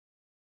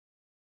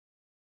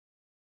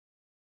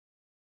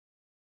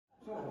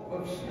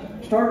Let's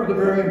start with a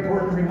very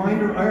important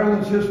reminder.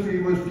 Ireland's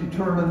history was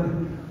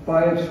determined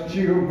by its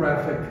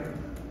geographic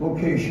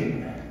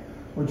location,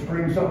 which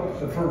brings up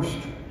the first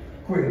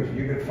quiz.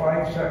 You get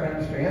 5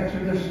 seconds to answer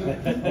this.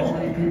 How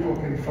many people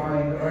can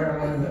find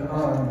Ireland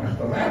on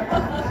the map?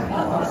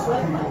 Lots of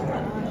people.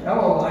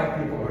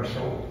 LLI people are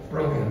so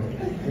brilliant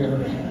here.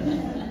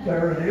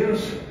 There it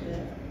is.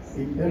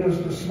 It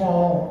is the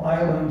small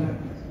island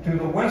to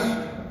the west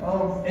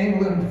of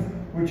England,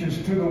 which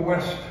is to the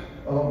west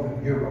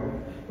of Europe.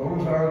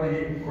 Those are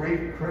the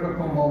great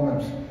critical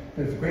moments,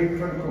 the great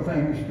critical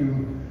things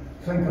to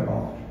think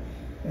about.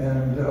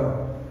 And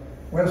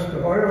west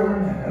of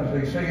Ireland, as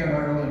they say in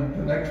Ireland,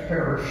 the next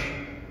parish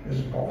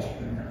is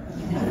Boston.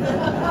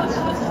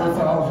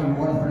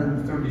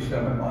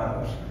 4,137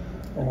 miles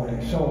away.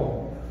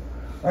 So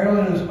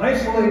Ireland is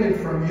isolated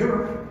from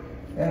Europe,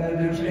 and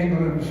it is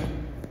England's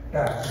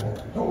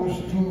backbone.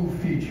 Those two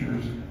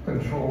features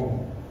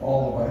control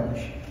all of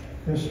Irish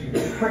history.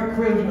 Quick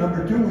quiz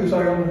number 2, is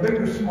Ireland big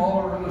or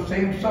smaller or the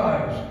same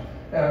size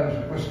as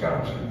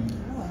Wisconsin?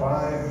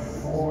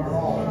 5, 4,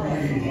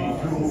 3, 2.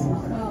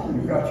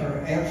 You've got your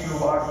answer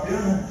locked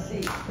in.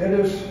 It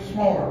is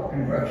smaller.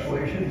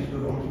 Congratulations to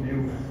those of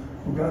you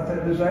who got that.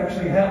 It is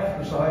actually half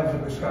the size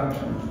of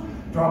Wisconsin.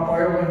 Drop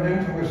Ireland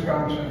into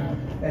Wisconsin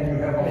and you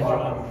have a lot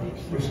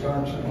of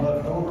Wisconsin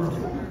left over. If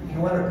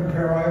you want to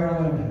compare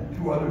Ireland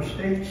to other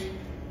states,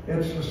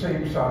 it's the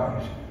same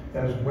size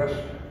as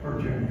West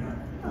Virginia.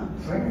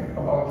 Think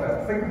about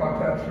that. Think about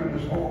that through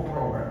this whole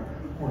program.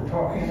 We're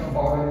talking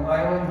about an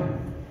island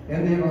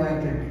in the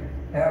Atlantic,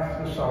 half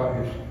the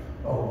size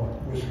of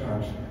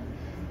Wisconsin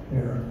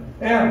here.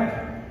 And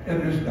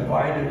it is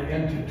divided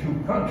into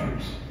 2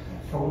 countries,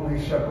 totally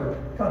separate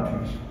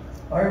countries.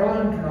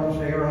 Ireland, pronounced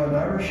Éire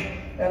Irish,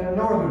 and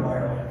Northern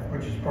Ireland,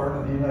 which is part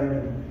of the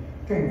United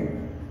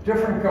Kingdom.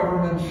 Different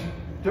governments,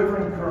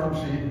 different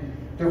currency,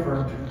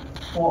 different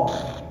laws.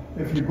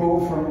 If you go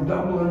from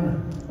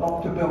Dublin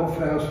up to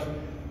Belfast,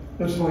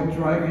 it's like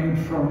driving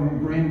from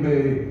Green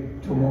Bay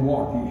to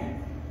Milwaukee.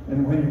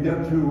 And when you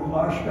get to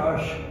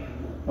Oshkosh,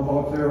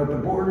 about there at the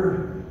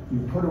border, you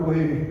put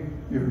away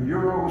your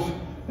euros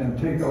and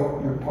take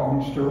out your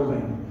pound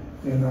sterling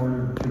in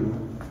order to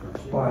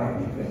buy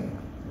anything.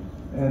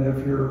 And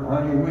if you're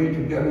on your way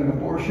to get an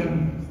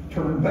abortion,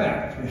 turn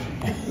back.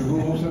 The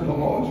rules and the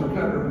laws are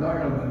better in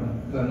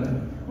Ireland than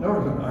in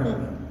Northern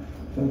Ireland.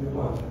 Think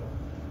about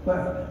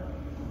that.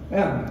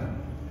 And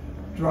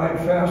drive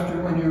faster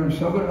when you're in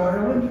Southern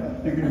Ireland.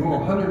 You can go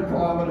 100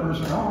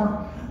 kilometers an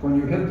hour. When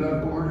you hit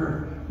that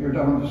border, you're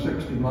down to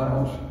 60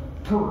 miles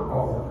per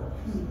hour.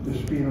 The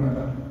speed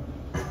limit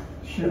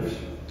shifts.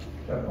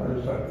 What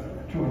is that?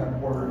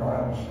 2.25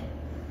 miles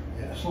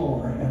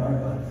slower in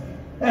Ireland.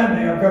 And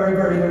they have very,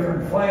 very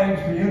different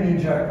flags. The Union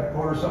Jack, of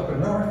course, up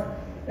in north.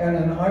 And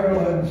in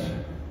Ireland,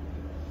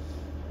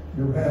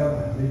 you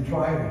have the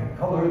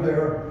tricolor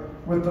there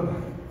with the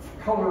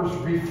colors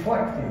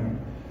reflecting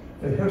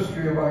the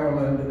history of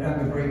Ireland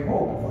and the great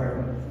hope of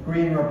Ireland.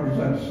 Green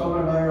represents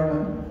Southern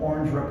Ireland,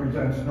 orange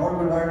represents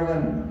Northern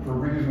Ireland, for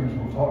reasons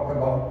we'll talk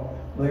about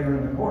later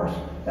in the course,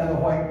 and the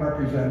white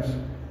represents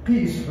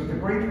peace with the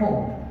great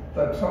hope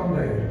that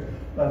someday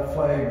that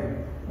flag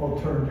will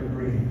turn to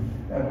green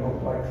and look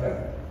like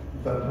that.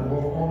 That there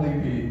will only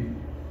be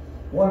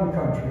one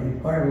country,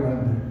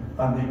 Ireland,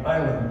 on the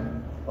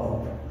island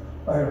of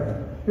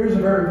Ireland. Here's a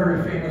very,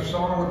 very famous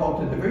song about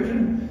the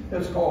division.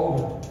 It's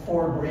called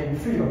Four Green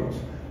Fields.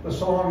 The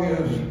song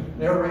is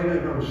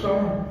narrated or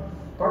sung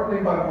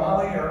partly by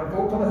Molly, our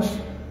vocalist,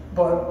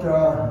 but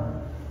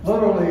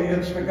literally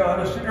it's the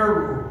goddess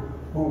Eru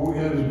who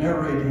is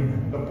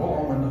narrating the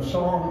poem and the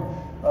song,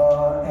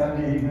 and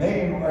the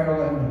name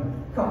Ireland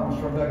comes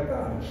from that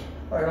goddess.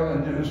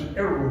 Ireland is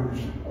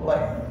Eru's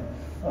land,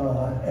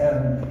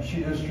 and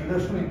she is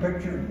traditionally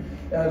pictured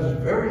as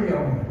very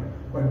young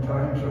when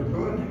times are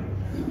good.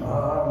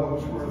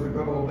 Those were the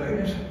good old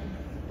days.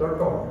 They're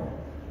gone.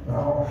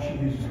 Now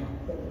she's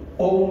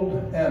old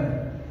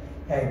and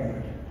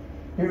haggard.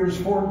 Here's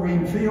Four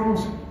Green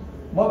Fields,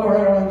 Mother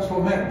Ireland's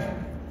lament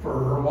for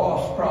her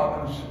lost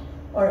province,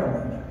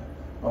 Ireland,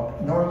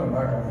 up Northern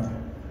Ireland,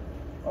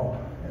 up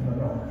in the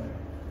north.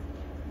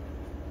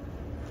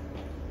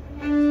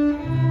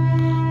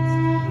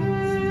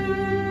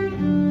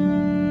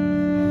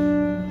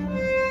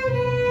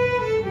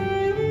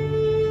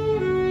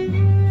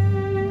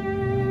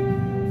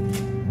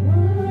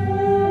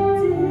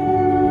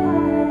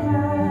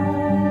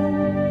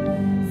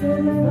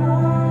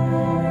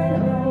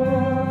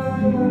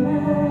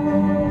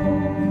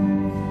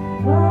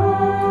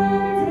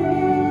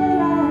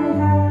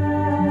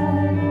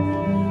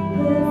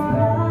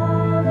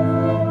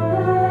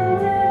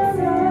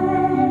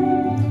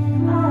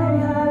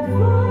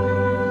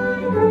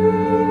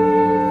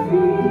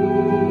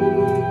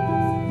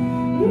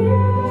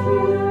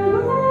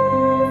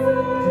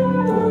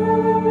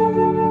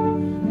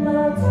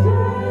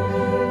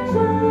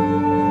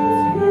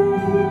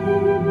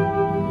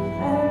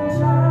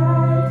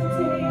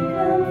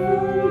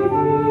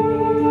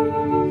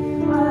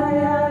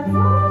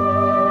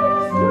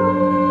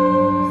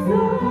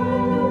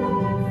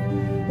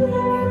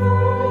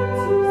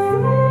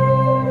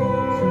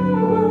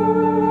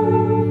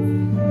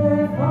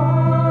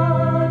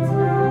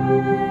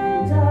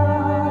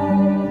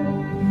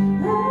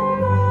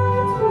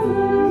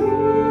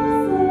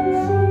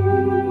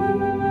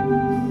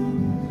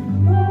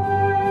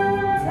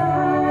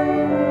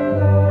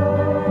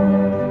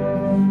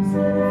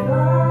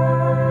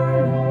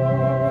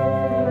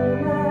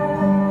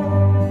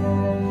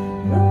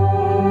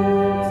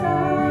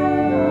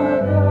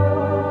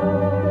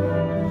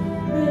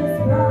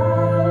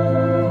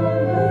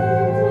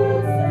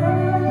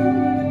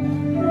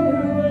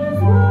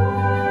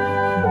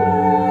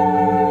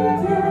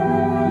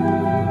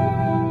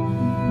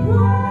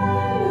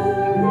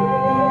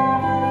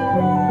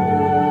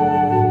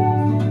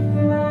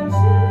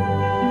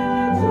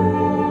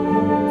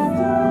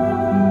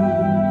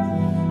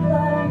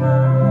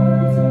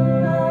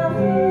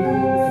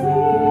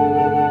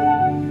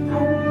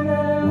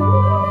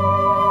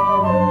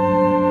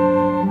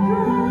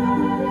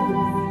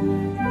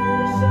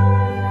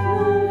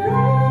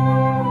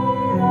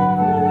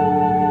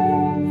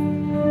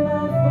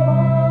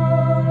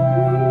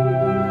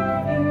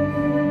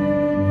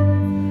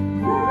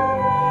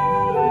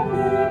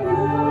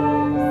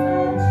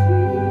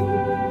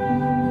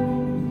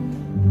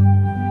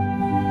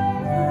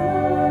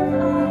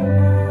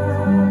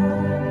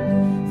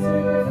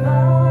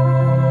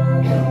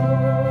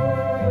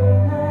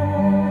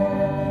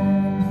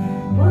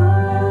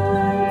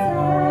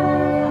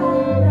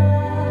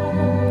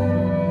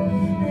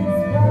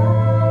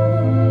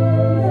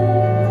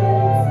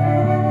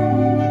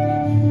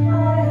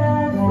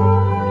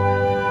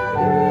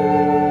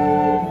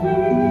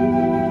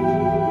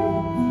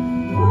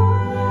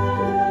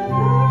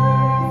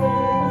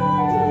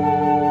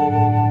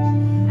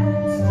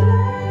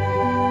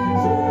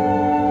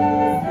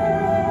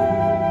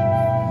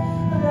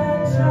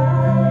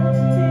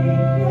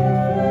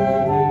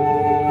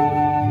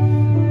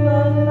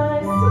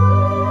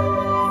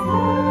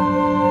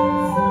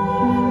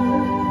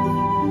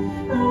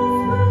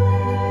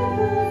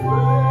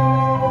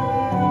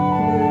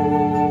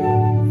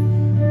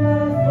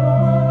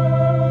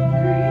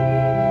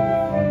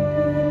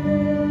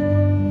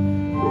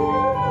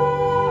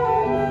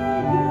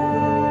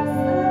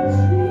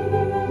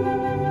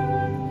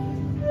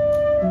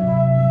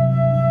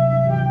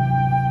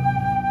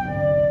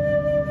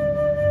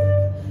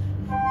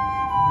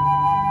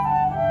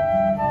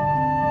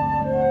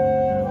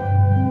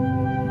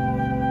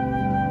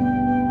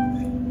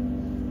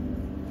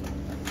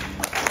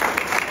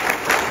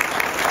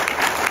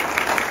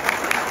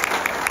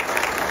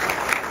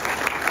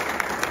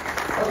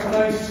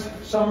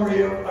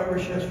 summary of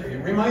Irish history.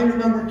 Reminder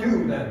number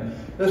 2 then.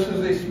 This is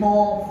a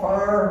small,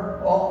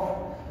 far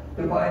off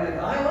divided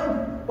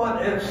island,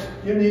 but it's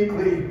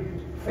uniquely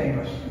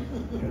famous.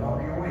 Get out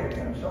of your way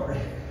again, sorry.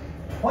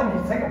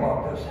 Think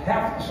about this,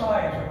 half the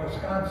size of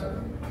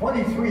Wisconsin.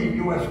 23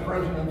 U.S.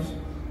 presidents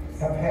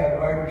have had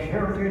Irish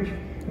heritage,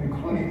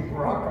 including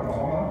Barack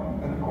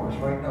Obama, and of course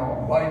right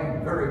now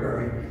Biden, very,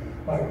 very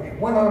Irish.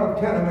 1 out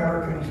of 10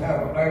 Americans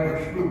have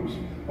Irish roots.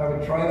 I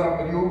would try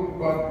that with you,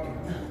 but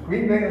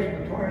Green Bay is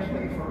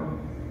notoriously for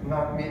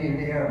not meeting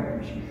the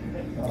average.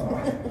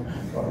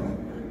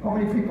 How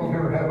many people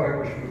here have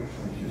Irish roots?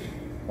 It's just,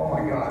 oh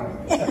my God.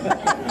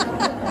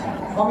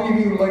 How many of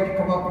you would like to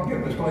come up and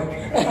give this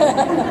lecture?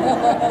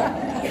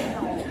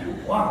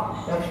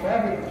 Wow, that's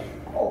fabulous.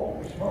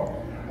 Holy smoke.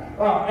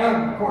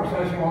 And of course,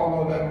 as you all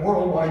know, then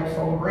worldwide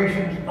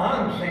celebrations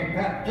on St.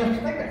 Pat.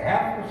 Just think of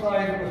half the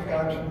size of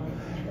Wisconsin.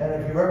 And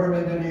if you've ever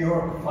been to New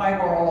York,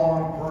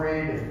 5-hour-long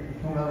parade,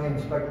 2 million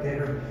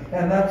spectators.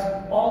 And that's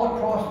all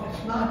across,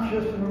 it's not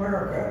just in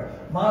America.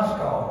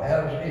 Moscow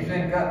has a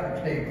St.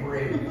 Patrick's Day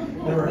parade.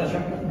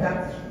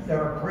 There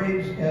are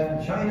parades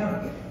in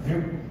China.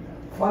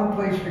 Fun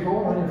place to go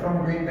when you're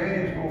from Green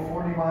Bay is go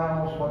 40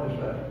 miles, what is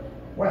that,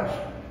 west,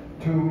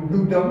 to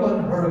New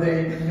Dublin, where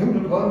they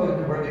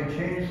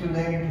changed the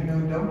name to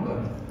New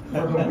Dublin.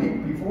 For the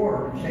week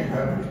before St.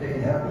 Patrick's Day,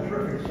 they had a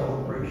terrific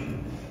celebration.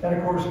 And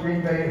of course,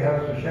 Green Bay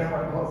has the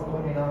Shamrock Club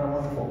putting on a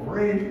wonderful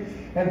parade,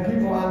 and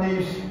people on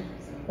these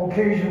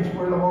occasions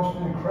wear the most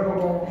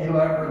incredible,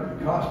 elaborate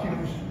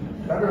costumes,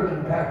 better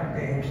than Packer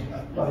games,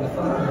 by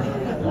far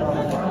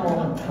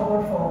more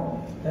colorful,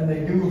 and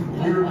they do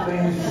weird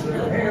things with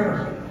their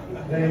hair.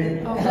 They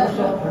dress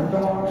up their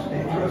dogs,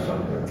 they dress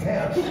up their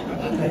cats,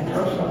 they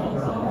dress up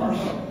their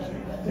horse,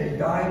 they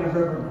dye the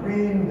river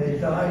green, they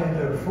dye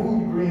their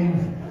food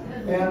green.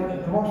 And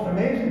the most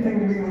amazing thing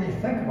to me when you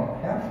think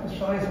about half the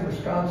size of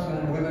Wisconsin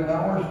and within an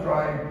hour's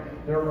drive,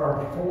 there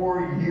are 4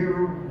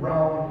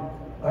 year-round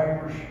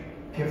Irish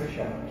gift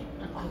shops.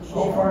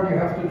 How far do you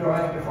have to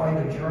drive to find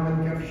a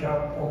German gift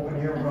shop open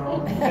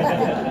year-round?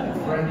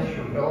 French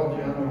or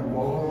Belgian or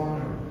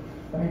Walloon?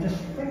 I mean,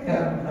 just think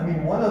that. I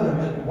mean, one of them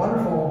is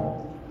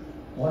wonderful,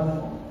 one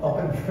up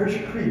in Fish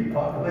Creek,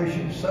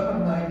 population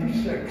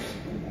 796,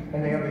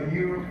 and they have a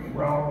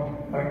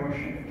year-round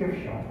Irish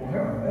gift shop. Well,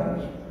 there, that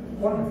is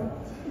wonderful.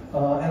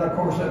 And of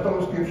course, at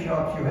those gift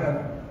shops, you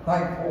have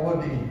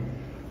high-quality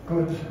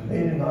goods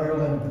made in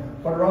Ireland.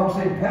 But around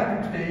St.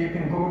 Patrick's Day, you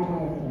can go to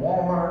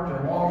Walmart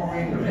or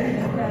Walgreens or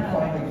anywhere and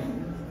find an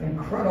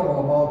incredible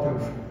amount of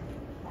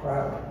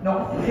crap.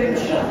 No,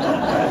 kitsch.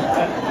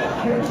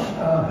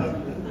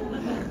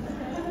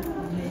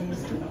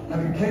 I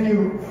mean, can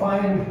you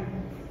find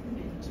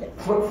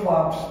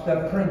flip-flops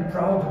that print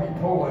proud to be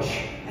Polish?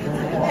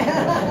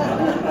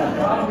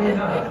 Probably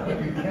not, but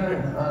you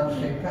can on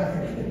St.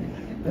 Patrick's Day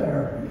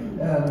there.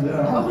 And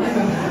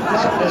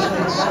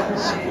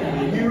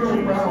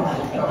year-round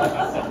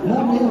stuff. Who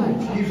knew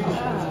Jesus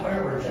was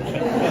Irish?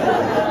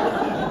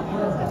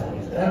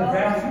 And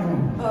bathroom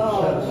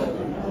sets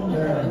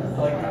there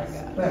like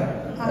that.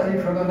 Ready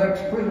for the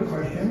next quiz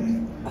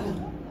question?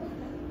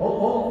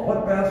 Oh,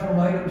 what bathroom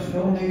item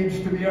still needs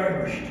to be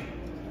Irished?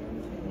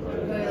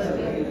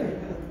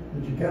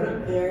 Did you get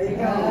it? There you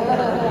go.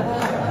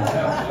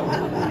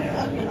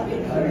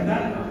 I mean,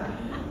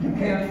 you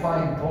can't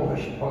find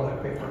Polish toilet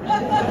paper.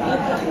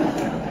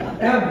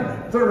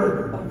 And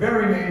third,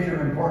 very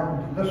major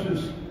important, this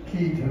is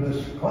key to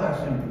this class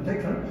in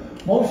particular,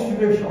 most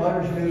traditional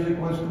Irish music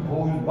was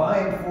composed by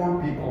and for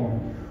people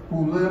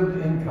who lived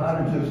in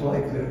cottages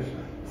like this.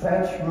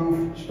 Thatched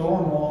roof,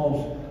 stone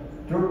walls,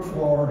 dirt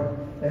floor,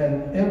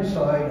 and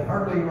inside,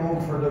 hardly room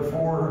for the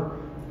 4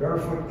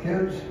 barefoot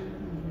kids.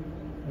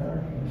 There,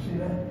 can you see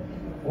that?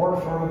 Or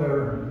for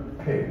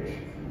their pigs.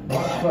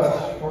 Much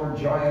less for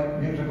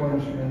giant musical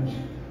instruments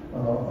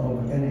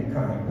of any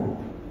kind.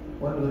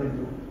 What do they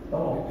do?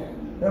 Oh,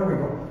 there we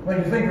go. When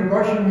you think of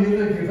Russian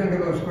music, you think of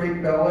those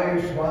great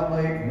ballets, Swan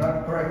Lake,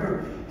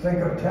 Nutcracker. Think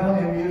of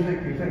Italian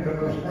music, you think of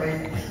those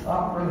great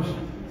operas.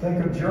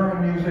 Think of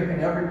German music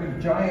and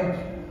every giant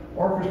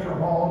orchestra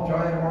hall,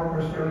 giant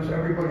orchestras,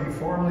 everybody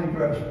formally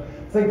dressed.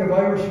 Think of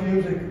Irish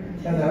music,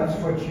 and that's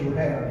what you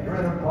have. You're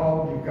in a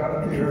pub, you've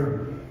got a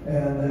beer,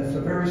 and it's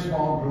a very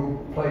small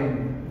group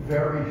playing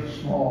very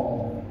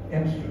small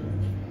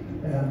instruments.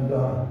 And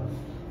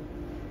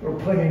we're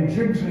playing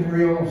jigs and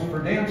reels for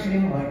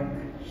dancing, like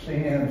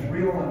St. Anne's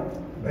Reel,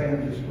 the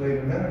band just played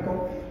a minute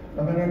ago.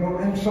 I'm going to go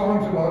in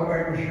songs about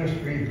Irish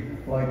history,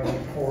 like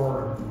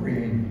For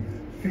Green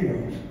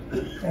Fields.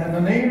 And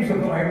the names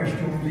of the Irish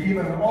tunes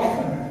even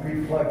often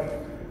reflect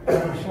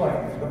Irish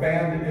life. The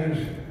band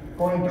is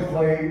going to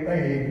play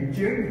a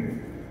jig.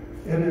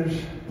 It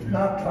is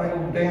not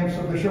titled Dance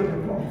of the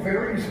Sugar Plum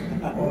Fairies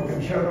or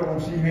Concerto in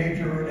C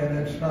Major, and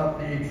it's not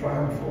the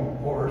Triumphal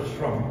Chorus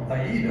from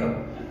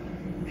Aida.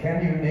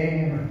 Can you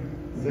name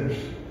this?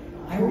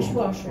 Irish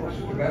washerwoman.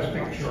 It's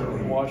domestic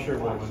Shirley.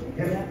 Washerwoman.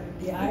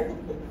 Yeah.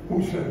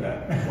 Who said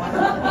that?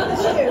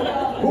 Stu.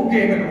 Who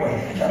gave it away?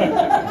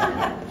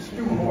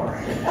 Stu Moore.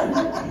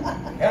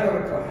 Head of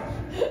the class.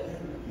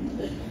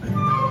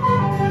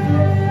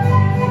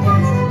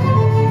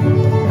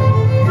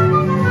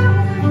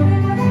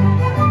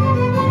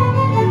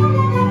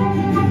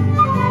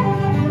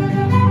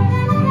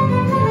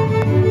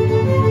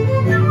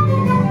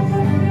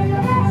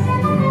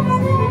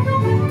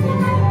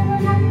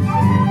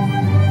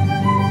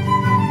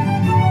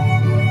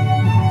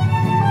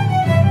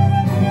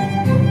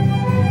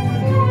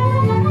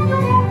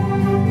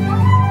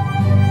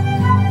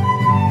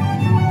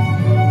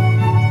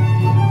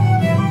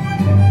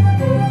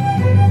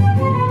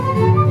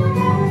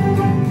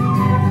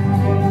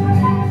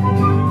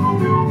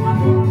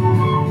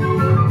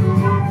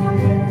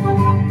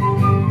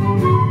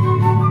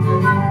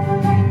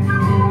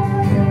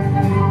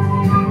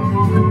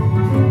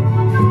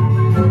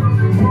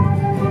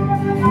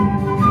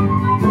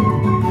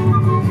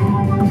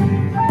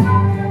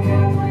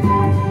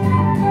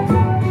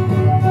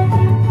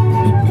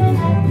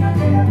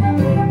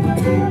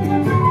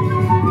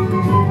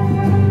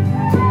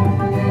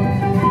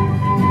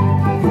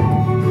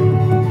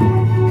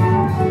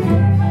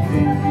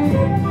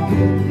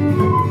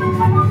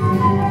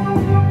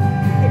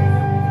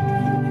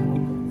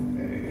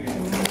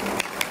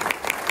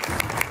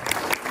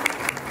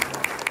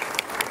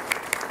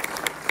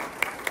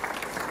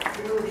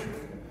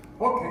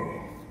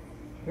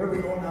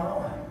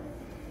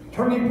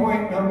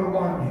 point number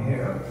one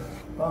here.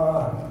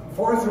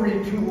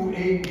 432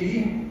 AD,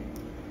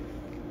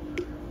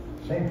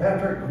 St.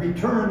 Patrick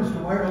returns to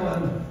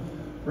Ireland,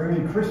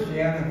 bringing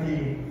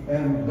Christianity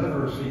and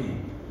literacy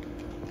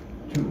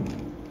to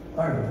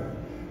Ireland.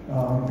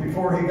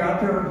 Before he got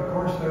there, of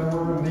course, there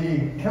were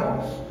the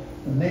Celts,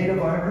 the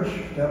native Irish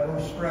that were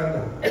spread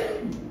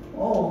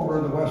all over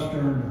the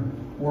Western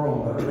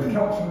world. The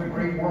Celts and the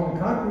Great World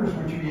Conquerors,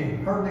 which we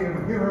hardly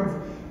ever hear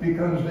of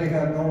because they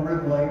had no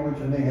written language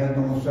and they had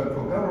no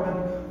central government.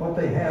 What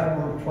they had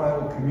were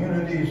tribal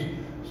communities,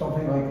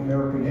 something like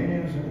American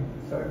Indians, in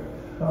fact,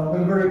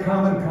 with a very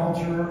common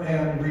culture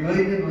and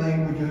related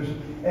languages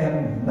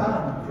and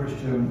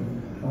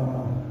non-Christian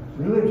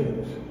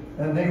religions.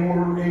 And they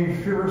were a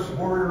fierce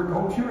warrior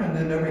culture and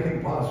did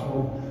everything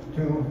possible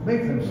to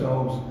make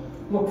themselves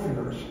look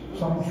fierce.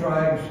 Some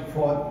tribes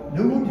fought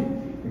nude,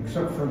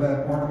 except for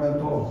that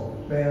ornamental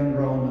band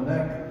around the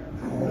neck,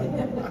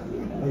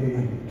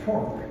 the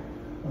torque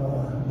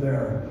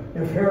there.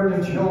 If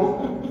Heritage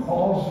Hill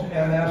calls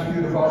and asks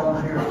you to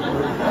volunteer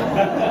for it,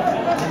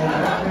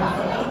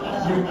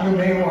 you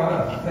may want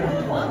to think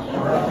twice.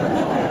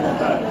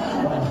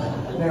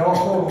 They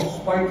also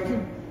spiked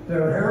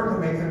their hair to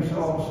make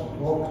themselves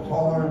look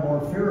taller and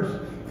more fierce.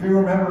 If you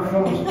remember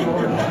Phyllis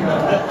George,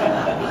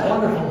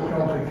 wonderful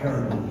Celtic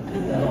hair,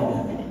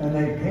 and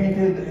they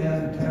painted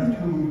and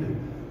tattooed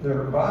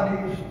their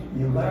bodies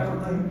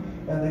elaborately,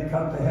 and they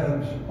cut the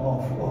heads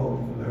off of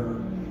their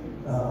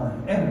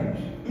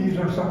enemies. These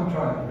are some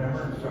tribes,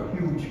 remember? It's a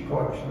huge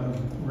collection of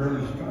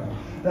various tribes.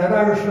 That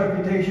Irish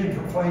reputation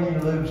for fighting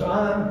lives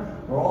on.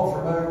 We're all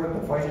familiar with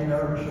the Fighting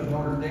Irish of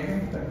Notre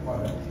Dame.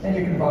 And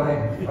you can buy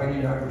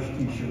Fighting Irish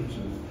t-shirts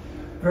of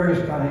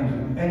various kinds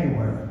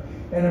anywhere.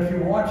 And if you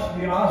watch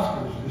the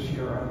Oscars this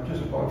year, I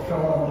just about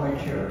fell out of my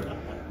chair.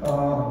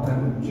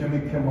 And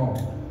Jimmy Kimmel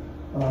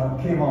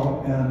came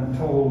out and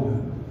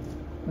told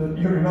that,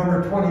 you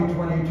remember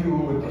 2022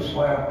 with the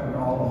slap and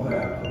all of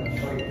that. And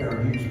it's right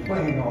there, he's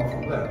playing off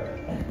of that.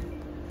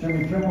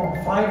 Jimmy Kimmel,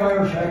 5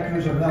 Irish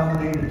actors are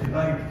nominated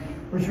tonight,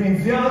 which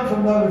means the odds of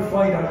another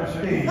fight on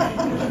stage.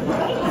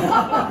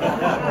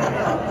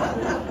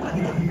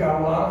 he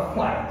got a lot of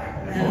flack.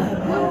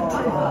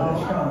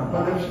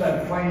 But it's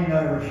that Fighting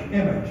Irish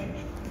image.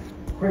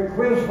 Quick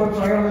quiz, what's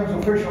Ireland's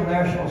official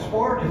national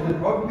sport? Is it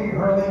rugby,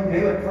 hurling,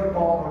 Gaelic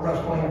football, or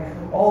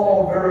wrestling?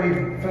 All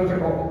very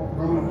physical,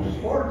 brutal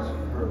sports.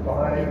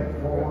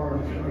 5, 4,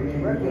 3,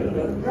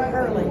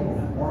 Hurling.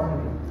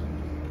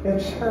 1.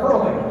 It's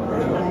hurling,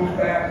 which goes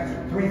back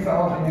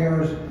 3,000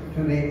 years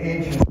to the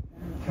ancient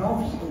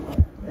Celts.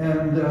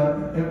 And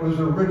it was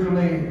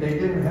originally, they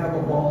didn't have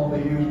a ball,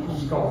 they used a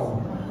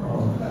skull.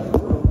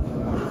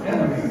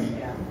 Enemies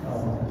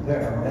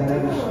there. And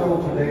it is still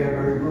today a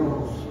very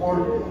brutal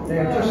sport. They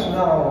have just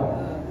now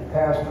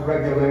passed a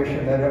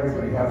regulation that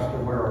everybody has to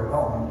wear a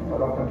helmet,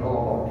 but up until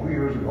about 2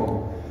 years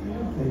ago,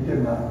 they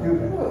did not do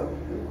that.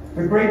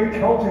 The great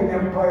Celtic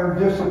Empire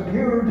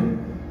disappeared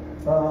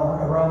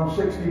around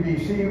 60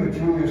 BC with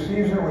Julius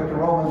Caesar, with the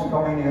Romans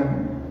coming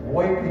in,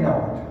 wiping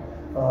out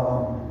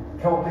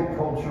Celtic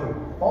culture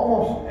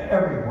almost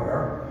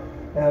everywhere,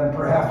 and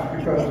perhaps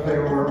because they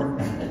were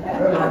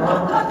better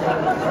armed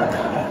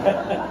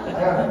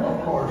and,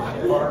 of course,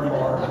 far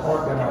more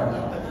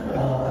organized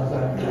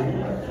than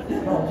the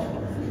Celts.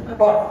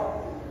 But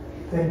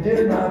they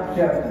did not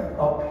get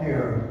up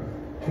here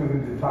to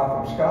the top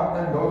of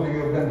Scotland. Those of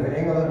you who have been to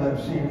England have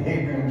seen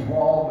Hadrian's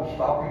Wall, the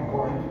stopping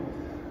point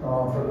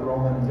for the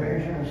Roman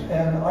invasions,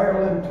 and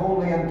Ireland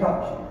totally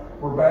untouched.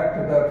 We're back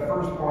to that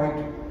first point.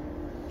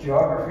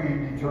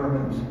 Geography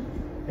determines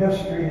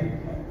history.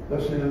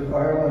 This is,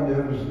 Ireland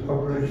is a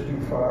bridge too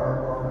far,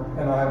 or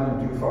an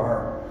island too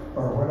far,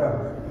 or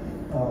whatever,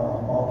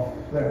 off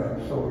there.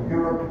 So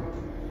Europe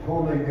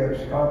totally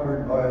gets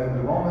conquered by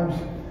the Romans.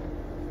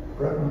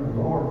 Britain,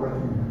 Lower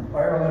Britain,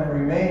 Ireland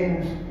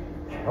remains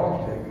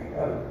Celtic.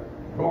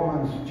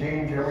 Romans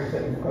change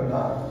everything, but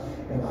not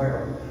in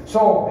Ireland.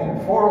 So in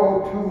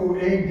 402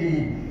 AD,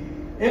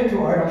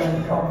 into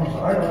Ireland comes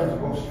Ireland's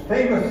most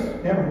famous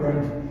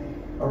immigrant,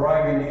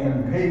 arriving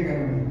in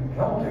pagan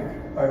Celtic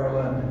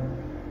Ireland,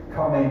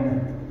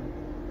 coming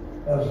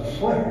as a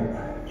slave,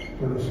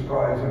 to the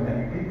surprise of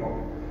many people.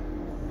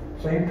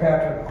 St.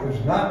 Patrick was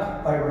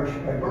not Irish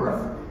by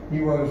birth.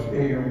 He was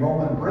a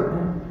Roman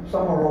Briton,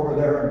 somewhere over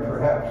there in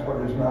perhaps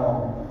what is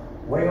now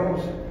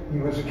Wales. He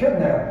was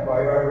kidnapped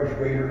by Irish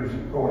raiders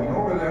going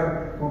over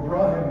there, who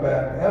brought him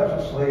back as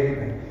a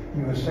slave.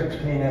 He was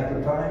 16 at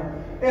the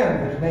time,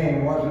 and his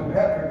name wasn't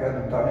Patrick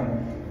at the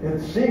time. It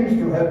seems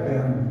to have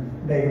been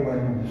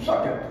Nayland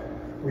Suckett.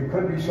 We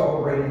could be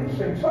celebrating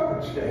St.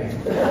 Suckett's Day.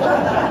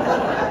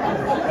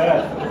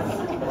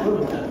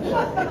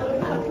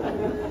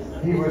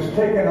 He was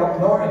taken up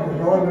north into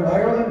Northern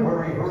Ireland,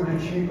 where he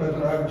herded sheep as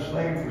an Irish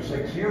slave for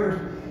 6 years.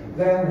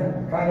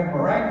 Then, kind of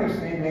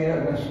miraculously, made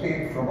an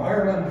escape from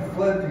Ireland,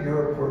 fled to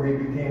Europe, where he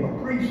became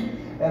a priest,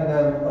 and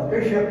then a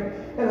bishop,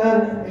 and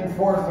then in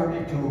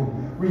 432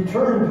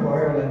 returned to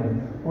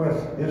Ireland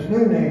with his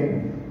new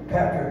name,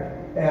 Patrick,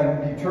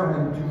 and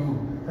determined to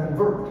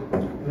convert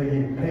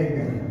the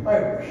pagan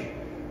Irish.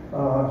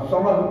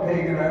 Some of the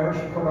pagan Irish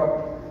put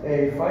up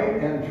a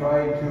fight and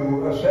tried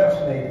to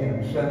assassinate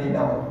him, sending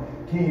out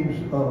teams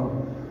of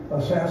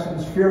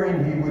assassins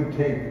fearing he would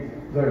take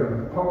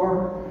their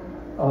power.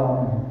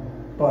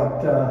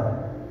 But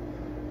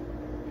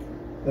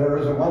there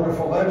is a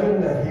wonderful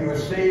legend that he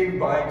was saved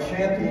by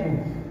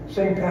chanting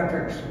St.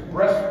 Patrick's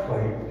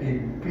breastplate, the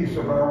piece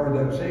of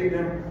armor that saved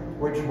him,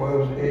 which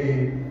was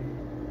a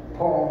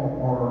poem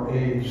or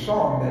a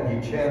song that he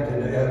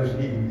chanted as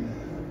he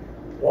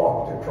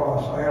walked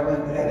across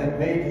Ireland, and it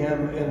made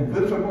him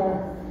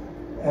invisible,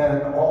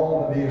 and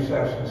all the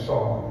assassins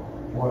saw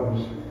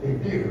was a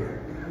deer.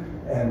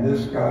 And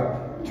this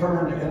got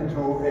turned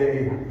into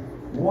a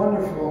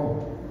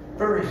wonderful,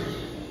 very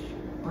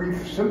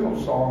brief, simple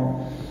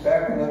song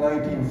back in the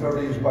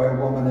 1930s by a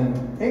woman in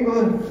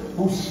England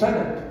who set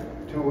it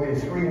to a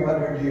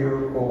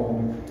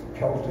 300-year-old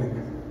Celtic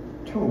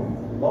tune,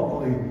 a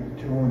lovely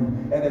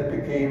tune, and it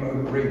became a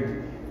great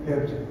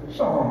hit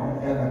song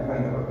and a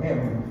kind of a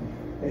hymn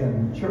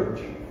in church.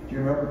 Do you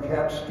remember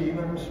Cat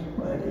Stevens?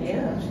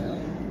 Yes.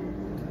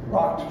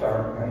 Rock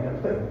star kind of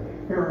thing.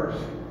 Here's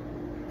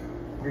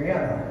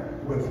Rihanna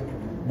with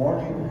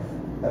Morning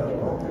Has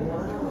Broken.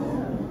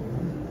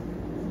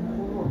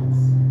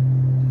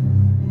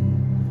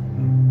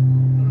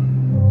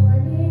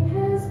 Morning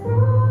has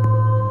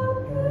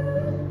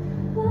broken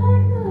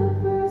like the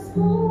first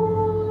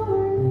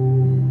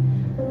morning.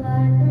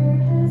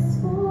 Blackbird has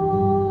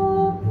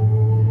spoken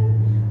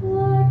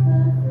like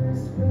the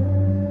first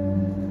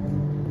bird.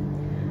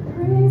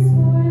 Praise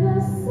for the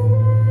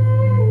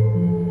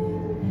singing,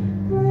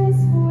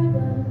 praise for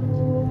the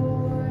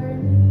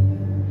morning,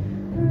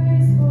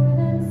 praise for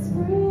them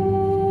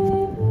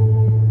springing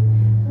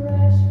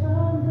fresh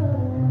from the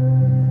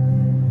word.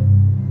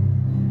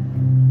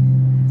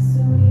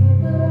 Sweet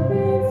the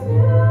rain's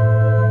new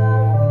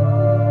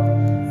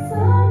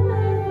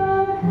sunlight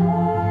from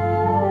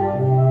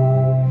heaven,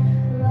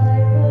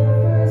 like the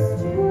first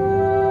dew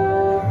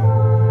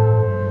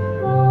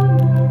on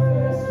the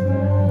first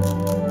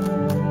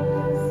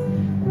rose.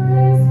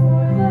 Praise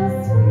for the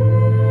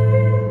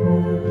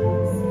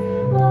sweetness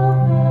of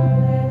the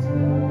wet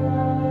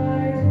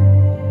garden,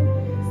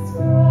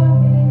 strong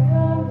in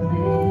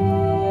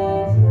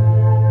completeness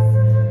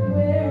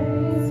where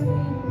His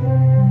feet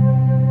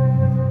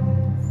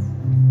rest.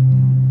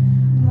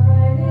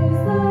 Mine is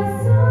the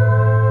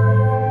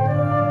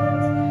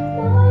sunlight,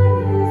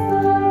 mine is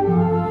the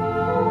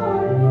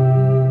morning,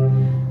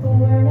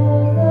 born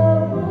of the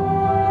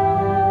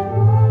one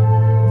light,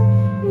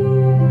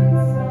 even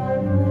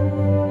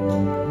sunlight.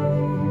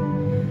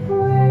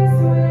 Praise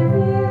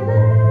with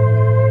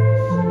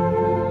elation,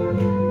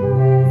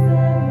 praise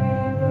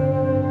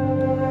every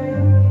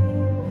morning,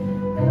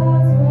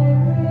 God's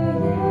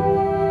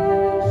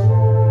recreation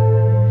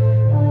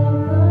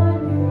of the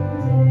new day.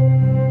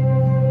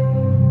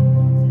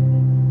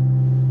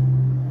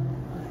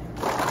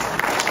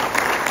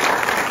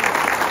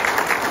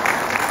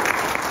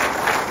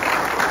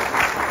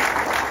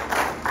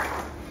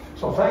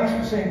 So thanks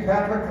to St.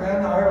 Patrick,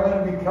 then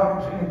Ireland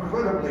becomes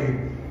incredibly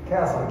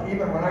Catholic.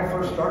 Even when I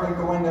first started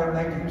going there in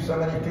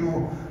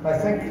 1972, I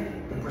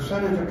think the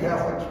percentage of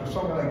Catholics was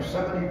something like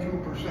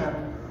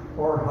 72%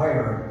 or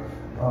higher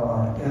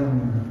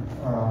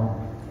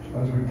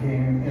as we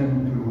came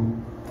into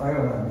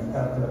Ireland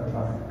at that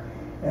time.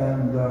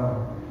 And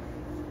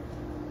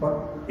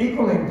but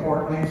equally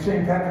importantly,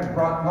 St. Patrick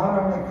brought not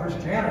only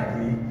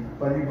Christianity,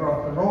 but he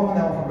brought the Roman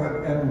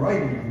alphabet and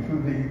writing to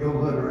the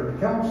illiterate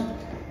Celts.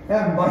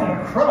 And by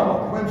an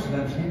incredible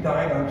coincidence, he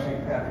died on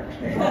St. Patrick's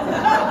Day. What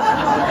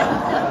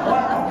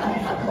a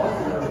piece of luck.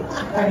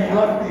 And he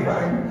left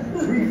behind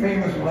 3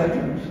 famous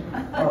legends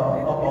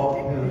about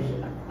his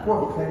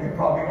work that you're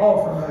probably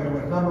all familiar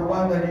with. Number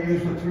 1, that he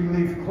used the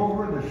 3-leaf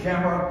clover, the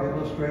shamrock, to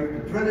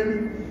illustrate the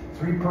Trinity,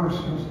 3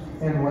 persons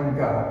in one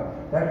God.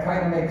 That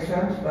kind of makes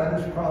sense. That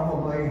is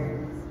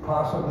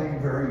possibly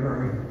very,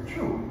 very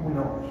true. Who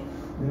knows?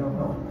 We don't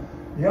know.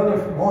 The other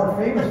more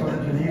famous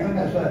legend even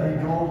is that he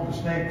drove the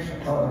snakes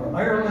out of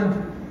Ireland,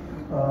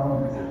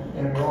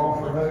 and we're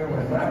all familiar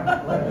with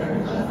that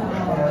legend.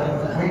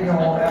 And we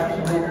know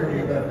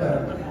absolutely that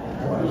that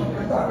was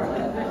not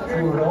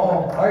true at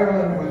all.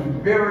 Ireland was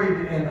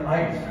buried in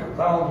ice for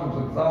thousands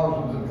and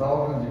thousands and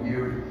thousands of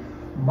years,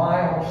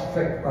 miles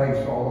thick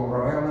ice all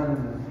over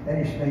Ireland.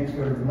 Any snakes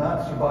there did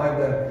not survive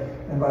that.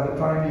 And by the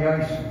time the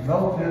ice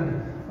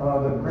melted,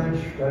 the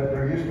bridge,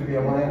 there used to be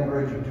a land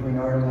bridge between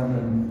Ireland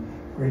and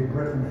Great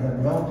Britain, had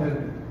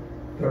melted.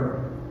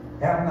 There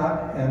have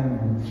not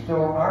and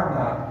still are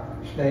not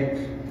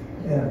snakes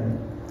in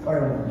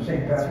Ireland.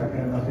 St. Patrick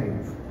had nothing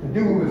to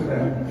do with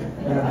them.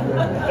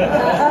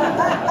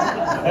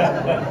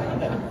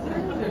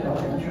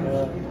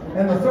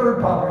 And the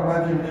third popular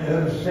legend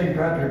is St.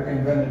 Patrick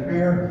invented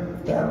beer.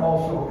 That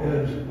also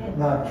is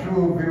not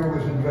true. Beer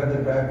was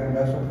invented back in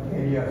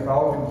Mesopotamia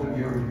thousands of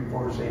years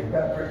before St.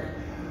 Patrick.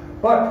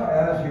 But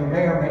as you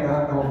may or may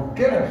not know,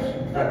 Guinness,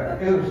 in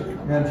fact, is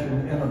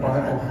mentioned in the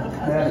Bible,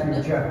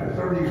 Matthew chapter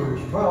 30,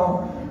 verse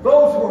 12.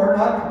 Those who are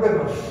not with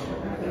us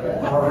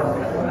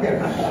are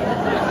gifts.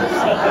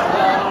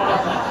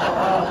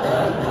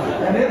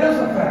 And it is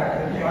a fact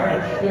that the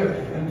Irish did,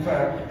 in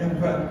fact,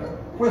 invent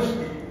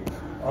whiskey.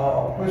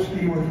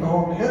 Whiskey was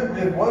known,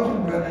 it was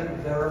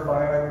invented there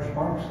by Irish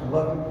monks in the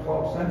 11th,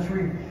 12th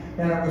century,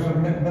 and it was a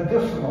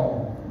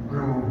medicinal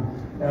brew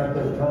at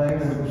the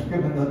time, and it was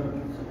given the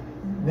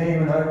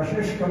name in Irish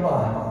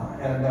Ishkabaha,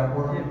 and that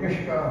word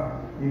Ishka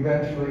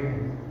eventually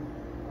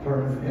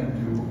turned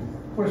into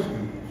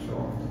whiskey. So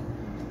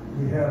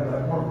we have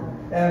that word.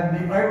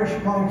 And the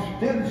Irish monks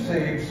did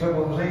save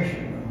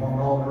civilization, among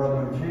all their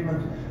other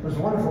achievements. There's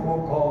a wonderful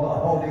book called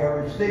How the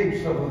Irish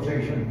Saved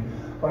Civilization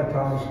by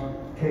Thomas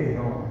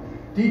Cahill,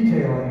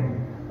 detailing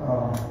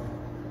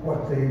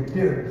what they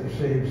did to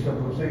save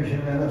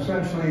civilization. And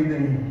essentially the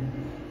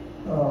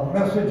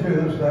message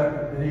is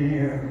that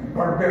the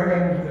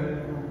barbarians,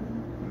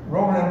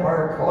 Roman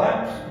Empire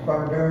collapsed,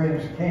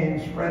 barbarians came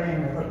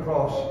spreading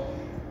across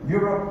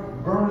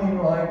Europe,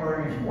 burning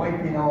libraries,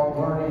 wiping out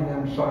learning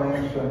and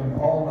science, and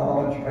all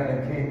knowledge kind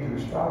of came to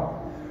a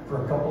stop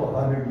for a couple of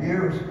hundred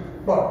years.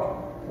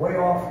 But way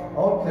off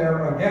out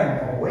there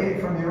again, away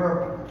from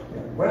Europe,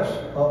 west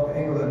of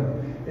England,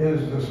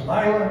 is this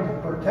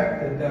island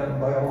protected then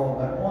by all of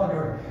that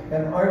water,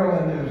 and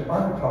Ireland is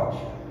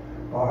untouched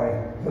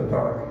by the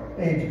Dark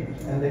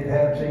Ages. And they've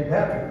had St.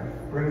 Patrick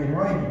bringing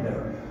writing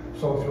there.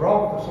 So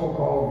throughout the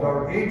so-called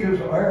Dark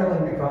Ages,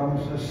 Ireland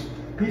becomes this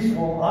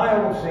peaceful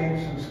Isle of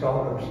Saints and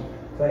Scholars,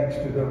 thanks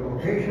to their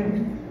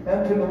location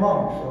and to the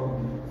monks of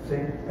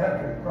St.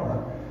 Patrick from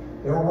it.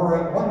 There were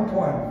at one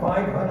point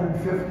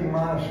 550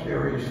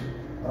 monasteries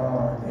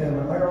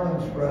in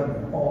Ireland, spread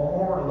all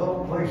over,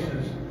 little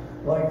places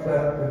like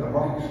that with the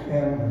monks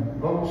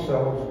in little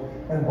cells.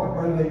 And what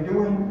were they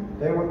doing?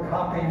 They were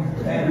copying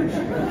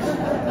manuscripts.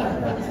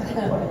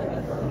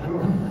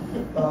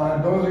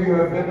 And those of you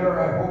who have been there,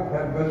 I hope,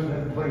 have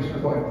visited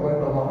places like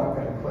Glendalough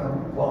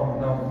and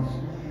Clonmel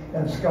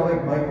and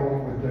Skellig Michael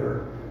with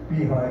their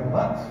beehive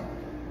huts.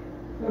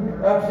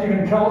 Perhaps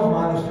even Kells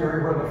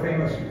Monastery, where the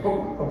famous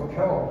Book of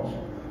Kells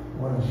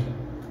was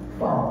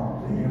found,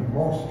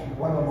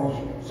 one of the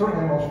most,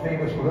 certainly the most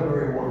famous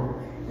literary work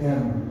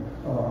in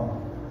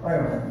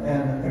Ireland,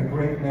 and a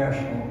great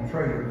national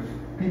treasure.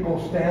 People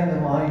stand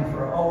in line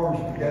for hours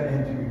to get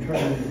into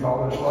Trinity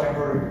College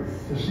Library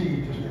to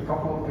see just a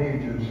couple of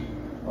pages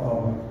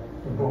of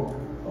the Book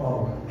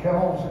of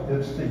Kells.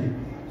 It's the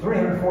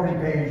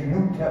 340-page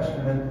New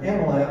Testament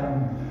in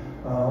Latin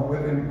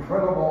with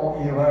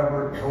incredible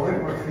elaborate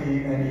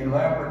calligraphy and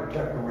elaborate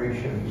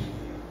decorations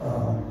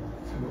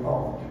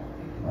throughout.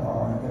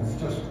 It's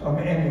just,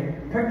 and you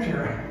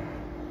picture,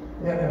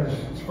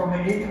 it's from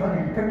the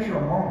 800, picture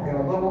a monk in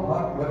a little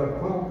hut with a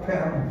quill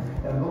pen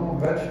and little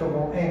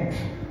vegetable inks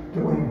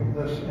doing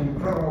this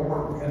incredible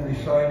work and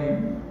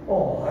deciding,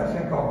 oh, I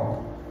think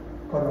I'll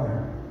put on,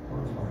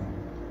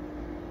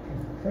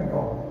 I think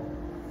I'll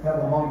have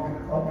a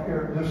monk up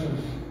here. This is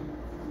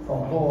a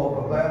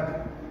blow-up of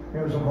that.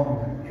 Here's a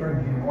monk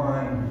drinking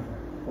wine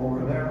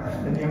over there.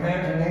 And the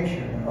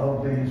imagination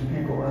of these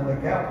people and the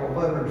capital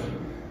letters.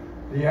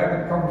 The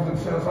abbot comes and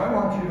says, I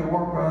want you to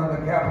work on the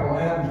capital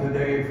M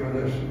today for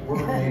this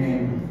work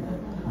meeting.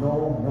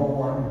 No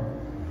one.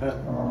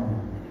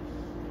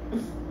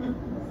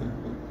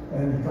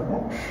 And he comes,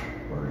 oops,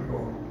 where'd he go?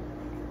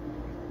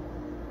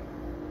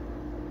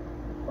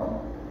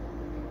 Oh.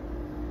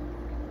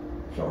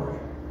 Sorry.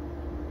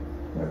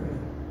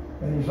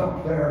 And he's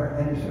up there,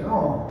 and he said,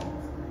 oh,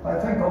 I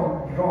think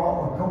I'll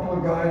draw a couple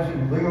of guys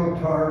in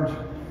leotards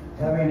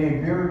having a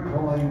beard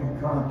pulling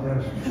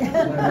contest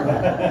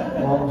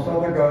while this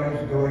other guy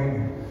is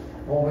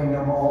holding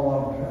them all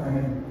up. I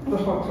mean,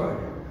 this looks like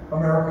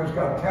America's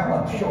Got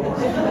Talent show.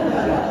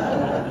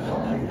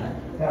 Something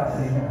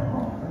happening there.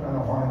 Oh, I don't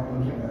know why I'm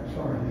losing that,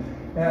 sorry.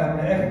 And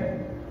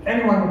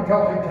anyone with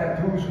Celtic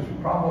tattoos has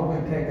probably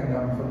taken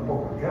them for the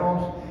Book of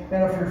Kells.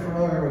 And if you're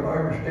familiar with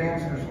Irish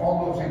dancers,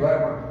 all those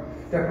elaborate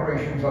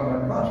decorations on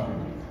their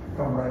costumes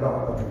come right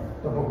out of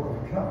the Book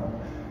of Kells.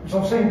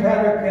 So St.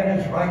 Patrick and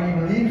his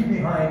writing leaves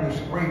behind this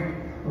great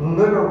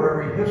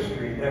literary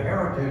history, the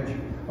heritage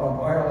of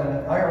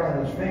Ireland.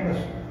 Ireland is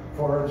famous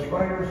for its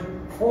writers,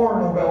 4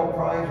 Nobel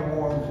Prize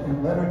awards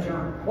in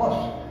literature, plus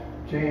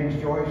James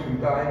Joyce, who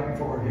died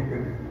before he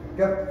could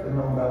get the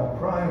Nobel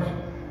Prize.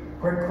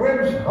 Quick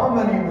quiz, how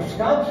many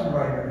Wisconsin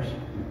writers,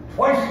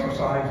 twice the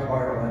size of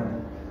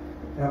Ireland,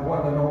 have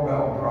won the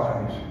Nobel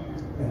Prize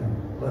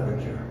in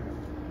literature?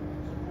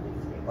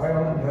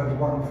 Ireland has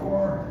won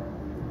 4.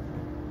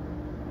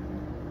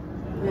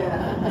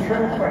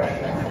 Trick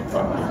question.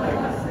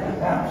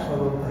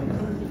 Absolutely.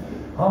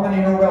 How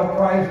many Nobel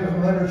Prizes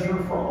in literature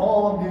for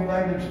all of the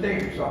United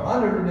States?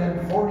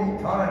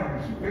 140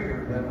 times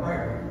bigger than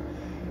Ireland.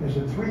 Is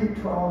it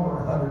 312 or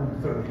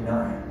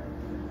 139?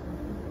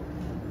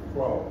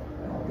 Well,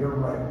 you're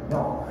right.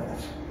 No,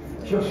 it's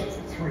just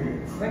 3.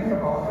 Think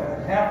about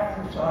that.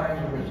 Half the size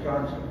of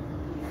Wisconsin.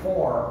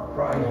 4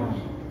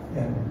 prizes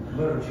in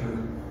literature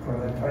for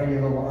that tiny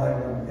little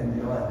island in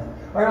the Atlantic.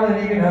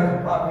 Ireland even has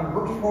a popular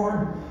verse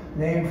form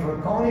named for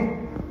a county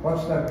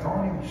What's that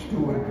county? Stu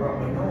would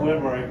probably know.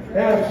 Limerick.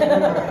 Yes,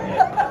 Limerick.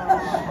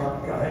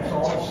 Smart guy, it's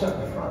all set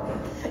in front of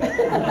him.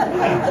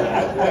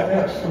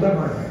 Yes,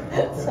 Limerick.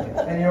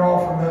 Okay. And you're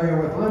all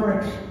familiar with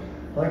limericks,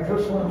 like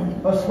this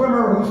one. A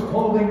swimmer whose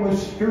clothing was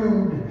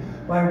strewed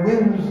by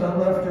winds that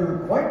left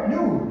her quite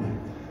nude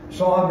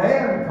saw a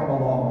man come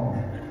along,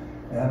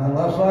 and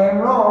unless I am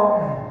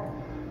wrong,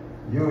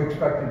 you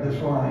expected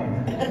this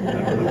line.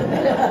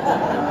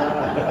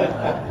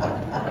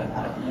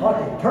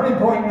 Okay, turning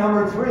point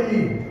number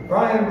 3.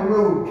 Brian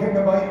Boru, King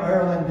of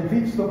Ireland,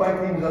 defeats the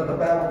Vikings at the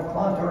Battle of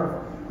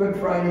Clontarf, Good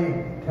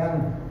Friday,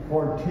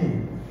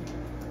 1014.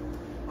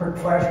 Quick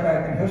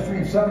flashback in history.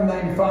 In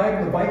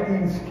 795, the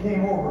Vikings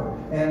came over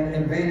and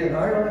invaded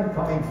Ireland,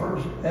 coming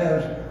first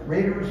as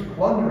raiders,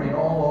 plundering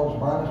all those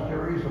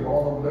monasteries of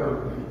all of their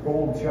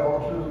gold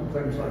chalices and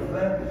things like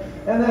that.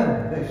 And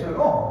then they said,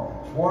 oh,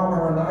 it's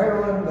warmer in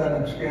Ireland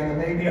than in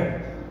Scandinavia,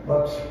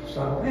 let's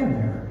settle in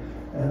here.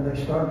 And they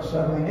start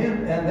settling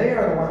in, and they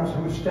are the ones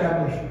who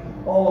established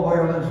all of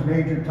Ireland's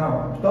major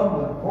towns: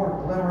 Dublin,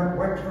 Cork, Limerick,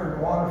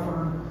 Wexford,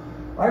 Waterford.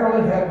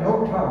 Ireland had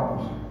no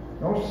towns,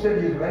 no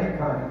cities of any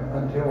kind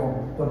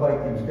until the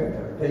Vikings get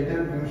there. They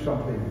did do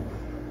something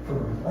for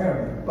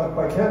Ireland. But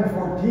by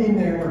 1014,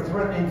 they were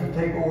threatening to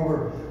take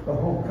over the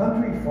whole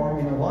country,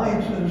 forming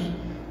alliances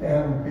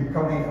and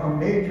becoming a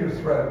major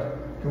threat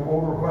to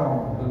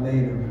overwhelm the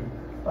native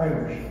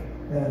Irish.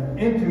 And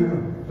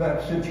into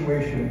that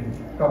situation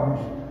comes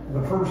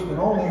the first and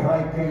only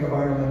High King of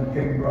Ireland,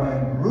 King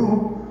Brian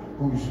Boru,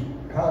 whose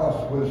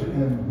palace was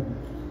in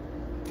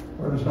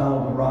what is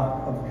now the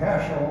Rock of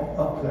Cashel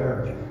up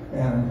there,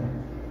 and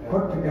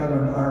put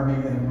together an army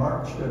and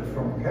marched it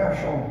from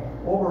Cashel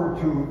over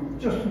to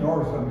just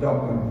north of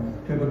Dublin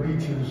to the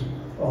beaches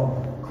of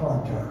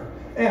Clontarf.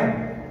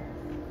 And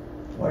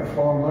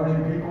lifelong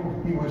learning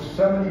people, he was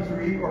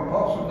 73 or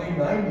possibly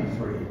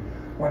 93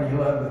 when he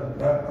led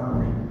that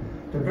army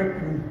to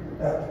victory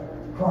at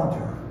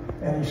Clontarf.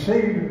 And he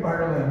saved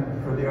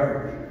Ireland for the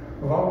Irish.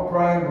 Without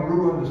Brian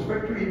Boru and this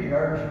victory, the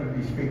Irish would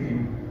be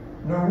speaking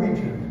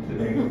Norwegian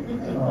today,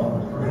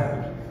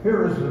 perhaps.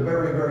 Here is a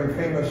very, very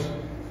famous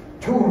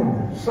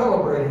tune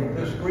celebrating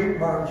this great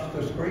march,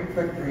 this great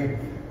victory,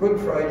 Good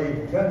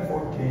Friday,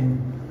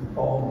 1014,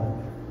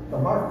 called The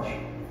March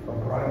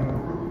of Brian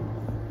Boru.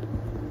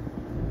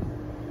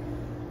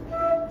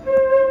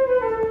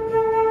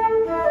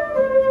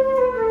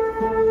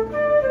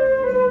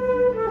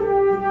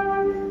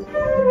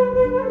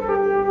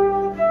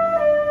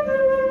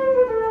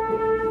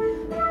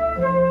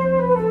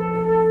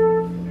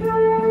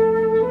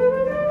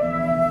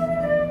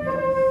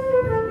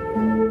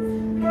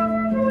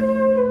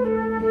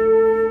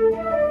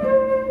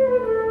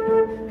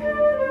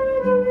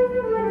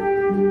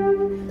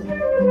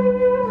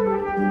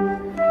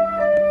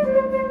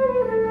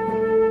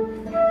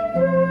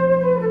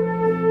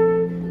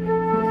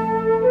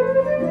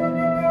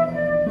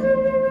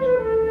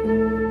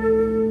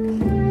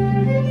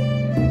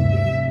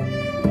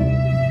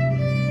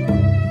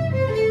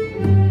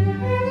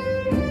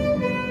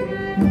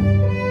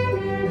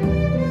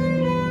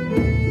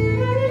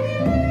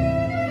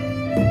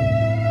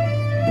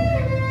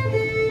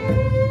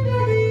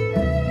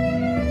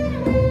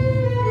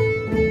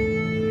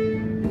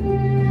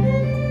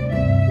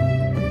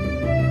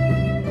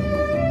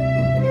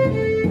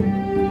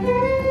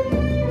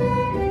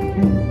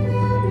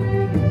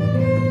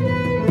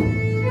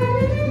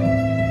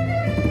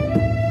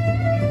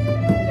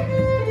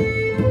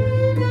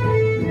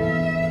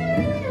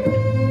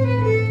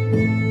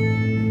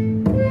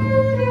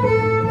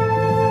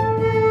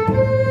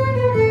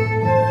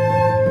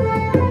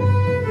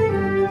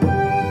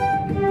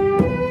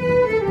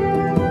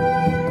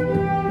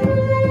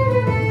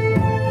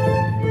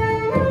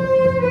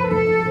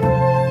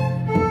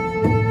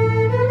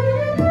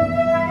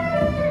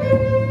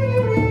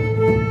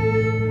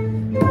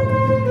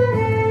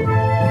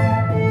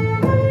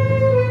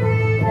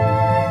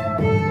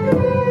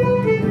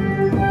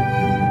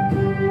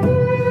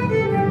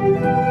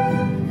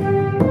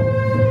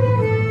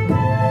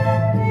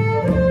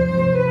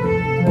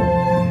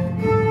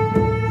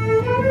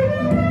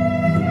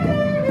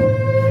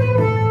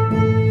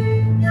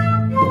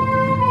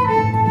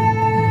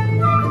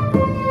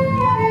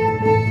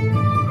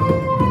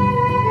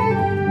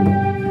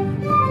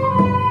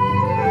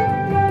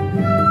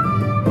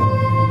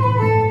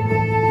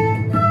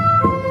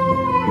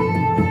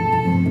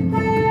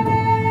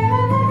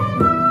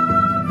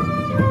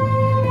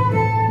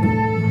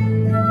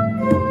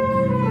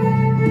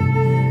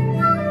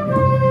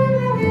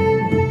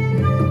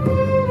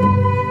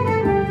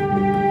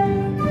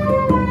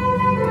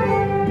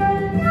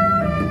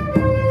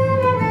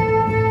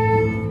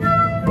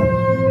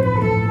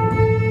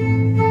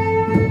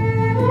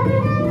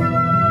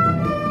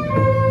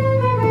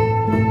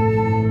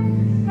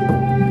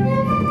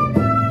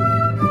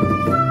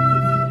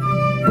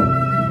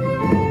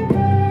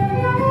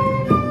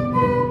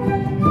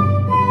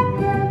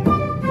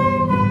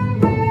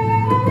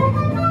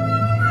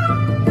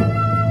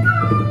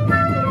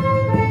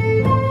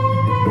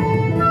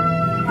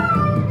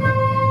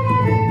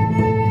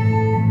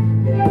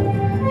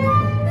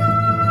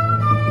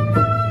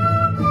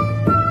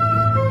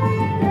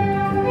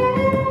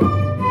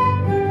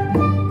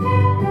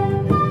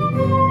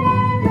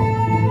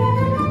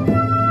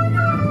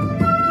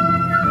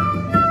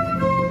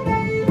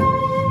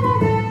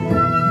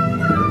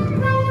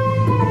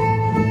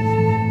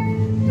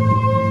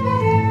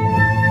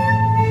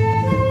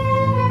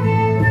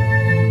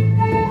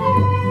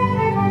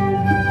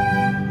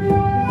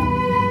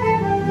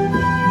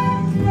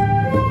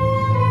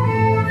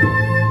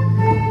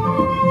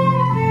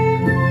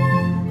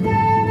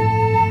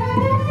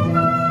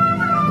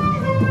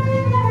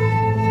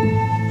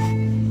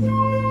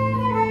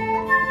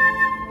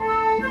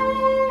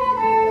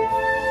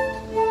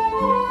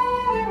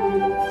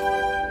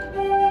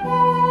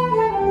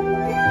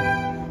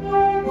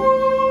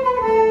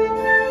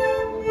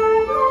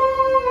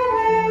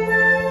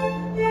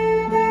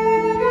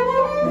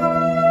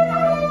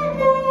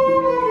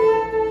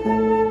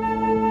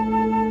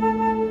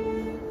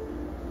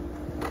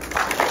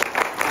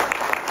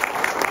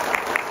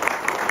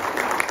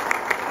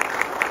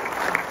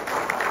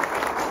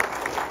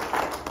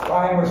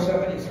 Brian was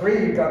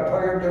 73, he got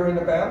tired during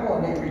the battle,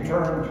 and he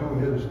returned to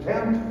his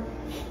tent,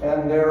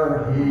 and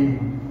there he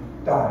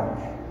died.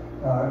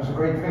 It was a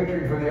great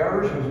victory for the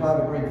Irish. It was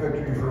not a great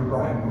victory for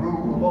Brian Boru,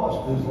 who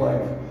lost his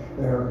life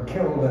there,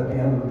 killed at the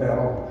end of the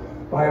battle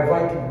by a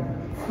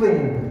Viking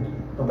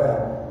fleeing the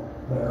battle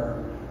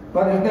there.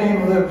 But his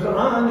name lives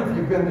on. If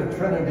you've been to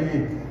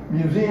Trinity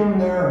Museum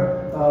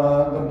there,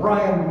 the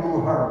Brian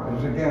Boru harp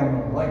is,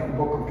 again, like the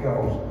Book of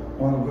Kells,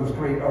 one of those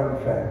great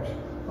artifacts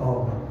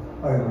of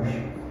Irish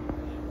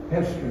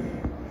history.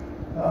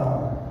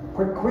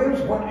 Quick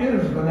quiz, what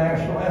is the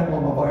national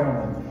emblem of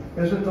Ireland?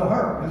 Is it the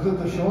harp? Is it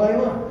the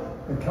shillelagh,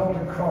 the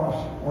Celtic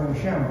cross, or the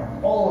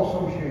shamrock? All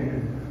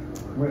associated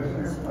with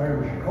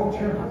Irish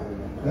culture.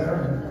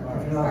 There,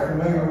 if you're not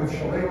familiar with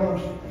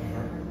shillelaghs,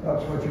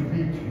 that's what you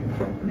beat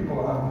people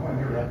on when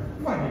you're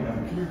fighting them.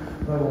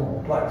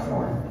 Little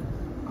blackthorn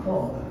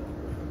club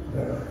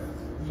there.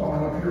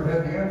 Someone up here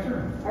had the answer?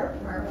 Harp.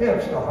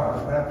 It's the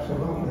harp,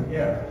 absolutely,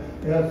 yeah.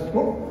 It's,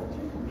 oh,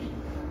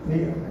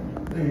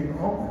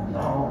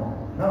 oh,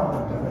 no,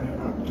 I've done it.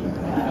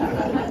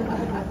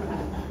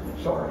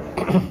 Sorry.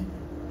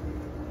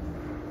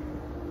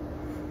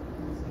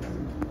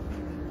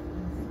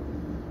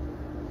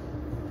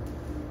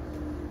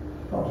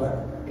 How's that?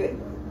 Good.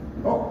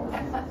 Oh.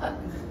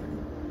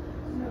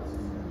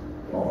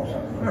 Oh,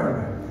 something. There we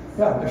go.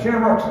 Yeah, the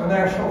shamrock's the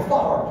national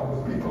flower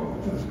to the people,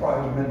 to the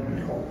surprise of many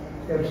people.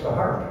 It's the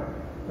harp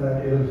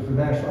that is the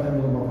national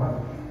emblem of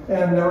Ireland.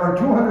 And there are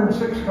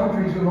 206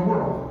 countries in the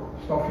world.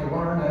 Stuff you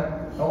learn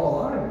at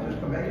LLI,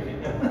 just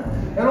amazing.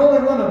 And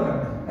only one of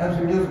them has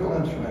a musical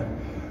instrument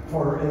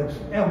for its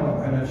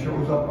emblem, and it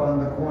shows up on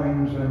the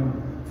coins and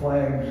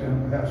flags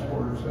and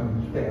passports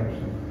and stamps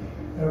and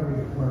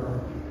everywhere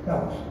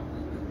else.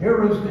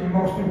 Here is the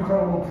most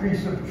incredible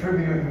piece of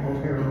trivia you will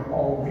hear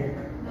all week,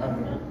 I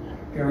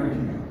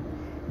guarantee you.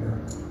 Here.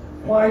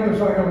 Why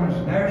does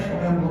Ireland's national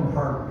emblem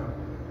harp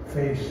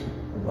face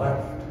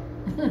left?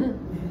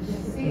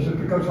 Is it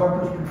because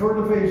harpers prefer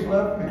to face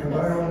left, because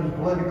Ireland is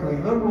politically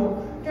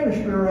liberal? Guinness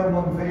Beer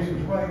emblem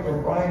faces right, or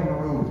Brian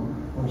Boru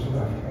was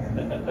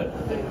left-handed?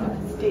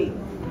 Steve.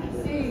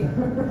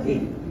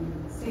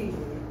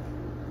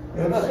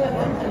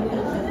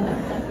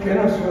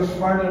 Guinness was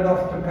smart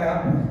enough to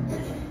patent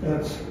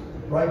its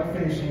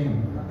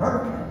right-facing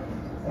harp,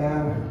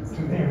 and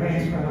to the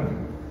amazement of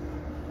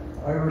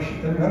Irish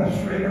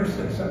administrators,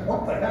 they said,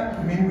 "What the heck?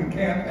 You mean we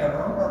can't have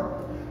our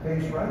harp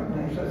face right?"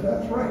 And they said,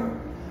 "That's right."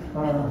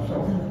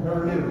 So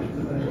there it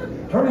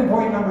is. Turning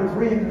point number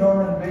 3, the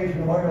Norman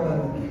invasion of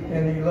Ireland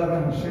in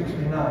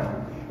 1169.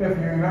 If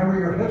you remember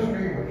your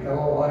history, which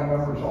LLI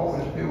members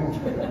always do,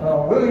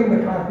 William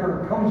the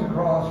Conqueror comes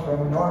across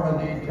from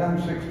Normandy,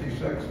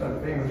 1066,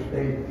 that famous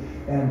date,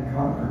 and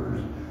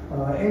conquers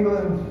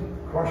England,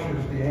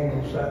 crushes the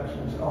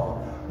Anglo-Saxons.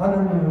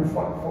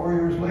 104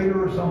 years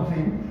later or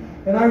something,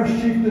 an Irish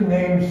chieftain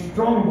named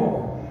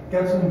Strongbow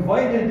gets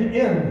invited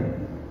in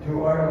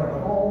to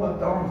Ireland. All the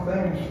dumb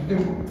things to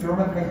do.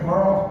 Dermot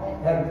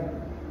McMurrough had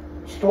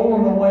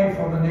stolen the wife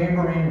of a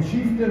neighboring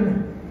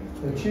chieftain.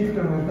 The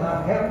chieftain was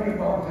not happy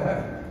about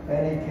that,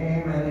 and he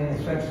came and he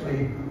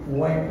essentially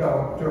wiped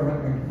out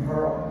Dermot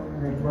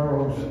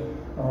McMurrough's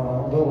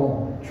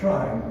little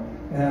tribe.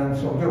 And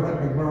so Dermot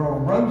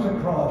McMurrough runs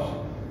across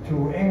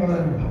to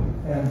England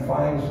and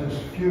finds this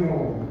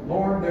feudal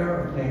lord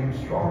there named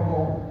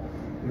Strongbow,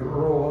 the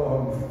Earl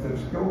of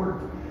Fitzgilbert,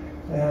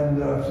 and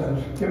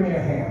says, "Give me a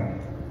hand.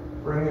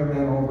 Bring him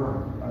in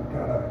over. I've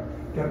got to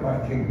get my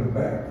kingdom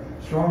back."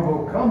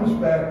 Strongbow comes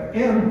back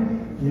in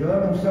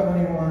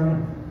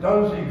 1171,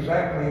 does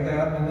exactly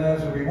that, and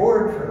as a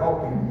reward for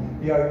helping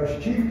the Irish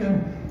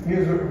chieftain, he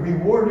is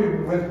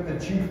rewarded with the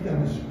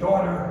chieftain's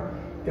daughter,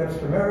 gets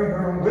to marry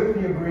her with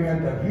the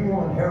agreement that he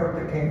will inherit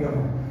the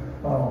kingdom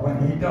when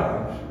he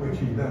dies, which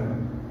he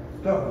then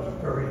does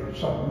very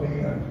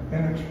suddenly and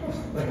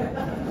inexplicably.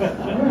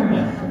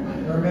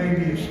 There may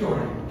be a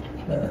story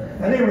there.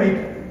 At any rate,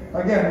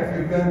 again, if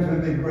you've been to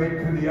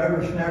the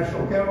Irish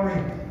National Gallery,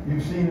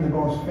 you've seen the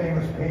most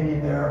famous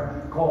painting there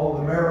called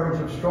The Marriage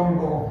of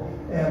Strongbow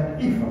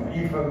and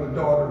Aoife, the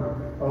daughter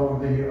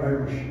of the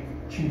Irish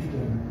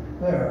chieftain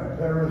there.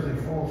 There is a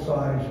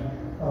full-size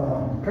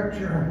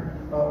picture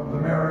of the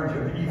marriage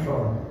of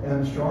Aoife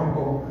and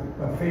Strongbow,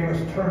 a famous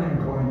turning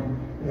point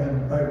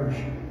in Irish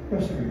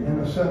history.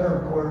 In the center,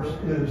 of course,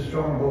 is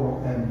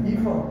Strongbow and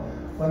Aoife,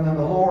 and on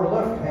the lower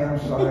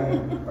left-hand side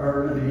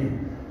are the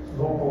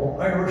local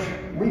Irish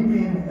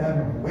weeping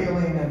and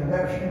wailing and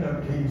gnashing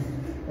of teeth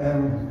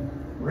and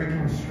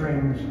breaking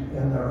strings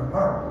in their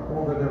harp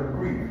over their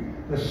grief.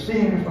 This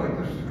seems like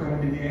this is going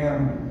to be the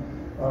end.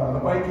 The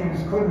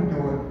Vikings couldn't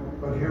do it,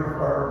 but here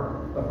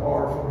are the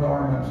powerful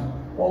Normans.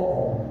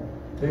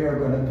 They are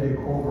going to take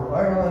over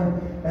Ireland,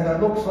 and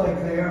it looks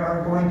like they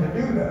are going to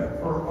do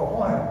that for a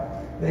while.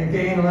 They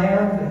gain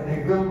land, and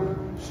they build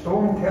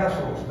stone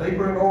castles. They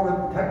bring over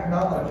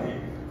technology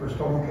for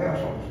stone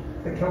castles.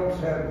 The Celts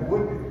had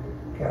wood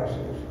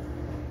castles.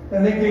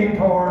 And they gain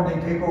power, and they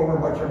take over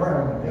much of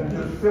Ireland. In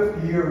just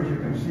 50 years, you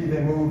can see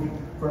they moved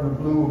from the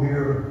blue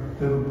here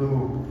to the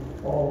blue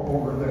all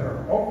over there.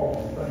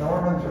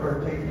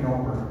 taking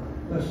over.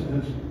 This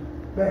is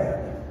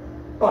bad.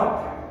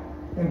 But,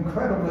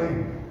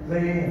 incredibly,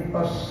 they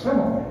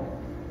assimilate.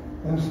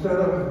 Instead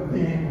of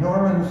the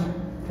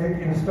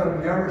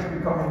Irish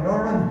becoming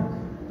Norman,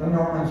 the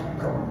Normans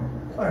become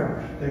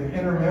Irish. They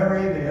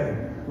intermarry, they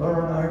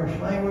learn Irish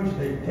language,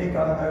 they take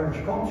on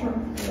Irish culture,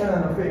 and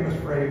in a famous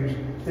phrase,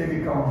 they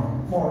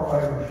become more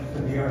Irish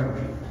than the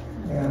Irish.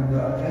 And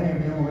any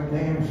of you with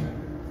names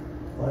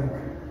like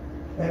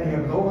any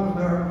of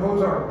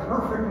those are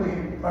perfectly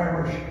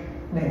Irish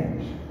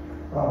names.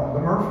 The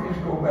Murphys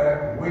go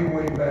back, way,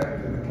 way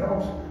back to the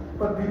Celts,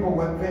 but people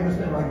with famous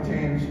names like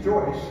James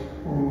Joyce,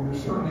 who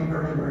is certainly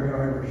very, very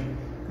Irish,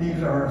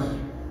 these are,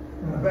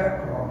 in the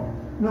background,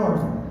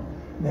 Northern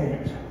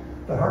names.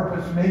 The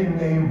harpist's maiden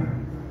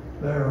name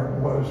there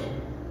was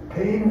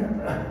Payne,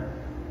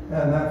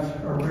 and that's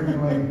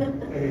originally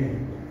a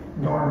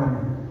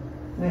Norman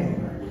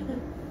name.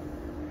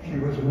 She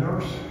was a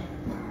nurse.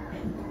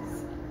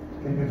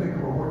 Can you think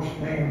of a worse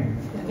name?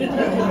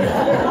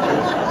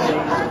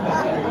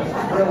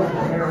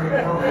 Mary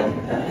Murphy.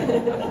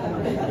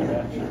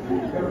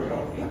 There we go.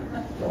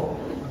 So,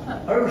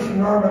 Irish and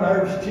Norman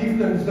Irish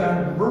chieftains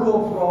then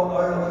ruled throughout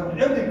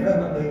Ireland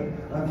independently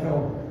until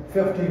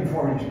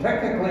 1540s.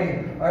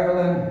 Technically,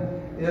 Ireland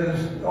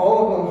is all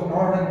of those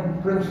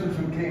Norman princes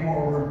who came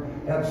over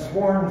had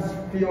sworn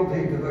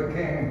fealty to the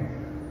king,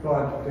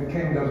 but the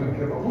king doesn't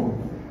give a hoot.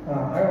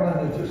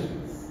 Ireland is just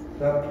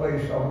that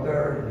place out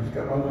there. He's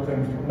got other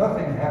things to do.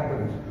 Nothing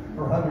happens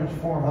for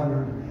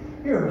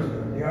 400 years.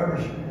 The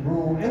Irish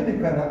rule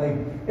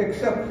independently,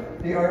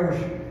 except the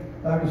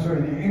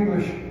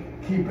English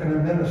keep an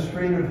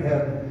administrative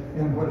head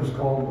in what is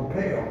called the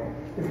Pale.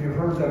 If you've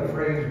heard that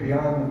phrase,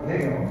 beyond the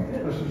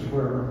Pale, this is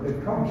where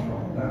it comes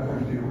from. That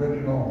was the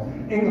original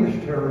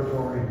English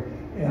territory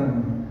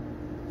in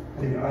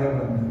the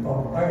island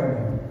of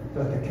Ireland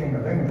that the King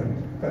of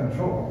England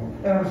controlled.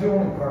 And it was the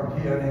only part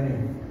he had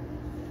any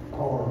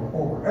power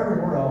over.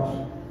 Everywhere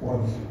else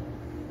was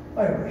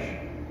Irish.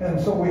 And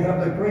so we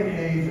have the great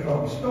age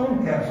of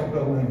stone castle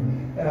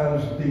building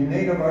as the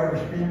native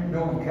Irish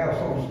build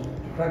castles to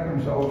protect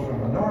themselves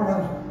from the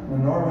Normans. The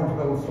Normans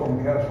build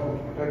stone castles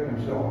to protect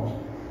themselves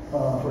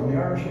from the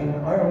Irish. And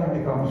Ireland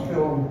becomes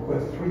filled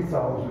with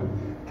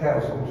 3,000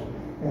 castles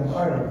in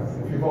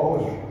Ireland. If you've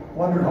always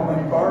wondered how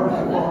many bars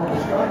there are in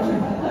Wisconsin,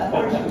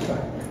 twice the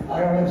same.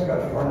 Ireland's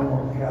got far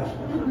more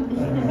castles.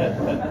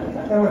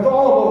 And with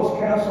all of those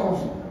castles,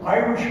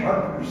 Irish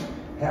harpers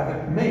have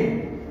it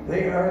made.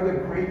 They are the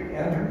great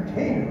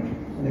entertainers.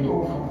 And they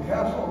go from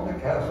castle to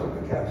castle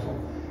to castle,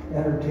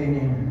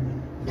 entertaining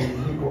the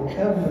people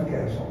in the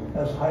castle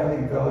as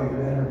highly valued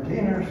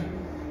entertainers.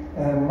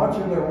 And much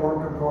of their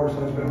work, of course,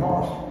 has been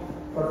lost.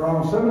 But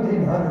around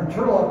 1700,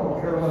 Turlough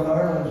O'Carolan,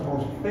 Ireland's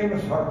most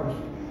famous harpist,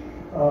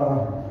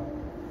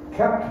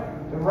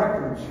 kept the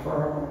records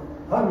for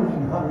hundreds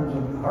and hundreds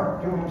of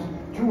harp tunes.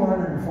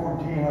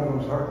 214 of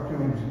those harp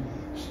tunes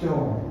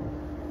still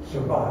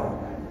survive.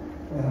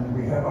 And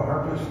we have a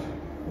harpist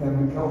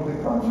in the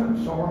Celtic concert,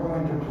 so we're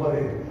going to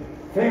play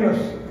famous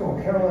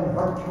O'Carolan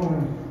harp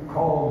tune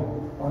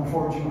called,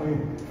 unfortunately,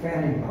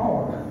 Fanny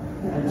Power.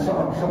 It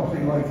sounds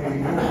something like a...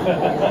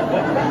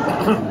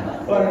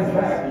 But in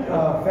fact,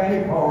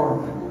 Fanny Power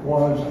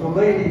was the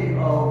lady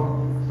of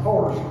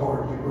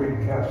Powerscourt, the great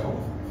castle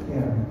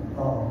in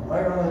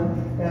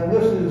Ireland. And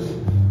this is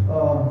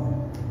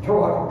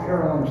Turlough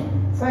O'Carolan's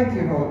thank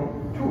you note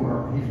to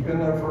her. He's been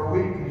there for a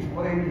week, he's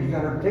played, he's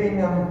entertained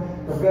them.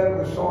 The bed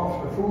was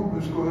soft, the food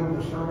was good,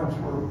 the servants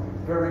were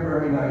very,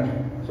 very nice.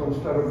 So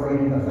instead of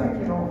writing a thank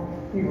you note,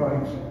 he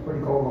writes what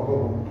he calls a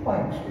little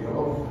plank steel, a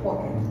little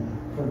plucking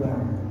for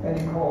them. And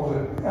he calls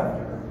it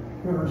after her.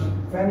 Here's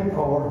Fanny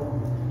Power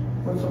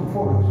with some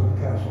photos of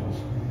castles.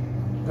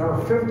 There are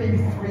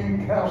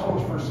 53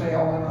 castles for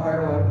sale in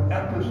Ireland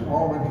at this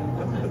moment.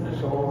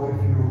 So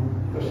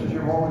this is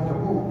your moment to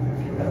move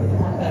if you have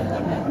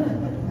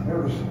one.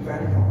 Here's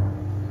Fanny Power.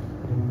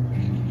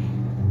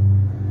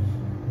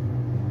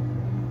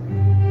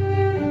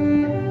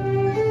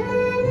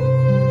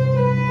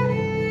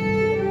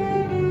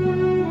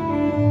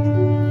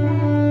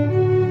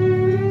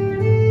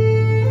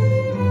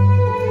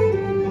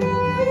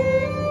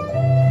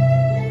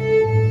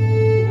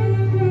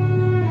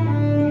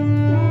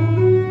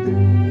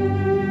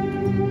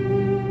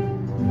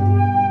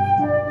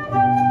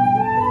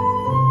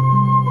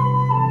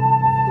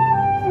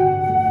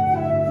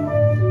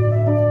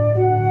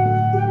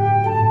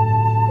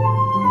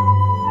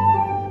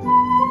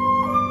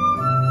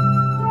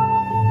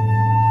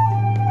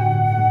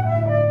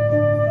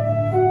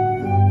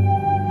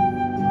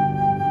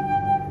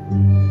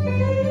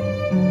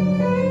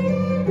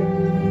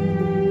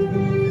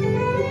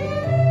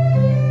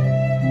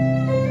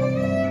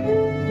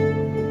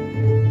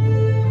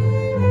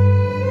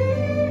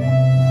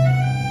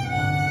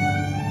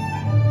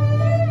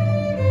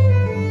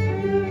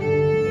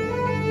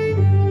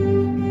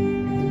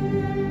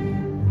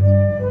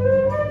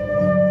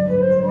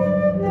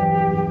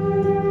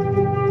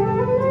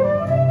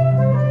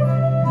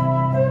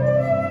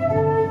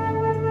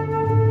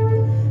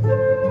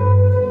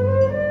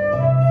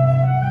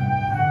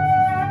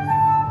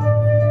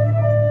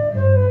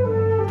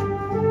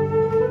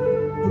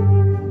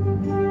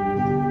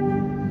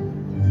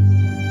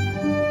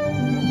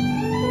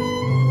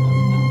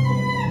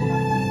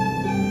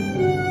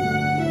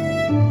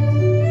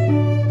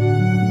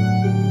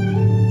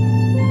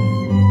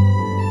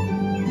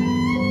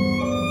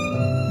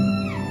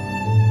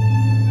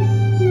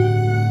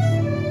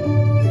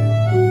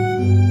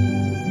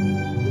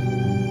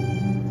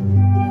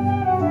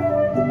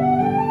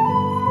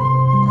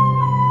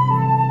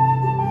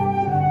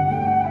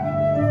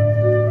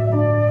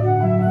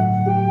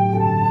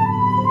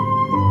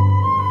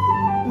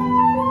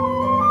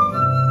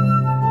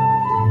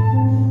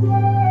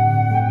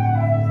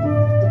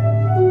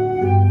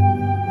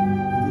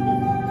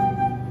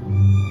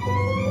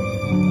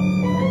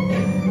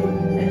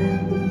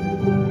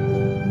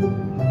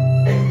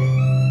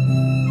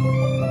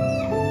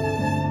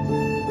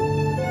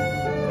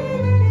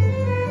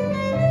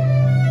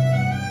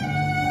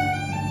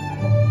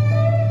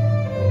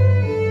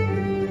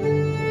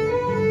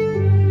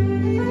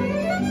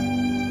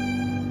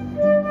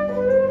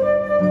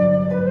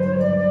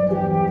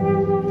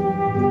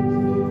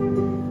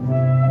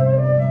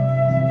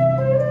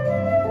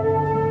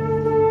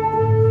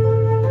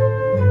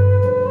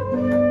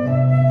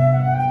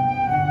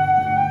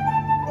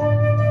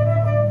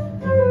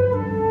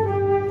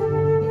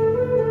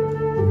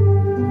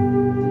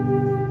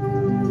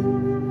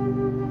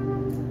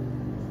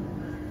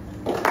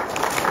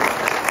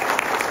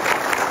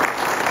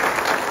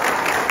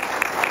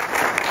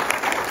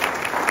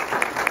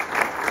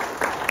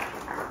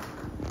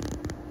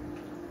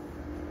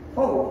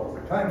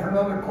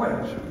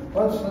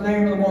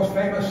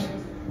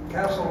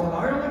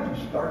 Ireland?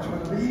 It starts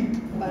with a B.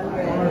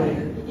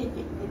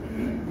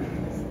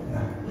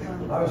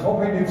 I was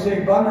hoping you'd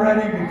say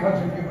Bunratty,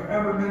 because if you've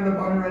ever been to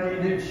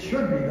Bunratty, it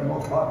should be the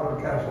most popular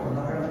castle in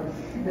Ireland.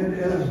 It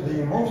is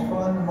the most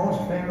fun, the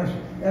most famous.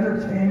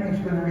 Entertainment's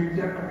been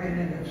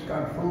redecorated. It's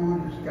got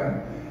food, it's got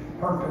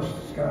purpose,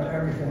 it's got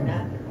everything.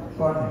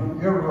 But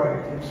you're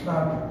right, it's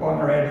not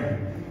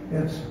Bunratty.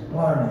 It's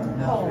Blarney, the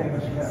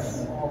famous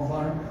castle of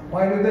Blarney.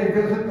 Why do they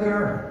visit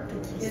there?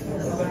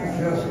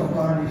 Just the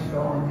Blarney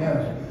Stone,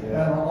 yes.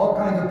 And all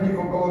kinds of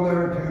people go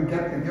there to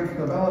get the gift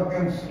of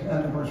elegance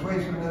and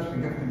persuasiveness, the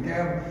gift of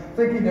gab,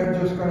 thinking they're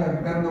just going to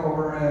bend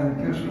over and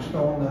kiss a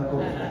stone that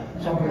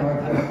looks something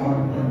like that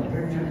in the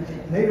picture.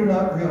 They do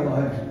not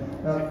realize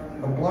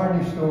that the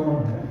Blarney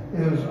Stone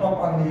is up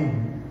on the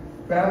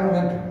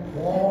battlement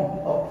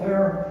wall up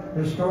there.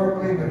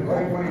 Historically, the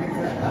right way to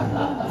get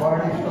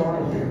Blarney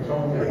Stone is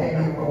only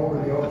hanging over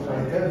the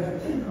outside edge.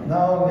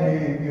 Now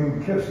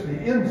you kiss the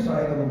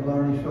inside of the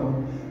Blarney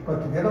Stone, but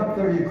to get up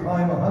there you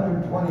climb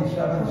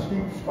 127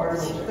 steep spiral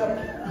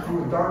steps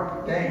through a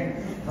dark dank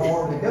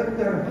tower. To get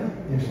there,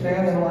 you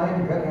stand in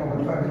line, depending on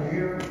what time of the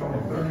year, from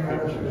 30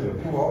 minutes to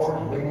 2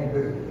 hours waiting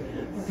to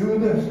do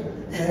this.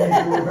 And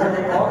you were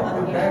very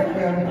awkward back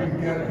then to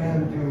get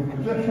into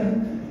position,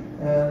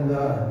 and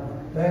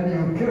then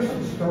you kiss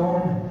the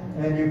stone,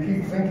 and you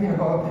keep thinking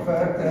about the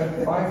fact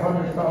that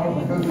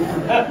 500,000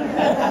 visitors have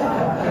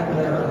been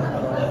there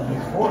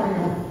before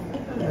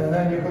you, and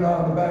then you go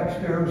down the back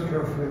stairs,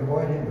 carefully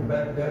avoiding the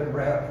dead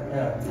rat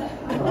at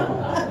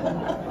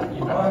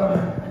the bottom,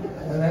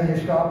 and then you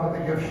stop at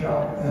the gift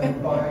shop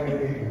and buy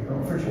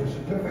an official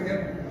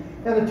certificate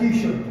and a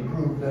T-shirt to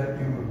prove that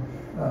you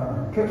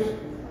kissed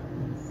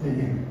the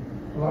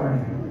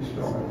Blarney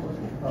Stone.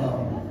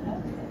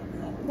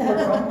 They're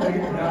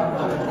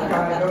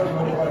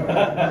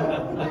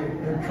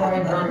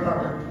trying very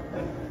hard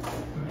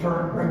to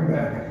bring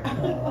back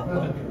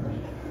visitors.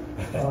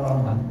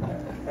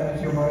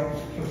 As you might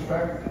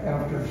suspect,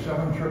 after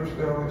 7 trips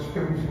there with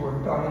students who were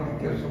dying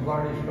to kiss the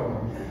Blarney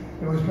Stone,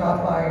 it was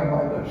not high on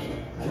my list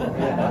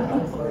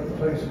of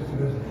places to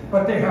visit.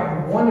 But they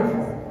have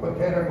wonderful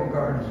botanical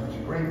gardens. It's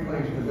a great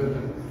place to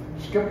visit.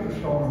 Skip the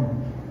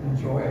stone,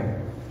 enjoy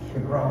the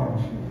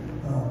grounds.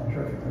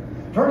 Terrific.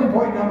 Turning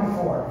point number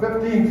 4,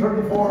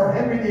 1534,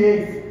 Henry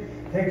VIII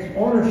takes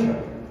ownership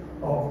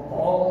of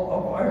all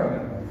of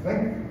Ireland.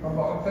 Think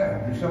about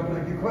that. He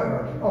simply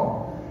declares,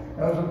 oh,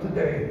 as of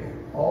today,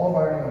 all of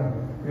Ireland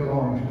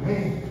belongs to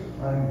me.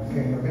 I'm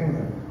King of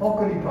England. How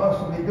could he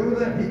possibly do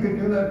that? He could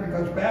do that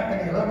because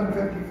back in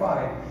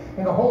 1155,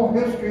 in the whole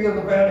history of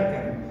the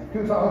Vatican,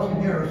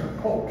 2,000 years of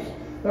popes,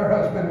 there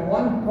has been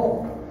one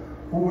pope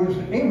who was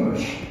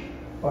English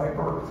by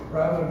birth,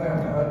 rather than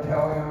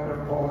Italian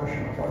or Polish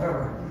or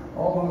whatever,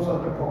 all those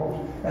other popes.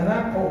 And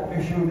that pope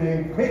issued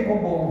a papal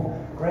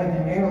bull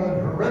granting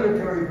England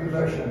hereditary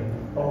possession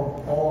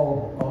of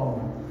all of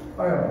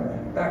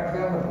Ireland. Back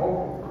then, the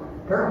pope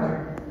apparently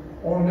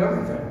owned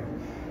everything.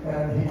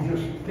 And he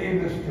just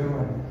gave this to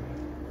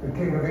the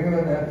King of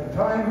England at the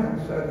time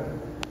and said,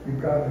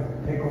 you've got to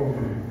take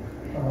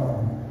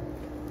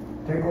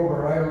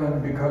over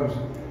Ireland because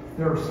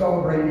they're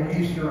celebrating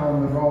Easter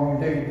on the wrong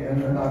date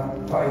and they're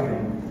not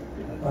tithing.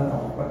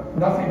 But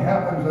nothing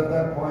happens at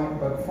that point,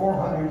 but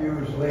 400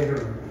 years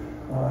later,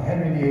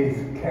 Henry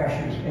VIII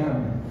cashes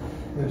in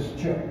this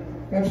chip.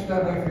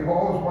 Incidentally, if you've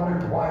always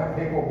wondered why a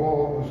papal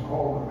bull was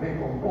called a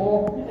papal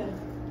bull,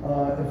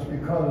 it's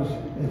because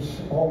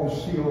it's always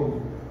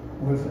sealed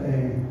with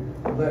a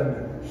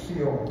lead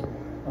seal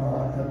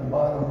at the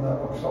bottom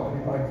that looks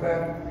something like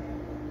that.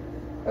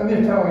 And the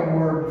Italian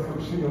word for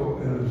seal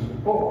is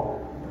bulla,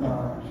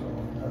 so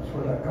that's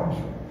where that comes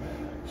from.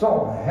 So,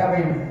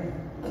 having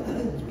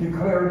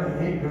declared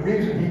the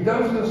reason he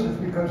does this is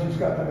because he's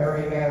got to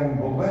marry Anne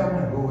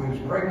Boleyn, who is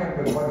pregnant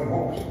with what he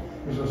hopes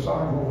is a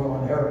son who will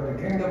inherit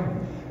the kingdom,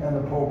 and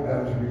the Pope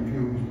has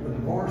refused a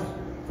divorce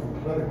for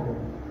political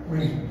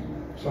reasons.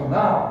 So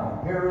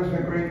now, here is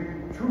a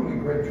truly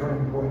great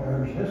turning point in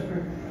Irish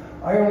history.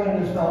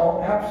 Ireland is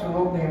now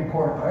absolutely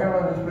important.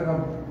 Ireland has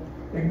been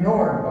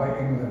ignored by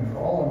England for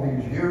all of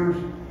these years,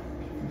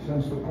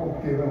 since the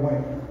Pope gave it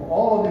away.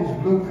 All of these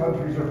blue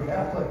countries are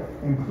Catholic,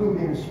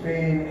 including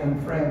Spain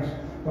and France,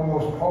 the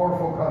most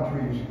powerful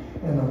countries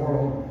in the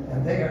world,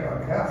 and they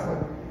are Catholic.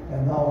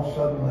 And now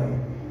suddenly,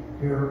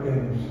 here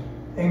is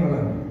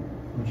England,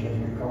 which has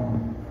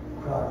become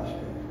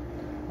Protestant.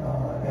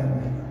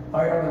 And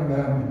Ireland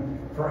then,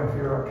 if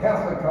you're a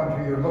Catholic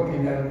country, you're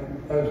looking at it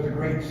as the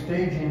great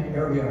staging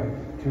area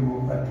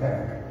to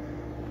attack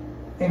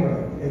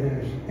England. It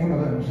is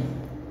England's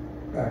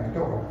back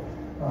door.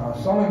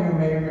 Some of you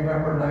may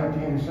remember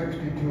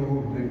 1962,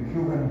 the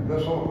Cuban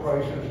Missile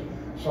Crisis.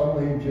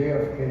 Suddenly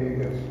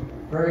JFK gets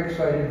very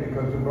excited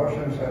because the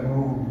Russians had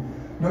moved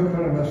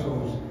nuclear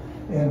missiles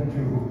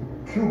into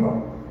Cuba,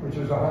 which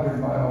is 100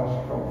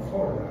 miles from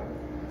Florida.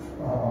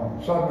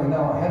 Suddenly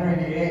now Henry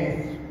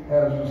VIII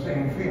has the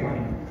same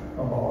feeling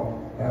about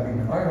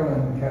having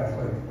Ireland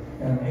Catholic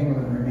and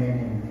England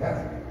remaining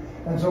Catholic.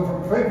 And so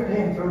from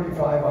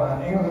 1535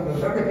 on, England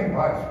does everything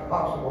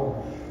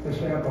possible to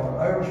stamp on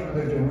Irish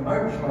religion,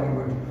 Irish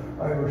language,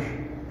 Irish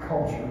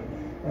culture.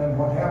 And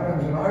what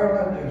happens in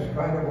Ireland is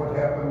kind of what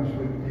happens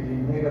with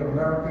the Native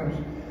Americans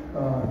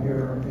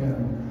here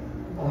in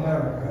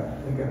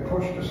America. They get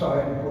pushed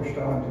aside and pushed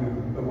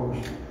onto the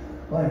worst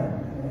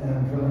land.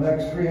 And for the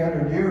next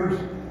 300 years,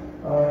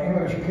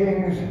 English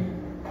kings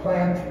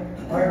plant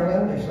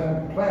Ireland. They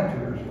send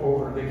planters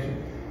over. They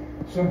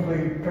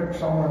simply pick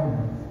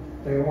someone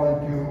they want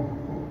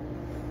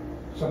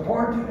to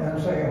support and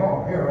say,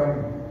 oh, here,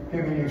 I'm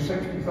giving you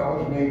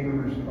 60,000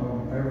 acres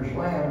of Irish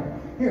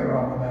land here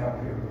on the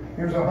map here.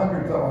 Here's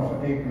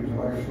 100,000 acres of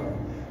Irish land.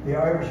 The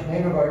Irish,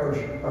 native Irish,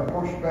 are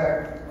pushed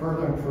back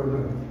further and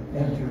further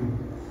into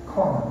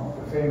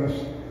Cormac, the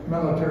famous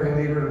military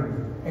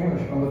leader,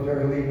 English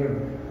military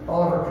leader.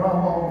 Oliver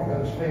Cromwell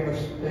has famous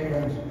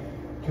statements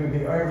to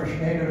the Irish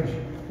natives: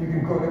 you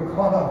can go to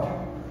Connaught,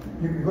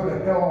 you can go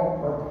to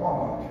hell or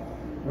Connaught.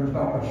 There's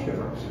not much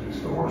difference. It's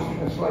the worst.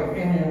 It's like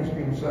Indians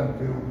being sent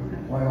to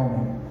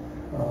Wyoming.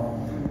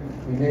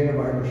 The native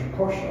Irish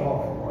pushed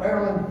off of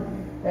Ireland,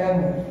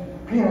 and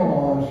penal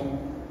laws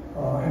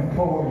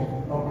imposed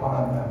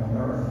upon them.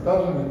 There are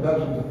dozens and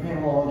dozens of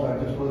penal laws.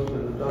 I just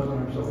listed a dozen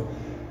or so.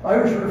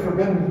 Irish were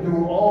forbidden to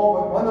do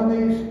all but one of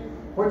these.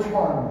 Which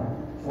one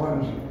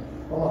was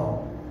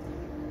allowed?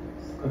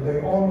 Could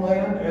they own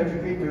land,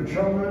 educate their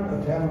children,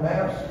 attend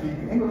mass, speak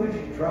English,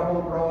 travel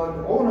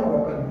abroad, own a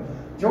weapon,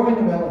 join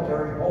the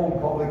military, hold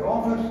public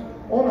office,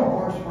 own a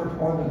horse worth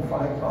more than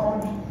 5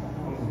 pounds,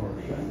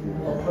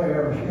 or play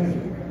Irish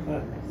music?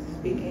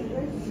 Speak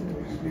English?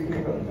 Speak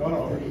English.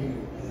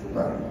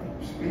 Right.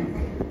 Speak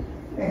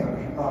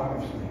English,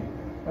 obviously.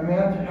 I mean,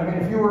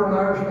 if you were an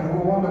Irishman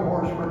who owned a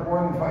horse worth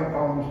more than 5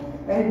 pounds,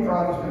 any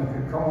Protestant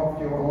could come up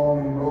to you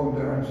along the road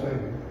there and say,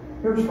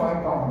 here's 5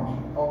 pounds,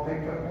 I'll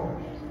take that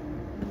horse.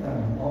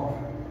 And off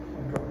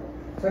and go.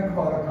 Think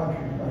about a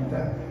country like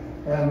that.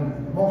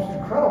 And the most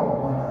incredible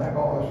one I've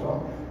always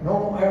thought,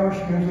 no Irish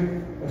music,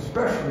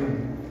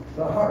 especially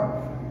the harp.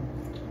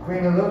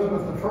 Queen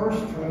Elizabeth I,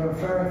 with her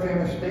very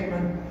famous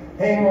statement,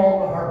 hang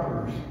all the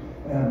harpers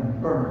and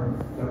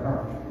burn their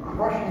harps,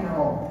 crushing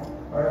out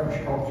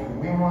Irish culture.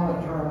 We want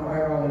to turn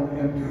Ireland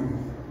into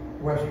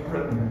West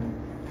Britain,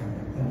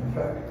 in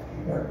effect.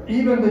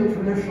 Even the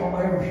traditional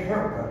Irish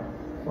haircut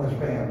was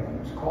banned.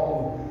 It's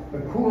called the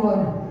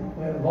Coolan,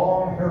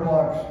 long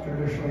hairlocks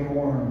traditionally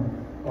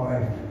worn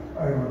by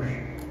Irish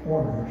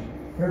warriors.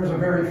 Here's a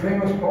very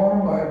famous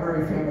poem by a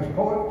very famous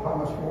poet,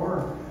 Thomas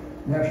Moore,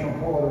 national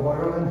poet of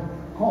Ireland,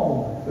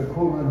 called the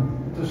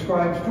Coolan. It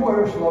describes 2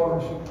 Irish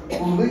lovers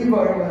who leave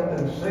Ireland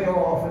and sail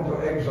off into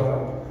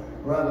exile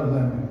rather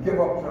than give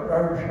up their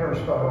Irish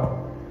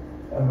hairstyle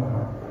and the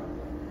harp.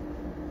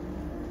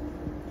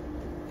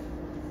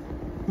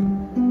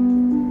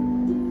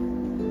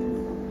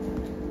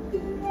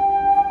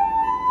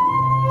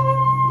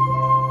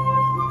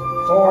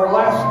 So our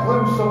last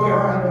glimpse of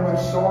Erin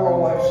with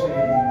sorrow I see.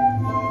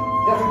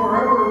 Yet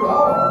wherever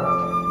thou art,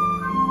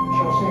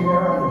 shall seem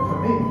Erin to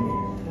me.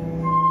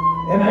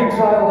 In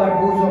exile thy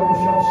bosom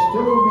shall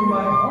still be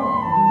my home,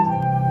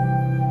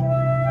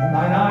 and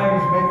thine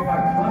eyes make my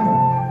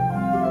climate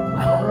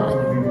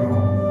wherever you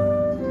roam.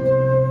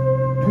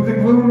 To the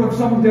gloom of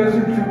some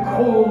desert, to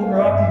cold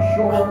rocky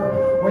shore,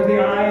 where the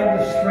eye of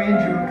the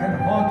stranger can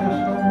haunt us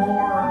no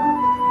more,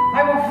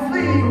 I will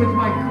flee with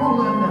my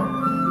Coolan,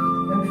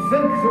 and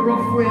think the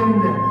rough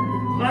wind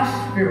less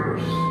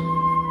fierce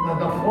than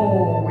the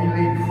foe we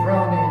leave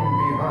frowning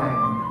behind.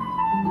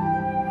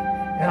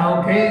 And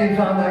I'll gaze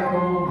on thy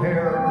gold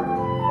hair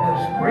as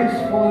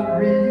graceful it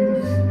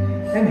wreathes,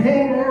 and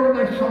hang o'er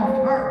thy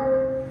soft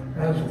harp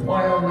as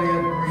wildly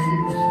it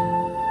grieves,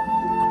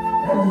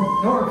 and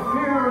nor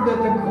fear that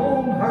the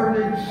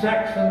cold-hearted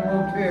Saxon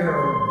will tear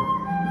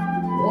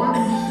one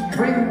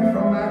string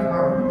from that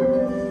harp,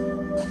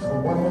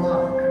 or one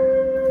lock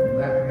from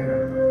that hair.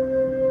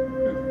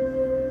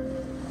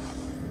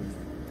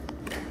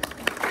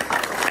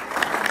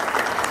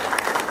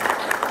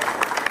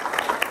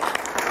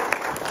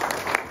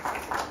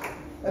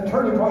 And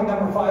turning point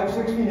number 5,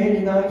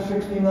 1689,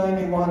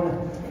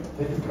 1691,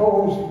 the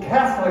deposed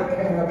Catholic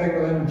King of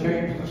England,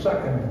 James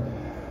II,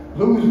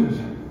 loses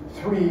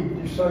 3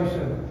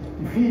 decisive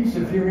defeats.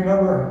 If you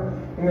remember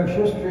English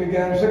history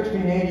again,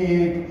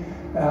 1688,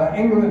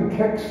 England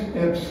kicks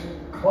its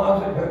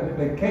closet,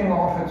 the king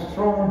off its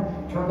throne,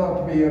 turned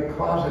out to be a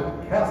closet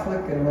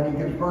Catholic, and when he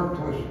gives birth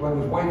to us, when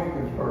his wife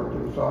gives birth to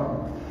his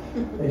son,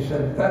 they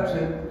said, that's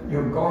it,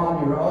 you're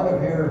gone, you're out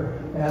of here,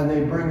 and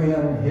they bring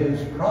in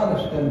his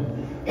Protestant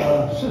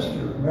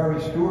sister, Mary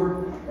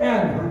Stuart,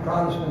 and her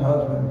Protestant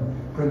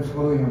husband, Prince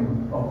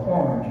William of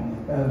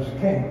Orange, as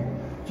king.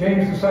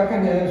 James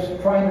II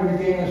is trying to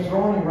regain his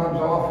throne. He runs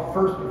off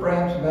first to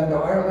France and then to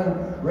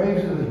Ireland,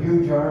 raises a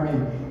huge army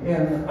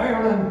in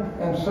Ireland,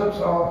 and sets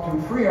out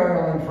to free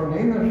Ireland from the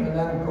English, and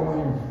then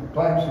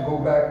plans to go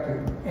back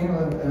to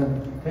England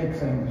and take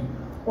things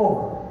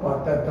over.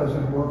 But that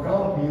doesn't work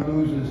out. He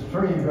loses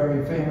 3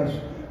 very famous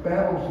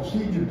battles, the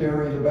Siege of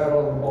Derry, the Battle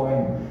of the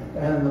Boyne,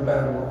 and the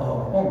Battle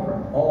of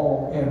Aughrim,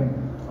 all in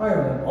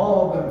Ireland,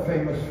 all of them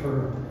famous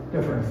for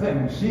different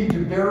things. Siege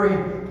of Derry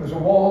was a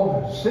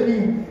walled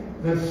city.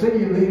 The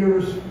city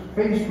leaders,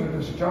 faced with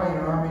this giant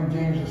army,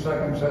 James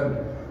II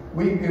said,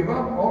 "We give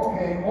up,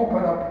 okay,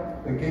 open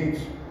up the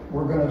gates,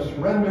 we're going to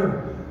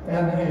surrender."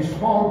 And a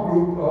small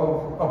group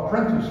of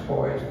apprentice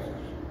boys,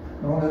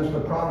 known as the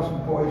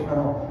Protestant boys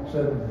now,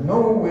 said,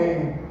 "No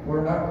way,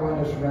 we're not going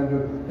to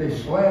surrender." They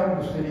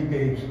slammed the city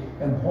gates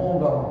and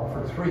holed out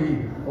for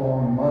 3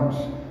 long months.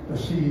 The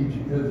siege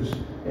is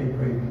a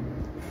great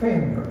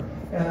failure.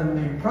 And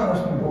the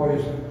Protestant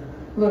boys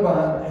live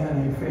on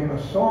in a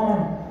famous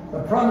song. The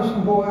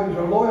Protestant boys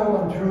are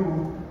loyal and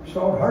true,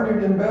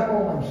 stout-hearted in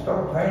battle and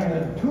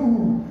stout-handed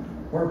too,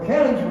 where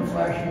cannons were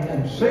flashing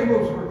and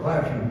sabres were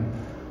clashing.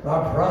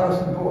 The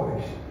Protestant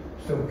boys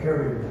still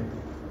carried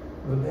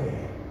the day.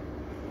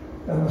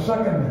 And the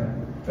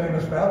second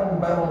famous battle,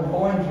 the Battle of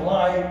Boyne,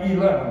 July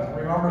 11th.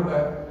 Remember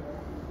that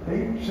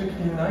date,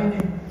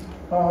 1690?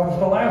 Was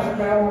the last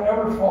battle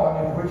ever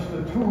fought in which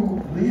the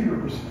two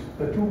leaders,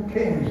 the two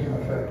kings in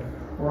effect,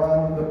 were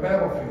on the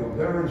battlefield.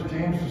 There is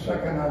James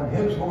II on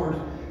his horse.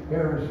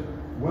 Here's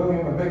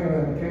William of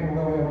England, King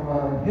William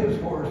on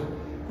his horse.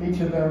 Each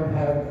of them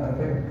had, I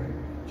think,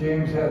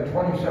 James had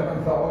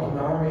 27,000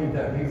 army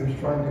that he was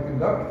trying to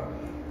conduct,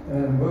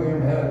 and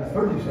William had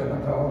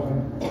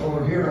 37,000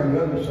 over here on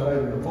the other side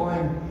of the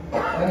Boyne.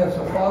 And it's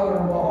a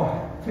father-in-law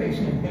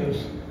facing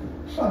his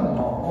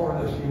son-in-law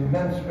over this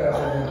immense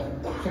battle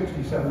with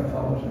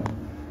 67,000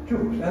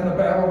 troops. And the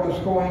battle was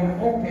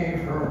going okay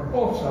for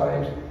both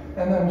sides,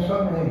 and then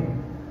suddenly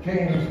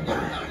James,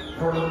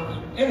 for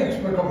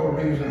inexplicable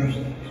reasons,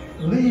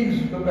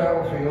 leaves the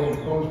battlefield,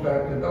 goes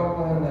back to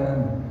Dublin,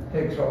 and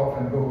takes off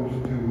and goes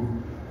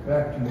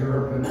back to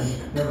Europe, and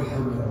is never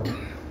heard of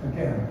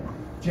again.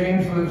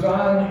 James lives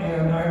on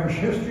in Irish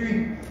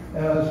history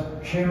as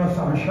Seamus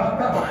an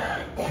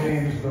Shaka,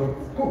 James the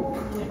Poop,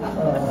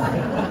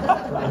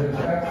 for his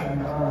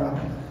action on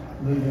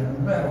the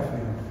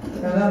battlefield.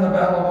 And then the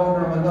Battle of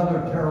Aughrim,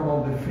 another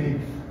terrible defeat.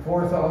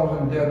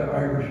 4,000 dead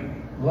Irish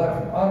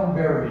left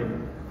unburied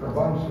for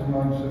months and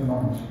months and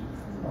months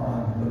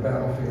on the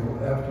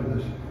battlefield after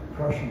this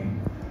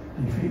crushing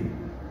defeat.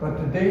 But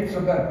the dates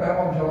of that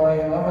battle, July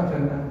 11th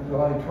and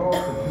July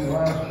 12th, the two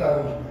last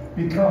battles,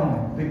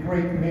 become the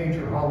great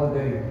major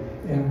holiday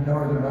in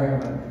Northern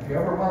Ireland. If you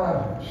ever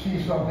want to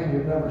see something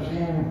you've never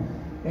seen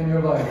in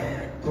your life,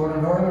 go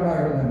to Northern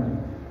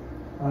Ireland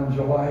on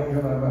July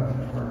 11th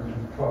or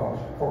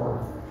 12th, or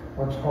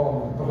what's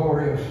called the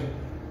Glorious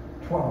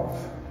 12th.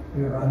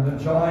 Here on the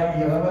July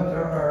 11th,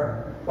 there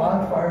are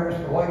bonfires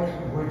the likes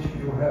of which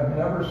you have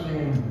never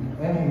seen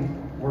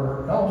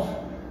anywhere else,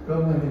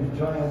 building these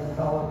giant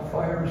pellet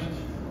fires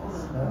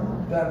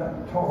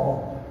that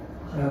tall,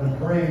 and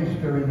parades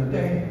during the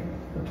day.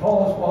 The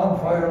tallest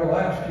bonfire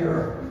last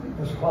year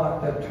was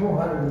clocked at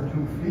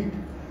 202 feet.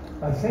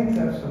 I think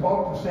that's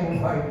about the same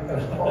height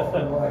as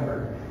Kaufman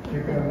Library.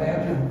 You can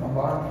imagine a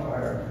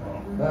bonfire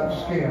that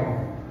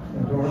scale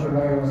in Northern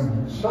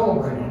Ireland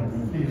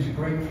celebrating these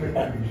great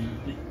victories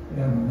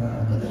in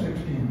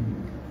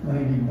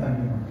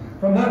 1690.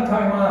 From that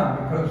time on,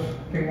 because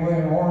King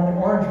William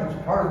Orange was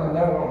part of the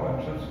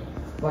Netherlands,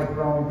 it's like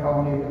Brown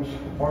County, it's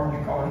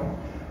Orange County.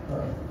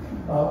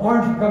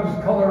 Orange becomes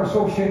the color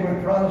associated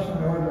with Protestant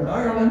Northern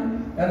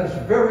Ireland, and it's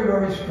very,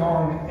 very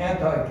strong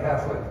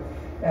anti-Catholic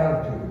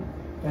attitude.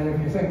 And if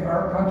you think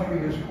our country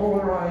is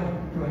polarized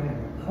between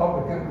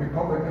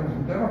Republicans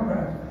and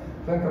Democrats,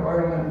 think of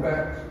Ireland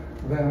back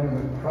then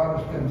with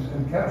Protestants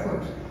and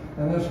Catholics.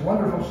 And this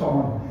wonderful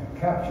song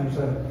captures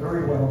that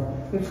very well.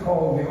 It's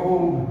called The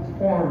Old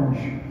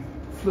Orange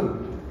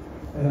Flute.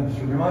 And it's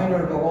a reminder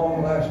of the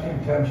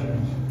long-lasting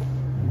tensions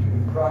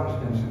between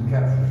Protestants and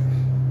Catholics.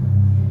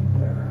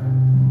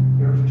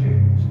 Here's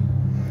James.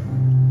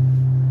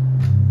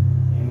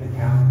 In the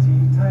county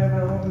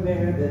Tyrone,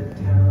 near the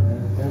town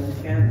of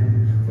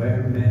Duncannon,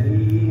 where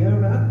many a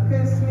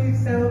ruckus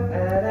myself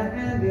had a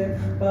hand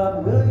in,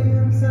 Bob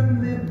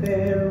Williamson lived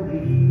there, a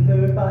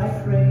weaver by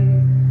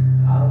trade.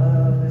 All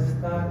of us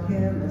thought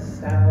him a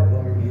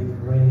stalwart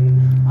brave.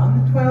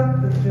 On the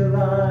 12th of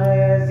July,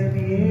 as if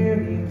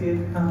yearly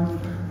did come,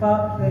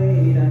 Bob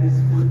played on his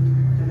flute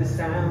to the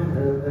sound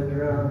of the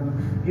drum.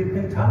 You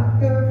can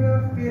talk of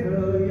your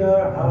fiddle,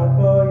 your harp,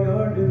 or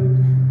your lute,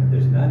 but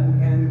there's none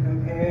can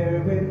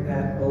compare with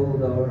that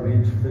old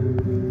orange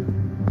flute.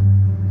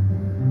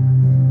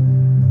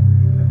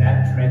 But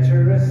that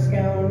treacherous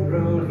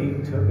scoundrel,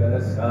 he took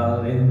us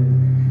all in.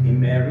 He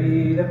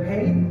married a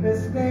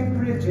papist named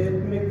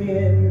Bridget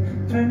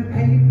McGinn, turned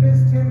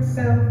papist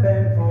himself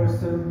and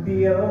forsook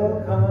the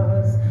old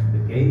cause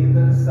that gave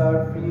us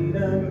our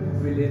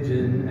freedom,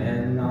 religion,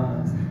 and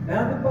laws.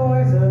 Now the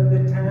boys of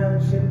the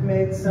township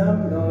made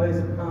some noise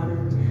upon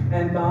it,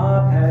 and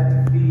Bob had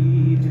to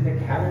flee to the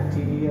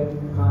county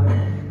upon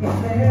it. He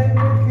fled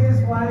with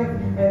his wife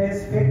and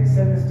his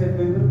fixins to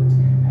boot,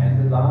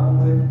 and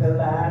along with the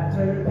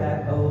latter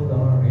that old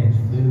orange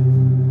flute.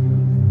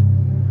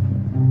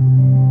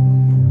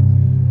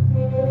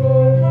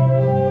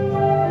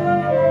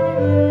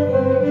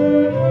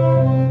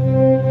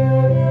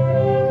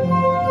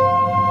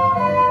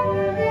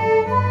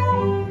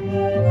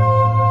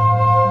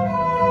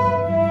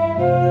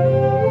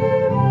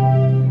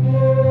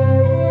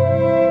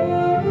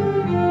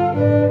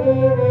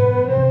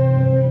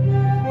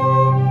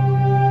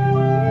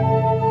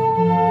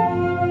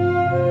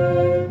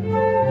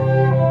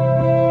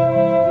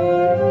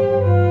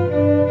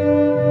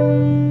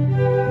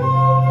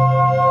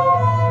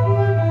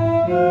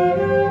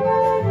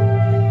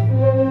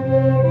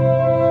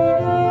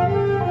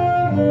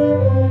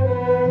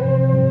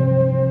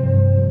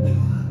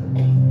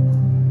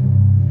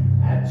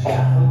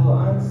 chapel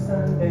on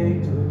Sunday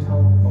to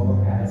atone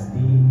for past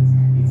deeds.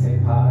 He'd say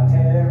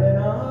pater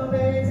and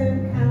aves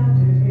and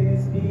counted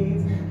his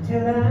beads,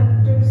 till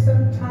after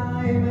some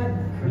time at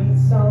the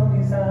priest's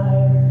song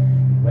desire,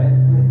 he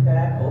went with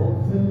that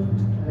old flute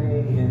to play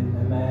in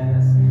the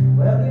mass.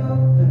 Well, he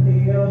opened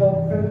the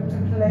old flute to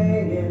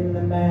play in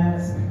the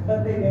mass,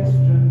 but the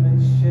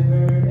instrument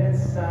shivered and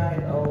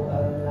sighed, oh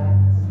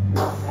alas.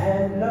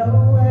 And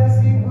lo,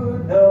 as he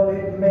would, though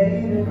it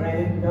made a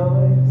great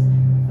noise,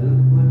 the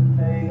flute would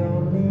play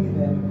only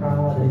them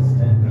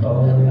Protestant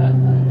boys.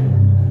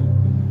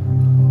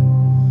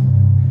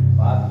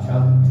 Bob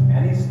jumped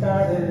and he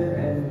started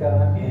and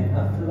got in a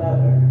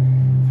flutter,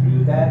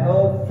 threw that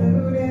old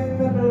flute in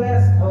the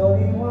blessed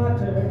holy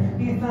water.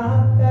 He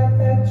thought that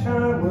that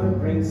charm would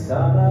bring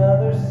some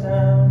other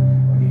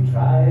sound. When he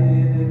tried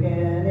it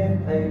again,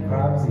 it played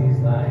Cropsy's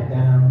Lie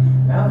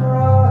Down. Now for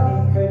all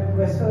he could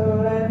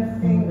whistle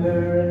and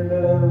finger and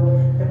blow,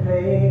 to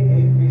play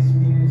Higby's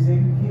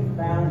music he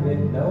found it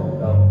no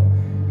go.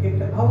 Kick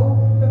the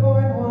Pope, the boy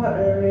and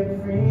water,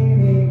 it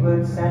freely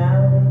would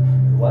sound,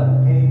 but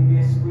one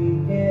Higby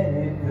squeak in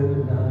it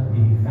could not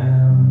be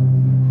found.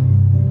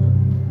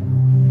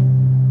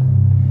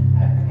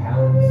 At the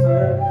council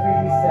of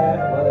priests that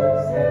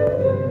was held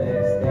the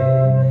next day,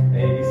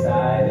 they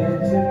decided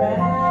to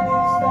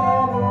banish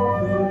that old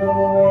flute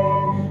away.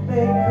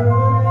 They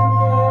couldn't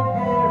get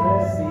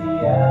heresy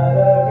out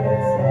of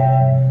its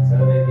head, so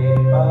they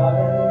gave Bob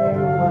a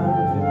new one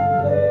to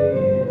play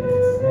in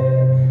its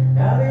stead.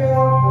 Now the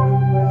old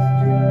flute was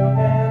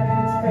doomed and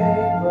its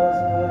fate was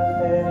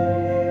pathetic.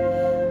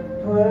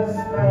 'Twas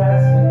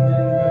fastened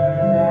and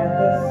burned at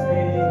the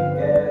stake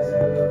as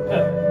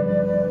hook.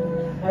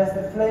 As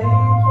the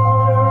flames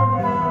roared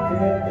around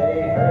it, they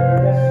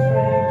heard a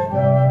strange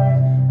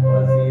noise.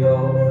 Was the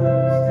old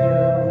flute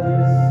still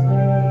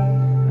whistling?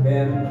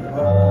 Them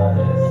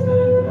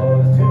Protestant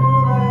boys to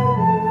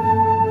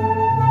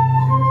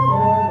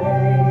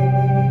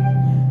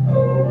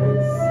oh,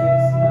 it's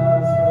 6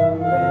 miles from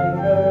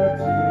Bangor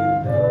to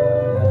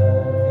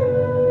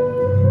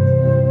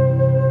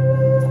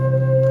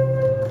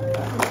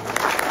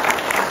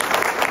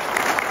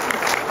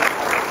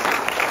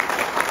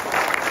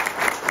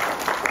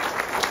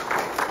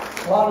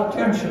A lot of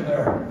tension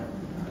there.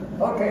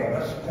 Okay,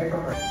 let's take a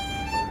break.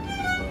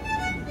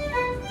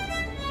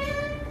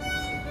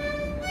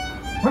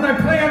 When I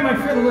play on my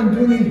fiddle in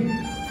Dooney,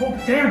 folk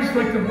dance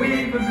like the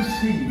wave of the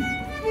sea.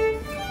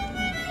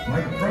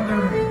 My brother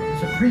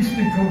is a priest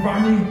in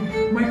Kilvarny,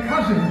 my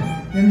cousin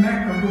in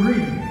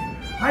Mackerbury.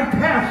 I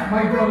passed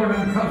my brother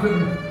and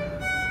cousin.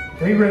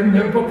 They read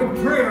their book of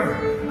prayer.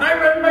 I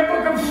read my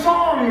book of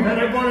song that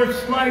I bought at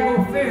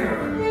Sligo Fair.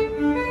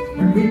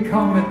 When we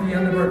come at the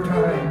end of our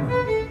time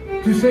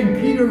to St.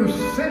 Peter's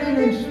sitting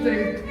in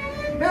state,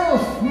 he'll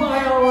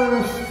smile at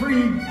us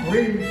three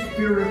brave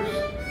spirits.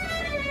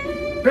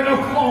 Then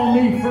he'll call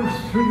me first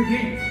through the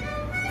gate.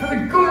 For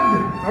the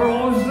good are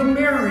always the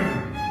merry,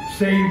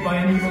 saved by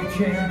an evil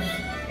chance.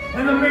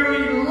 And the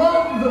merry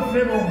love the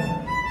fiddle,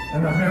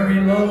 and the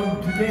merry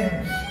love to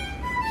dance.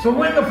 So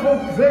when the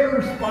folk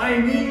there spy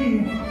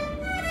me,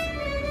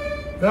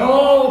 they'll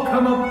all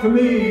come up to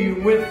me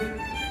with,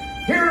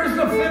 "Here's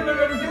the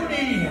fiddler in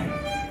Dooney,"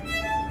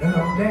 and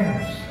I'll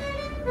dance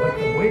like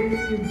the wave of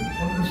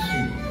the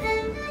sea.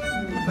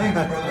 Thanks,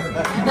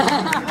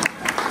 brother.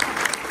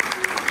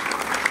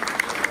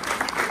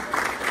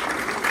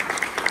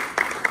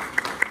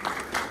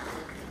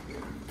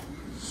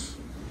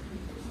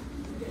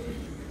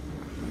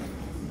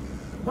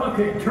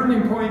 Okay,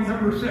 turning point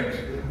number 6.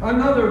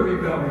 Another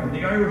rebellion.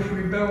 The Irish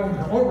rebelled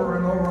over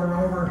and over and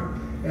over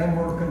and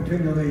were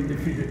continually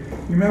defeated.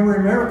 Remember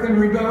American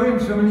Rebellion,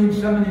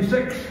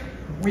 1776?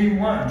 We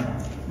won.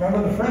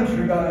 Remember the French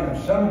Rebellion,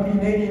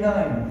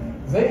 1789?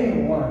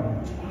 They won.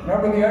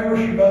 Remember the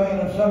Irish Rebellion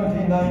of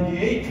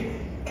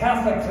 1798?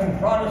 Catholics and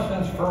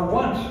Protestants for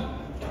once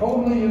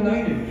totally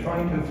united,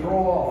 trying to throw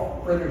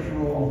off British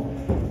rule,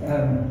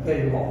 and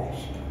they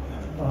lost.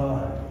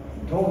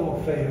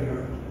 Total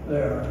failure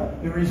there.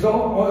 The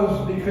result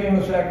was the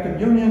famous Act of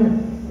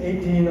Union,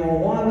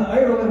 1801.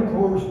 Ireland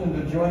coerced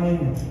into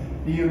joining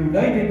the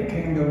United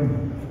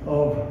Kingdom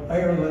of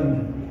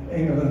Ireland,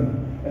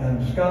 England,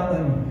 and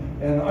Scotland.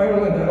 And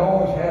Ireland had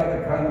always had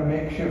a kind of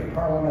makeshift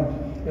parliament.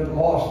 It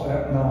lost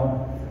that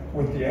now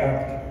with the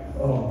Act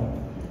of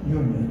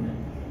Union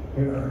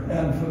here.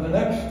 And for the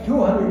next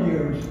 200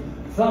 years,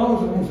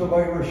 thousands of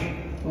Irish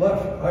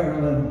left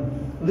Ireland,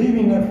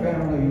 leaving their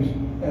families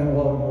and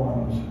loved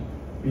ones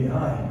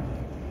behind.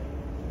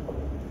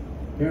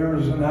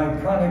 Here's an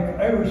iconic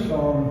Irish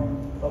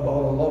song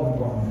about a loved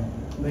one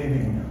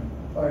leaving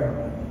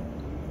Ireland.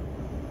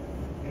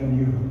 Can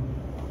you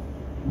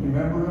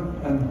remember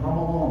it and hum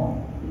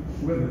along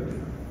with it?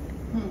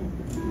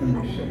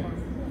 Let me sing.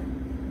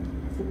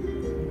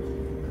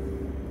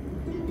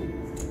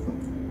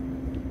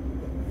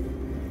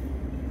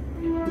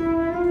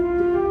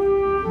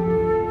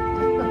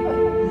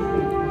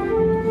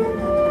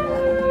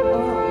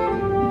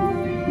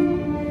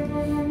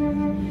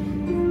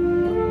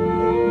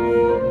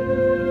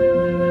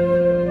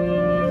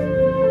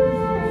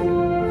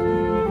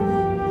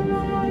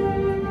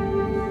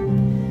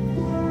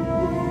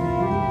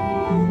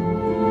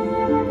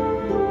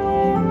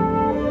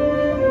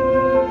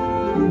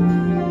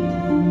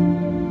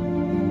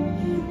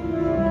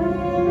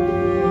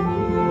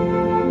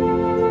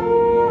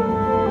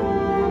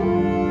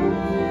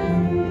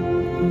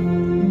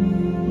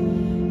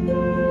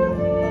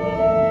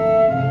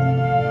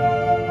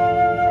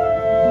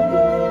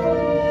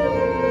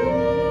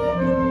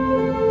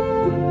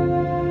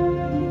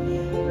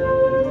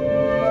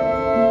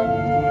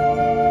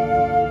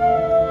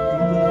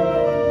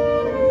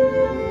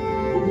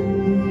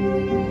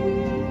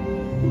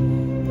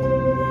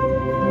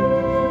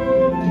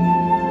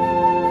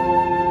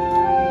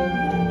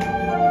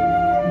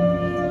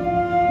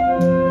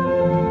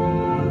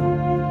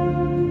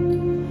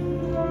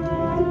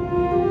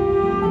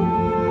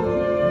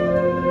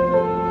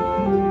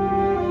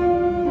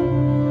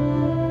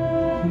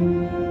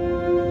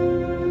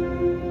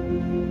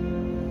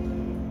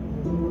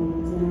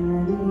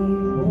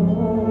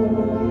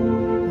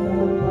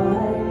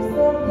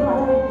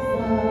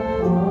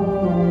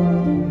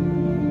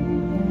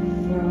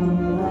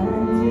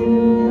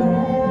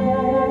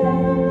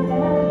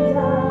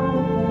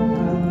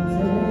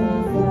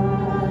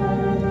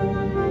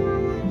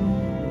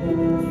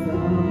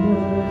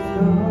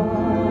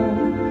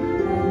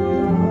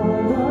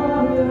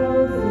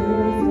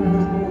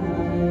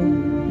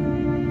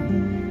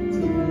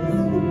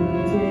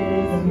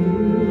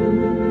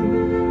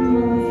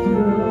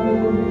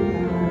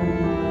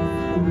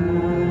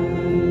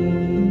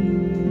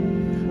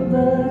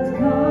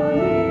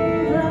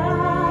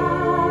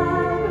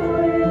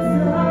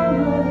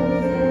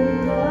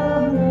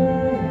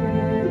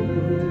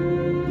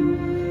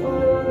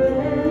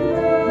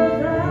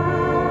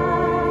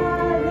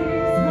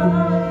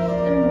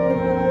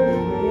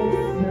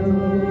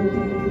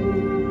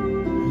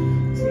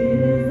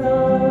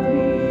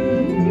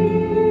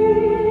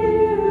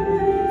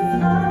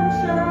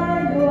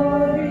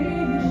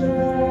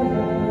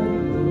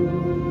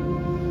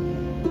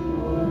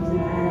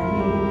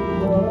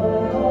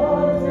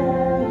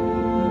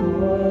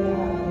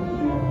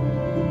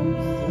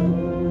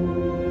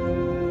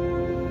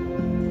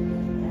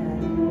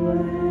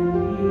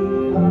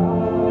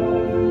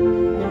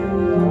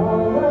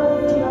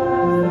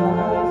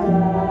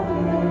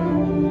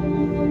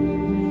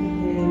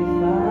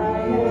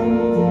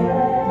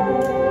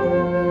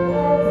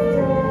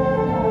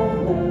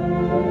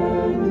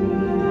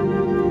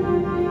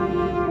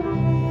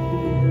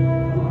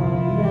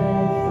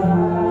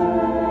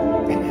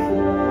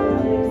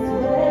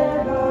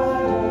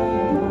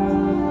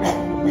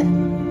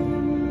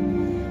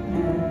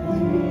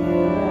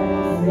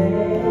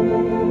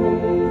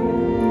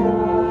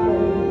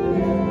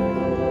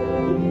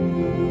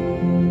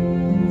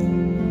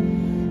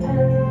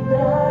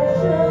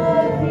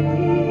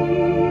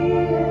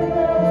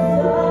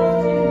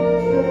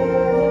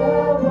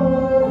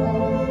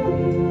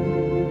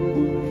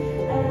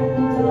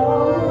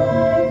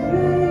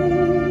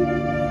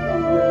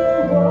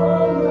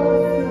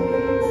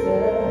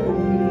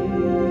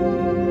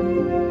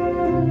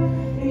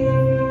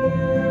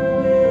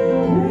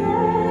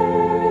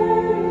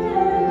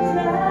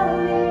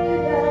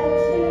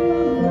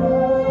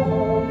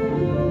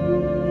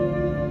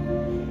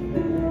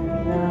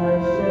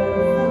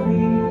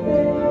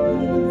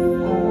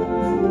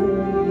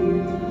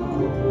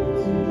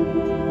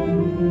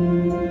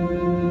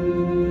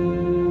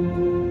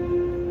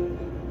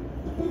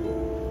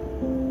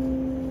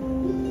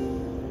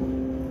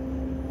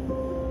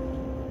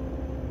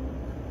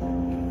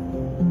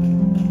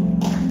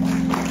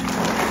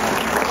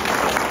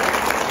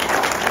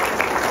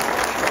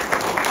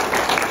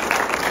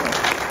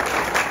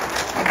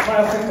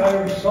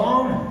 Irish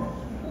song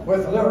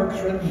with lyrics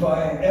written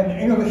by an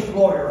English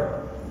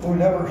lawyer who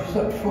never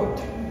set foot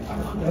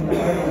in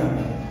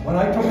Ireland. When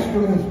I took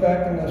students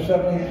back in the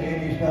 70s,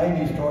 80s,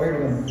 90s to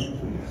Ireland,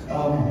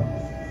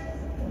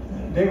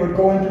 they would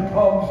go into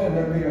pubs and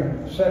there'd be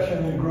a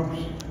session in groups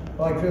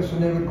like this,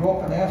 and they would go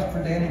up and ask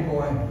for Danny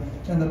Boy,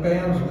 and the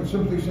bands would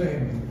simply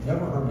say,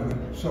 never heard of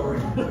it, sorry.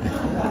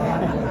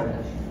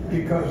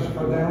 Because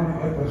for them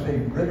it was a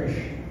British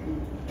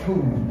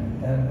tune.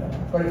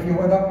 But if you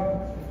went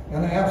up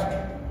and asked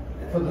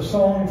for the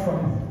song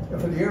for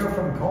the air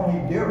from County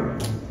Derry,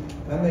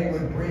 then they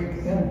would break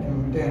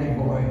into Danny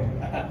Boy,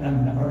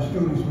 and our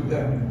students would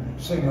then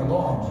sing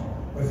along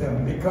with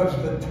them, because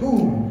the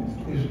tune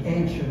is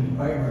ancient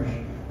Irish,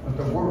 but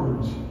the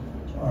words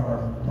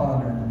are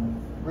modern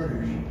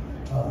British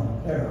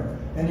there.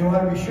 And you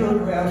want to be sure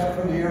to ask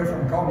for the air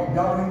from County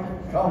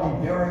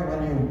Derry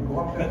when you go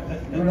up there.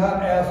 Do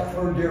not ask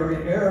for Derry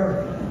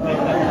air.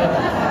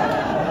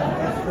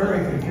 It's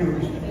very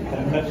confused.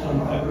 And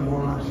some other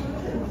words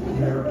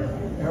there.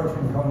 Air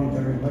from County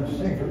Derry. Let's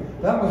see.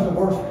 That was the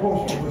worst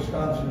poster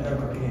Wisconsin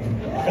ever came.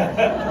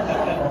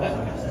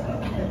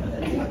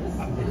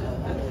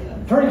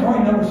 Turning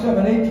point number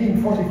 7,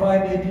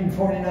 1845 to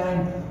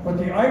 1849, what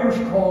the Irish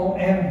call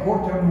An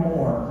Gorta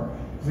Mór,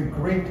 the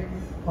Great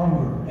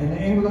Hunger. In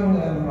England,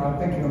 and I'm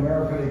thinking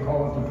America, they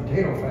call it the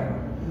potato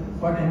famine.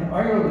 But in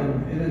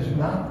Ireland, it is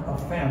not a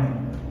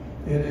famine.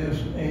 It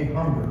is a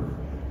hunger,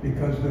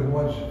 because there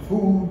was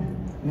food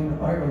in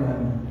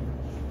Ireland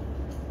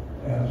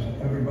as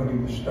everybody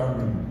was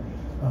starving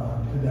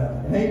to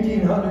death. In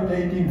 1800 to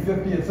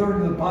 1850, a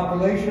third of the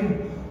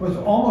population was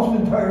almost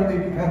entirely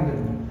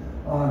dependent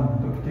on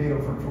the potato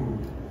for food.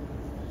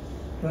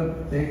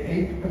 They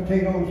ate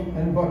potatoes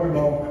and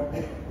buttermilk,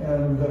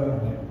 and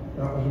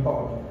that was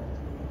about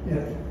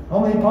it. How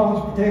many pounds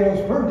of potatoes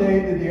per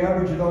day did the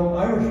average adult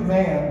Irish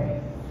man,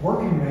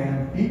 working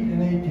man, eat in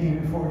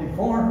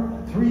 1844?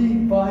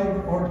 3,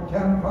 5, or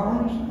 10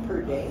 pounds?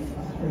 Per day.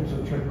 It's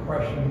a trick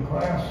question,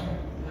 class.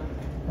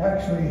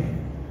 Actually,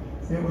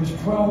 it was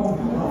 12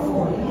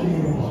 or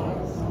 14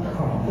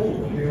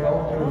 pounds. They were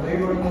out there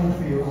laboring in the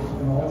fields,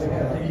 and all they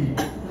had to eat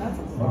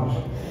was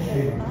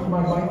potatoes. Is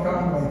my mic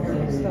on? My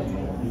hearing aids.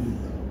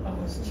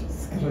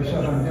 As I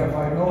said, I'm deaf. I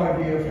have no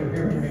idea if you're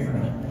hearing me or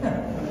not.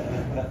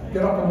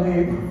 Get up and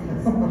leave.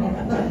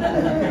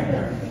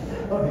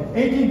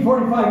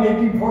 1845,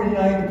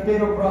 1849, the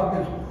potato crop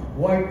is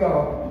wiped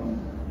out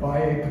by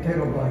a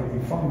potato blight, a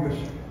fungus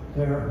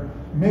there.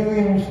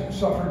 Millions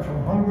suffered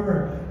from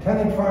hunger.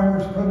 Tenant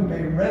farmers couldn't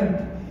pay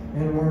rent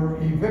and were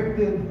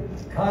evicted.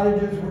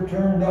 Cottages were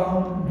torn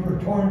down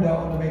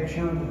to make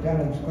sure the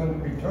tenants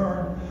couldn't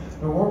return.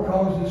 The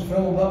workhouses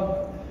filled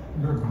up.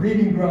 They're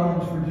breeding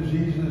grounds for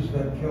diseases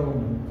that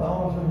killed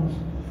thousands.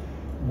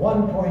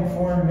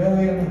 1.4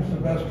 million is the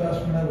best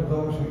estimate of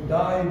those who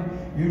died,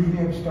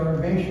 usually of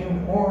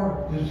starvation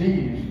or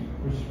disease,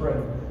 was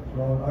spread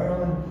throughout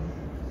Ireland.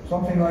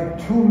 Something like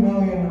 2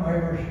 million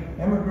Irish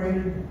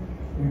emigrated,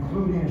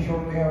 including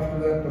shortly after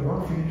that the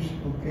Murphys,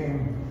 who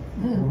came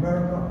to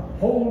America.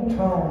 Whole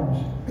towns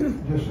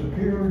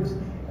disappeared,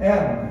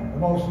 and the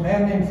most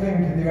maddening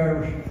thing to the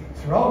Irish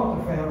throughout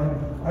the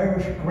famine,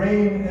 Irish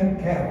grain and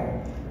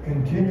cattle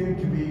continued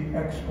to be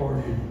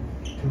exported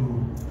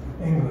to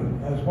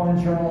England. As one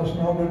journalist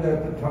noted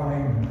at the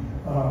time,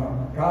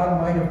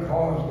 God might have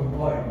caused the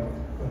blight,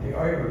 but the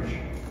Irish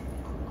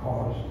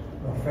caused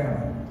the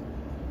famine.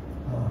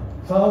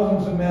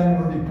 Thousands of men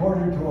were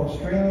deported to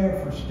Australia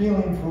for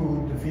stealing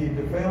food to feed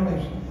their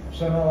families,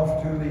 sent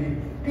off to the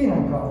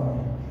penal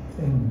colony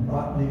in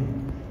Botany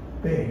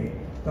Bay.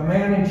 The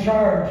man in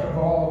charge of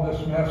all of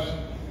this mess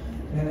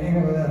in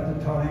England at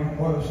the time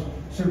was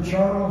Sir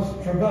Charles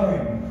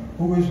Trevelyan,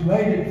 who was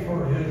knighted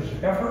for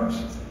his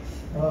efforts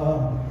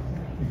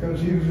because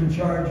he was in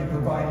charge of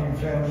providing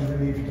famine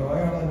relief to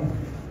Ireland.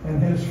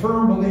 And his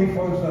firm belief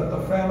was that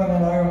the famine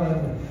in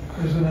Ireland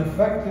is an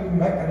effective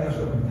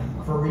mechanism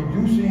for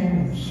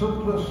reducing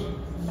surplus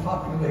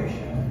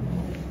population.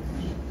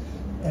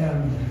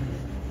 And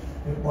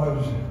it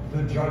was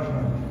the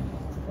judgment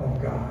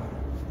of God.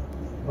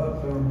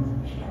 Let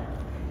them starve.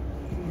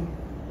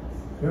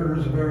 There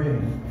is a very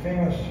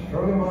famous,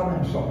 fairly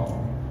modern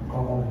song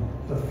called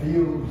The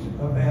Fields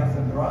of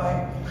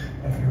Athenry.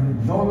 If you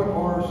know the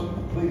chorus,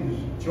 please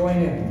join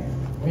in.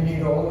 We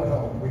need all the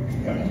help we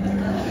can get.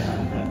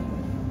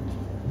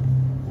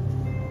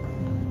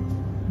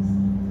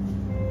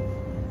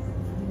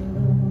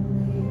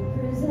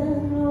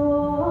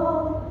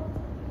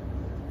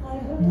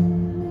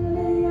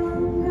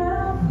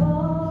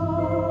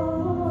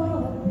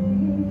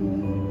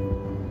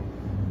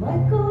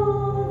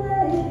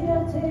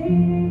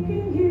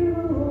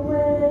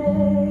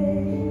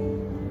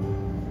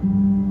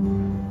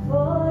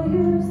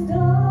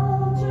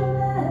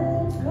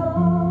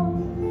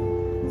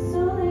 So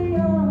the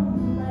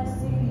young I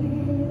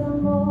see the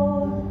more.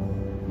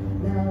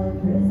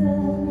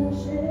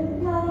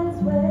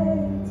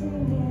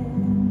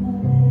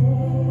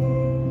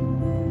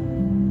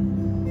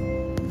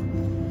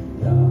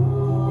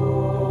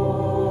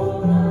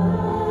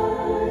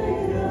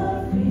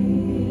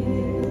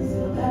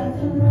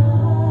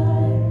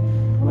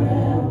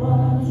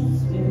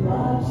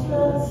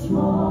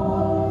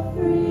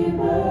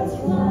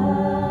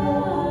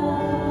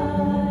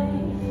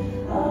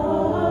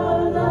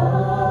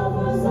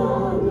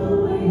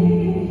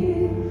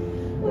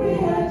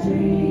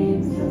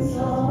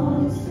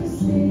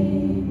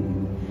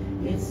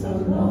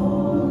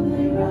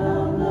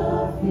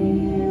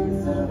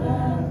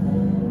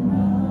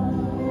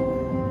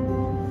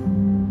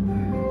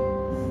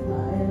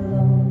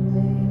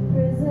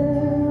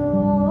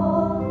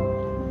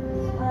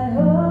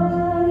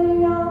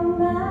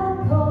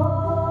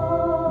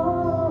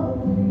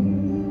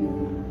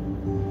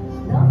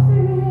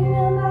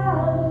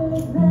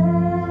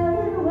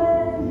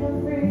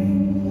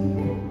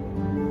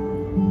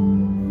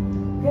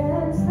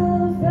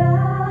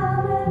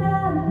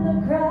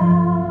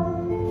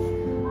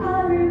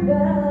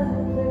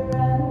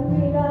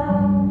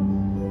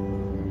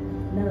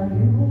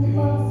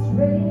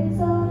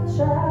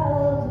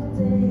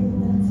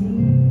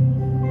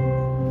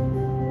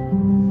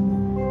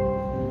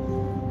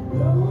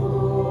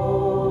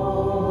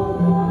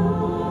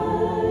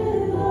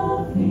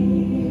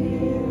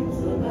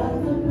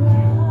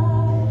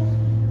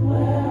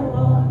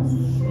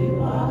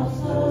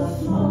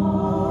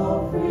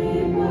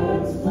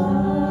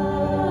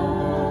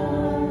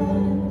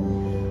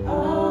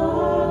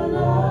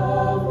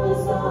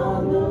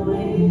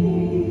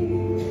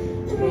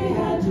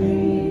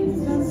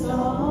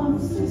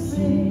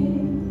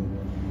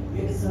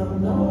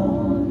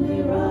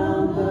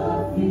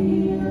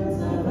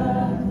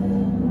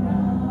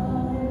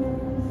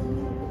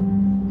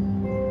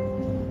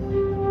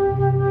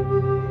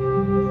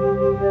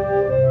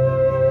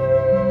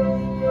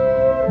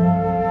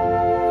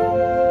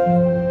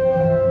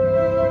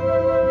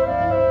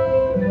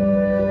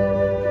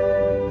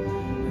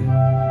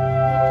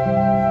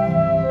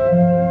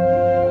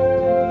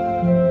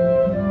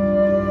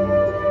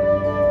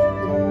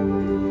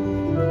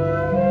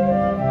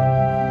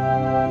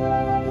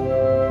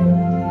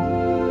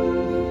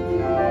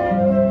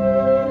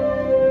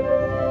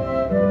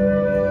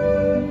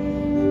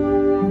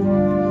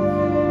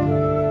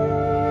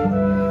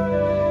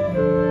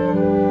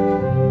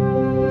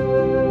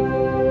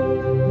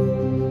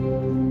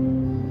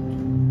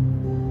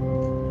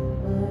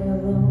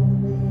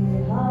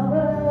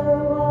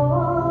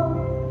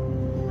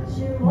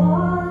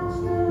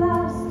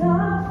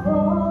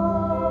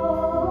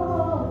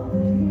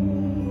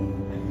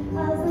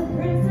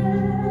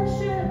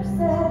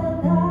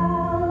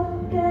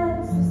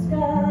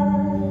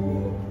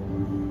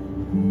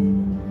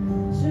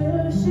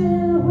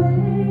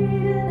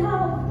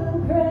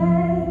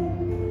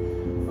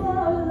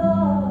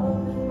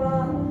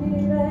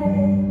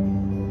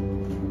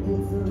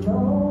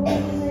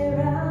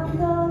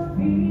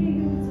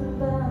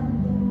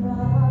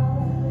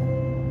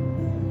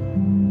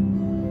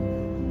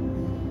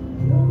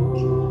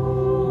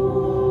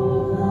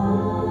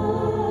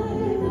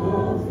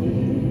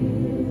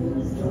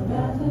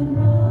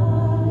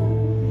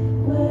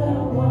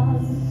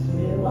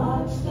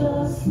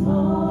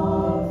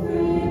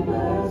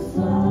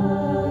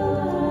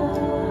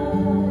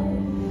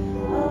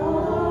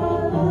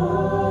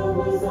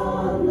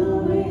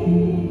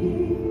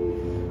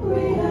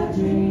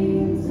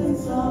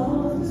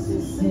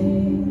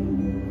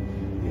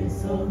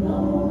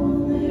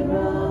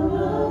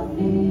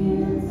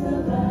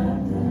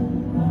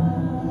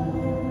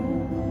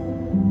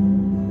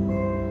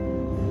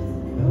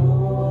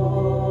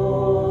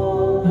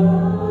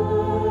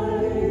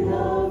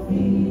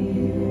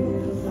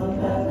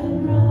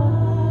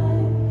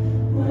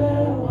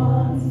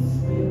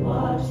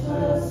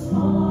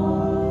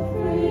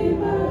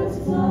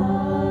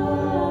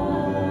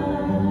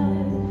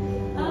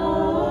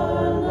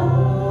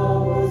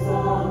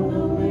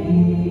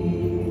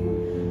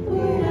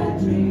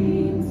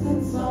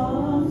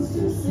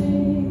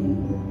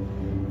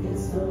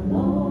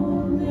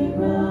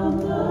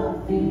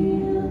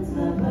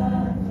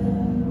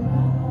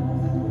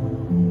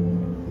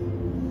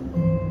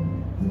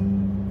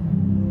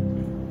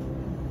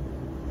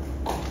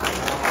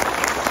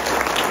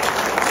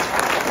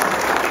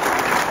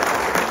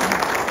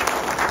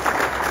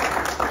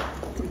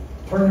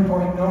 Turning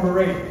point number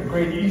 8, the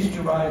Great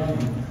Easter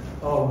Rising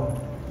of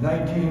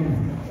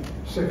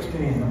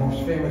 1916, the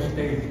most famous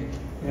date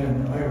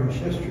in Irish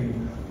history.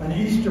 On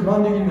Easter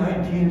Monday,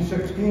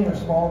 1916, a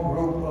small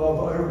group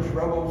of Irish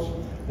rebels,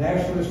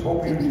 nationalists,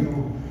 hoping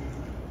to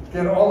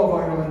get all of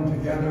Ireland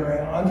together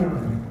and under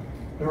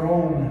their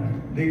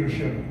own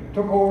leadership,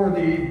 took over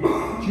the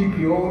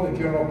GPO, the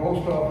General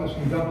Post Office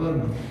in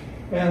Dublin,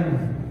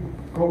 and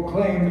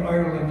proclaimed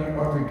Ireland a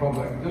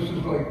republic. This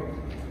is like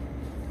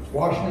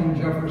Washington and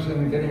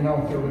Jefferson getting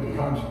out there with the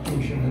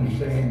Constitution and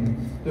saying,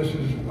 this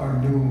is our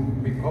new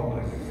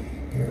republic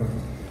here.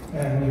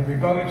 And the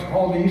rebellion is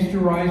called the Easter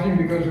Rising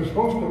because it's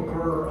supposed to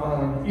occur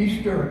on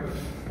Easter,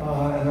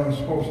 and it was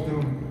supposed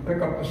to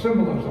pick up the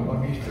symbolism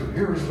of Easter.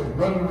 Here's the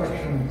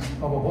resurrection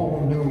of a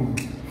whole new,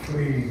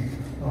 free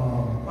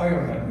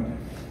Ireland.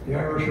 The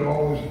Irish are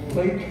always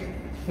late,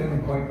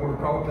 didn't quite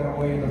work out that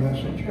way, the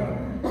message got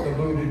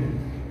diluted,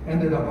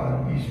 ended up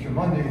on Easter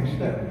Monday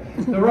instead.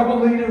 The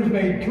rebel leaders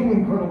made two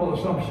incredible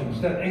assumptions: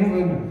 that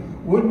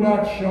England would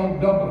not shell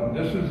Dublin.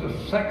 This is the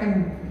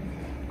second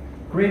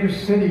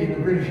greatest city in the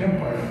British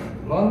Empire.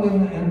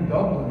 London and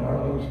Dublin are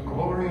those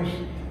glorious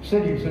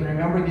cities. And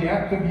remember the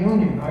Act of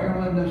Union.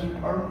 Ireland is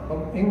part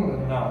of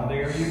England now.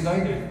 They are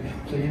united.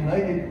 It's a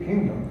united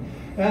kingdom.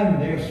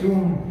 And they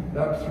assumed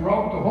that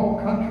throughout the whole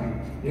country,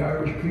 the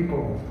Irish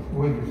people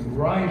would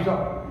rise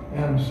up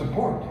and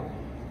support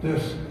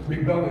this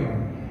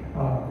rebellion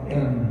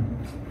in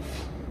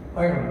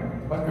Ireland.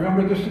 But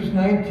remember, this is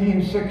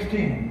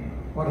 1916.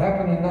 What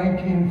happened in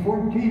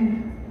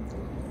 1914?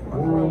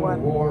 World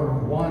War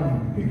I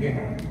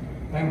began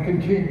and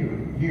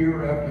continued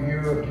year after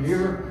year after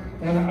year.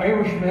 And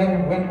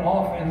Irishmen went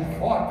off and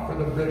fought for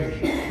the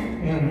British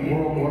in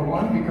World War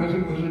I because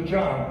it was a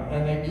job,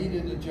 and they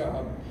needed a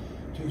job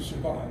to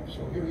survive.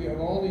 So here you have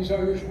all these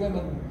Irish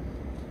women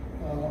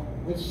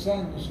with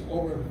sons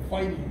over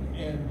fighting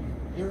in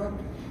Europe,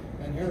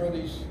 and here are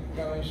these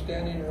guys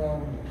standing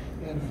around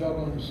in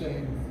Dublin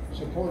saying,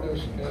 support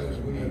us as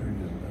we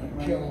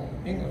kill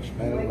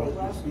Englishmen.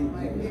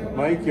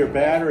 Mike, your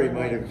battery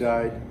might have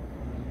died.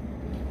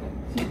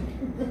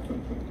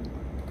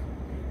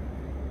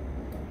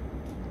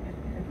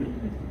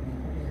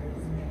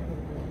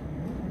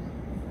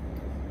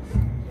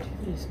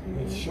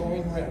 It's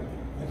showing red.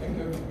 I think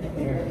they're...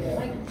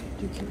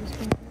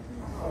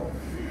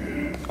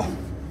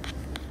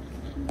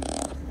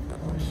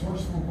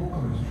 Resourceful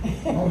vocalist.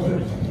 How's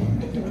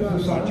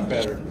this? Much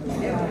better.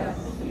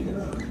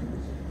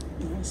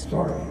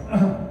 Sorry.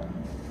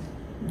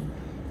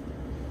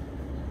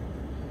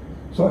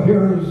 So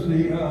here is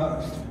the,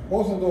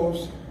 both of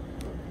those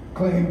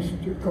claims,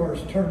 of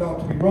course, turned out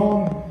to be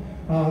wrong.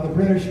 The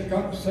British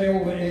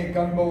sailed a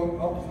gunboat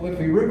up the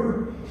Liffey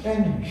River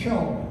and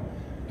shelled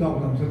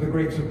Dublin to the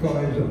great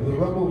surprise of the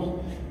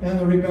rebels. And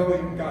the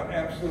rebellion got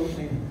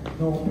absolutely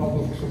no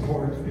public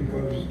support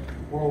because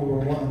World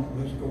War I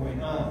was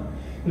going on.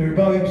 The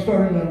rebellion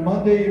started on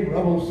Monday.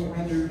 Rebels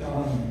surrendered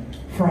on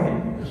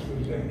Friday. This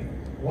was a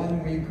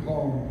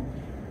one-week-long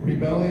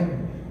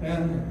rebellion,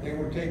 and they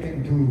were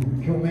taken to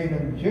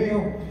Kilmainham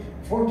jail.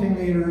 14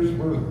 leaders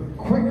were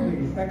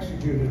quickly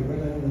executed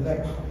within the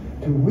next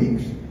 2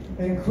 weeks,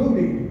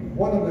 including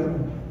one of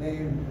them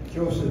named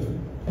Joseph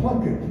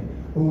Plunkett,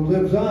 who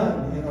lives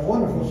on in a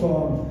wonderful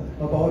song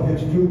about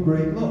his two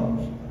great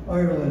loves,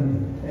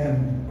 Ireland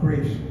and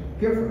Grace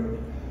Gifford.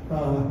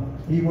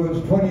 He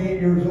was 28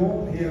 years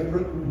old. He had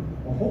written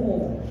a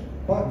whole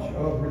bunch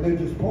of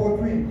religious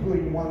poetry,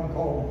 including one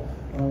called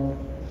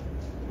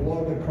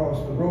Blood Across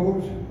the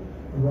Roads,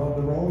 Around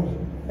the Roads.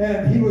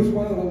 And he was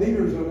one of the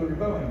leaders of the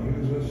rebellion. He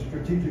was a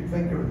strategic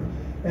thinker.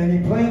 And he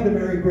planned to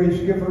marry Grace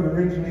Gifford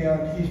originally on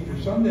Easter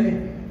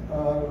Sunday.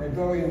 The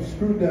rebellion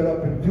screwed that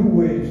up in two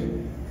ways.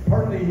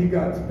 Partly he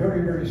got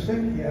very, very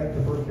sick. He had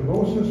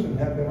tuberculosis and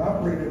had been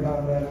operated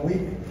on that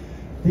week.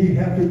 He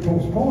had to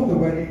postpone the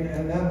wedding,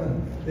 and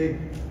then they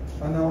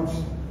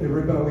announced a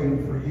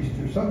rebellion for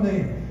Easter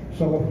Sunday.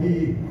 So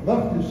he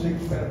left his sick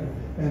bed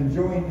and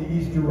joined the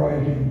Easter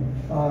Rising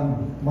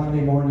on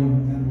Monday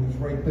morning and was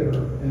right there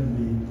in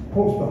the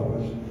post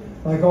office.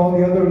 Like all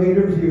the other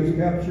leaders, he was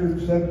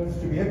captured, sentenced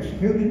to be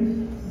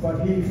executed,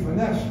 but he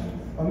finessed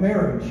a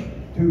marriage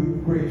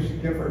to Grace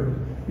Gifford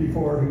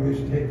before he was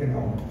taken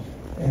out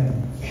and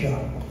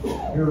shot.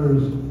 Here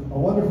is a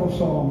wonderful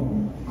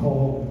song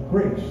called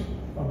Grace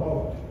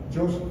about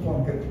Joseph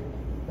Plunkett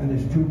and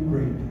his two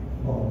great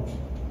loves.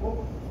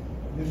 Oh,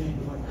 you need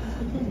the mic.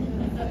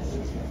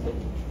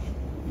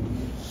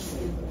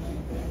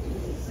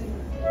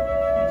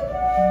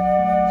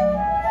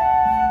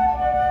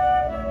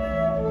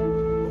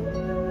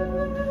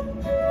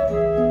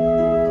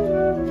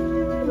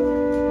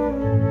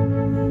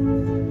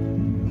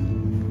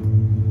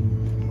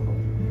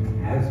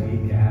 As we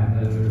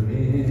gather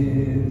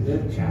in the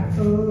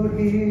chapel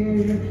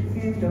here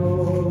in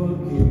old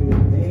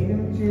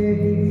Kilmainham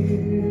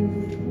jail,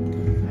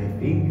 I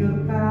think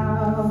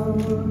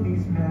about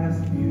these past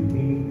few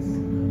weeks,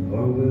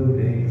 or will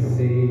they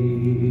say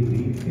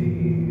we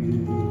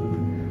failed?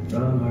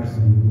 From our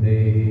school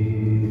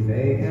days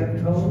they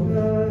have told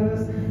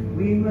us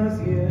we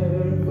must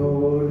yearn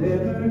for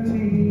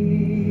liberty.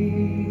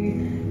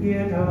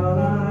 Yet all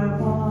I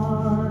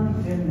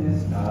want in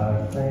this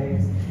dark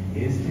place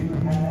is to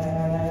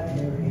have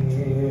you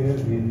here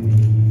with me.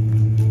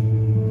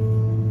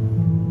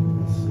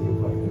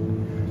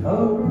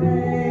 Oh,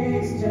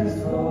 grace,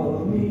 just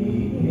hold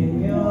me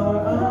in your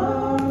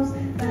arms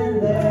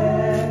and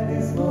let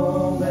this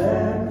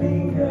moment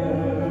linger.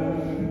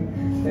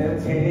 They'll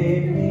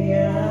take me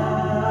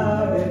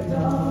out at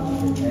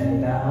dawn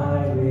and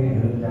I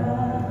will die.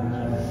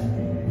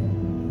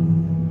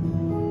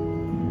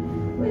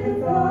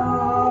 With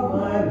all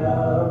my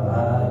love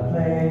I'll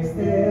place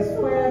this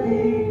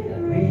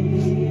wedding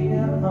ring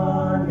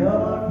upon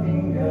your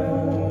finger.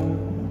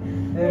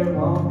 There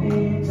won't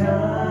be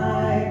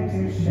time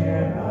to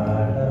share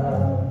our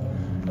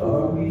love,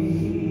 or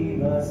we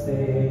must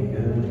say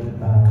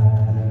goodbye.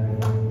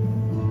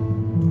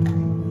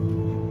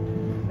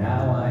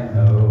 Now I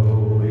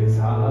know it's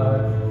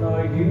hard for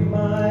you,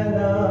 my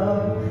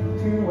love,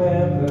 to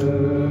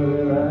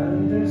ever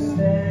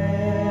understand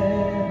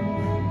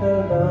the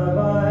love I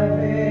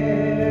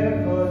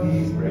bear for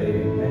these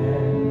brave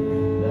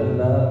men, the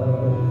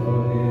love for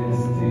this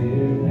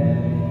dear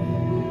land.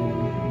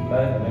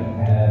 But when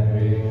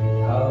Patrick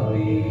called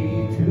me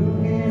to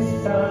his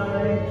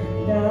side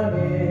down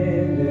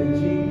in the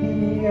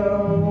GPO,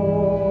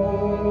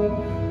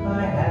 I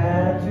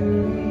had to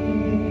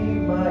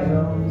leave my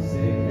own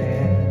sick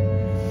bed.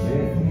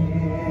 With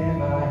him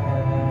I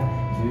had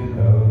to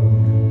go.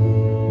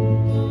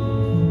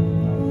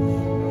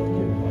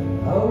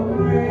 Oh,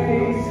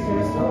 grace,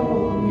 just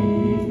hold me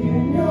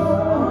in your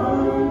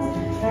arms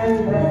and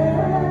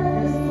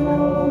let this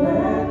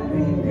moment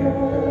linger.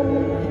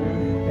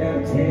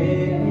 They'll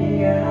take me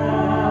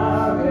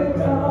out at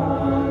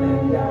dawn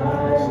and I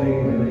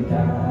will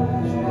die.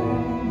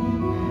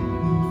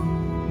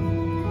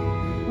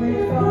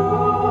 With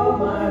all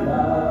my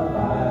love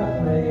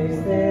I place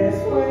this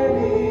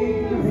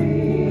wedding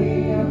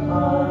ring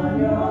upon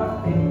your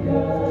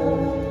finger.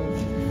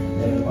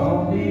 There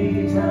won't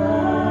be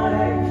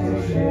time to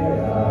share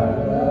our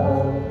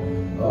love,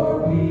 or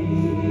we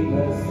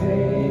must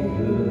say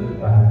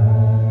goodbye.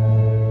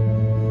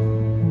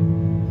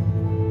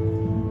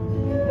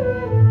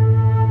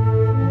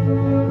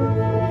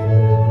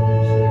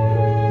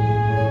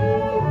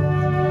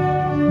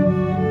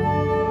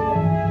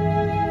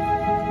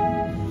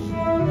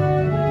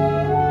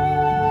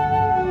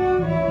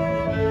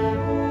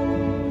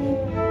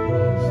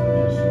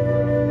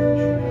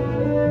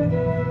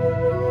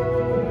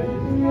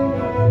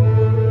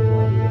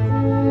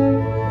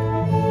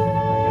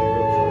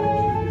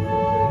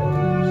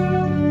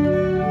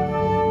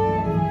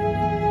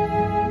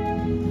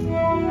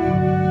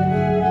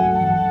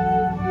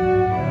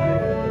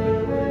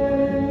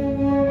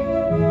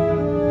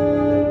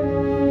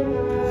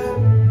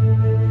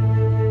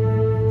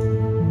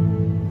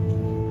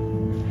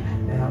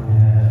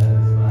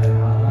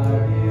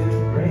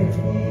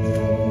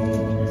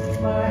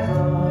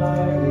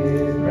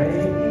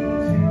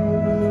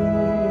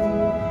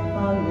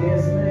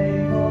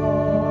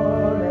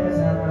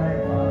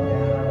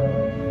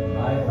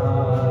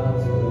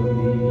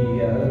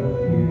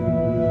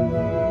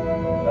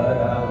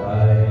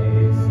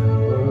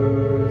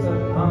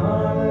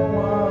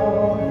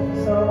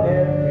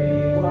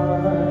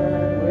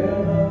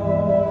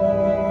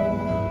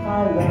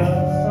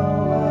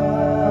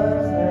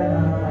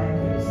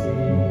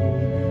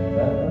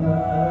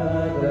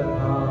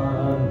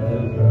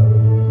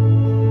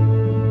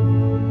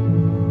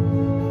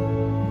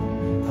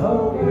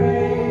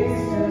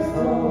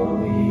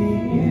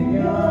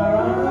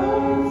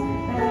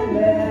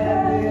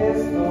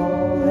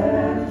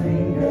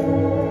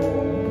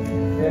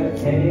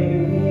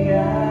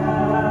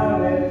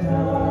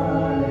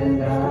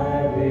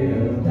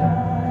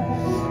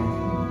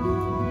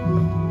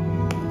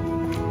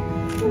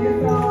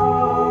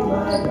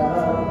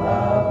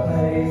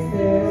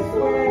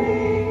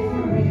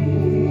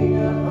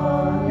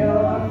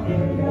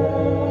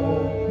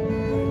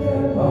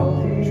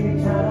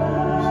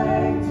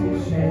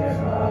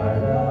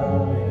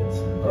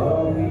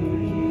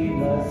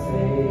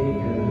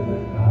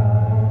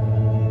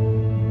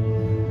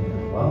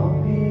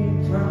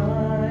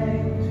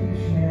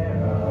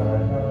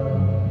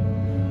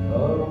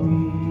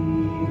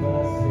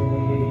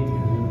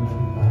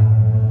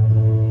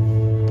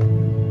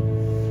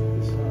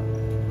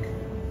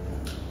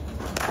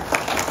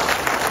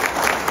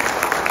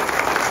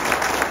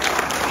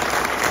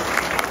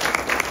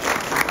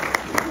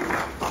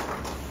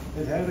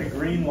 It had a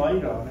green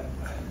light on it.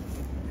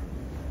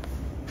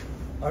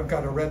 I've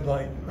got a red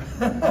light.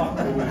 Oh,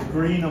 it was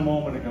green a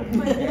moment ago.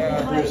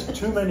 Yeah. There's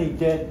too many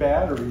dead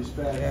batteries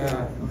back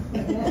Yeah.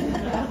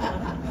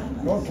 there.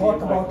 Don't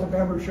talk about the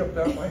membership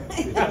that way.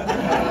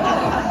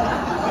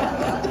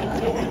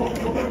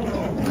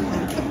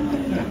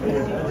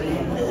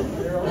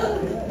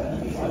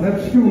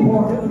 Let's do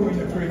more doing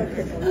the creek.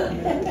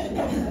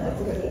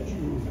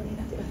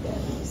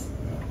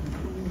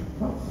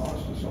 Oh,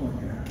 lost the song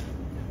here.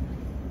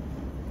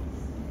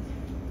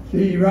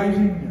 The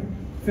rising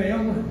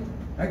failed.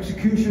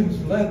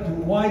 Executions led to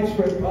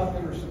widespread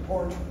popular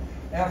support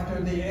after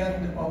the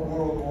end of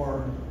World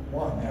War I.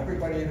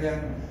 Everybody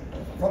then,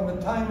 from the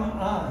time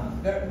on,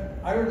 that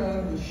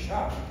Ireland was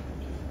shocked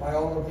by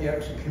all of the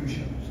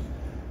executions.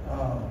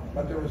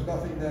 But there was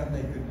nothing then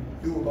they could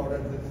do about it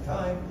at the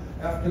time.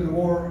 After the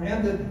war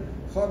ended,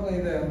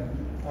 suddenly then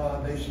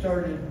they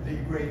started the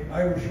Great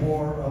Irish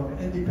War of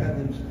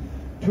Independence,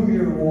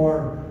 2-year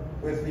war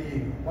with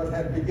what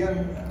had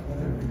begun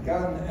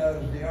as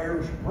the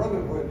Irish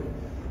Brotherhood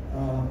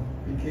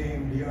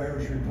became the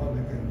Irish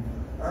Republican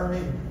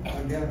Army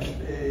against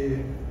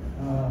a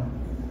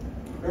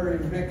very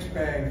mixed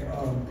bag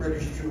of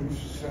British troops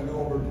sent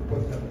over to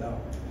put them down.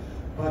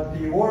 But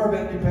the War of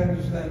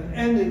Independence then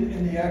ended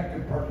in the Act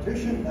of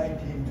Partition,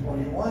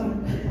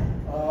 1921,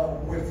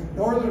 with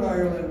Northern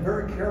Ireland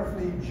very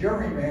carefully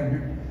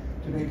gerrymandered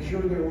to make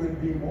sure there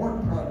would be more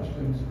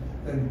Protestants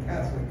than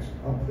Catholics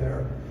up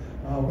there,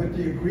 with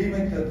the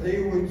agreement that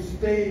they would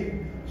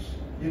stay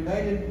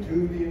united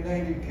to the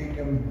United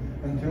Kingdom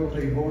until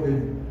they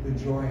voted to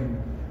join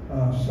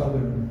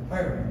Southern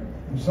Ireland.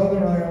 And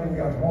Southern Ireland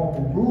got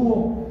home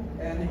rule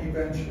and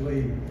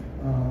eventually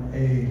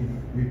a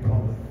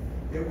republic.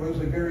 It was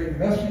a very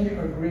messy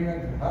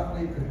agreement,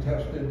 hotly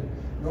contested.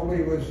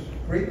 Nobody was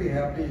greatly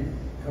happy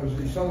because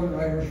the Southern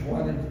Irish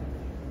wanted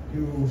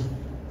to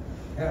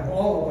have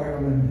all of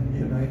Ireland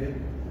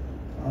united,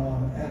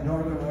 and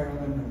Northern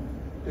Ireland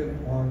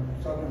didn't want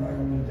Southern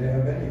Ireland to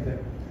have anything.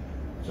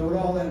 So it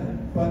all ended.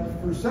 But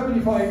for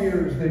 75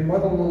 years, they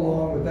muddled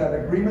along with that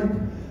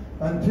agreement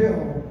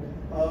until,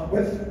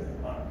 with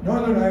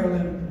Northern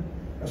Ireland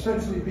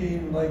essentially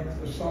being like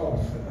the South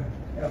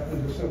after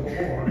the Civil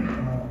War,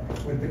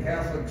 with the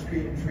Catholics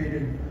being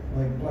treated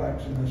like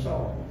blacks in the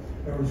South.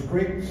 There was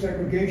great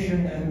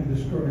segregation and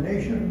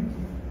discrimination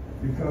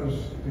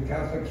because the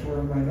Catholics were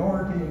a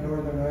minority in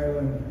Northern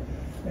Ireland,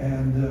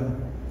 and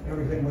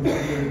everything was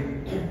under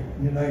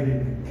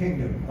United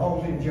Kingdom.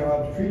 Housing,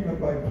 jobs, treatment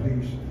by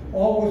police,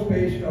 all was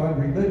based on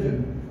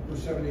religion for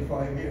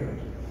 75 years.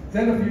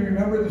 Then if you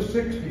remember the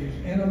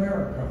 60s in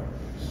America,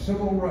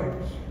 civil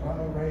rights,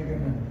 Ronald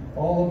Reagan and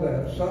all of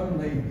that,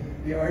 suddenly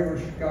the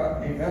Irish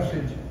got a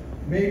message,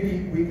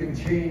 maybe we can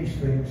change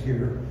things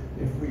here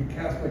if we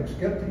Catholics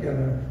get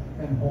together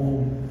and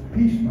hold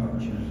peace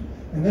marches.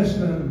 And this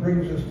then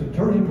brings us to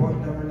turning point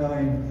number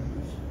 9,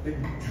 the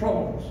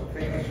Troubles, a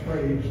famous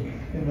phrase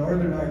in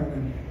Northern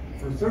Ireland.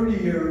 For 30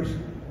 years,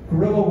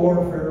 guerrilla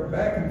warfare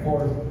back and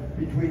forth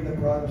between the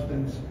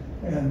Protestants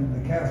and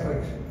the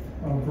Catholics,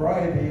 a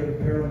variety of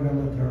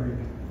paramilitary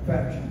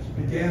factions.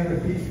 Began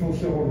with peaceful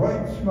civil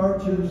rights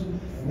marches,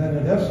 and then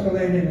it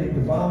escalated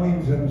into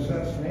bombings and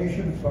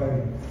assassinations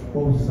by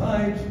both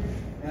sides,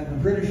 and the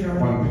British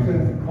Army was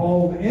then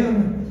called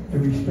in to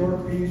restore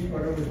peace,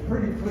 but it was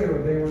pretty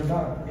clear they were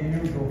not a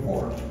neutral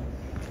force.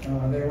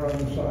 They were on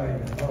the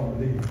side of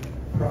the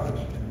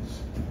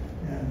Protestants.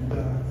 And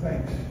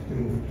thanks to,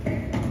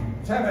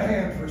 let's have a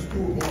hand for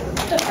school board.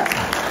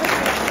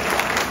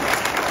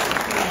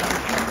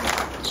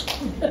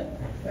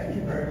 Thank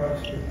you very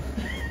much.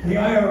 The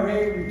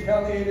IRA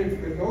retaliated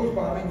for those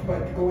bombings by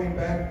going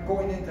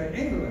into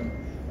England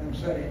and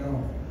setting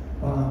off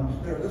bombs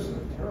there. This is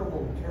a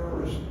terrible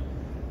terrorist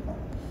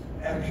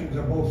actions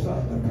on both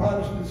sides. The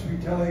Protestants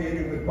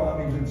retaliated with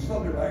bombings in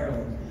Southern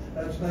Ireland.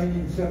 That's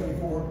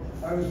 1974.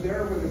 I was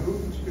there with a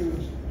group of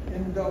students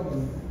in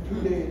Dublin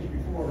 2 days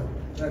before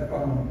that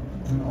bomb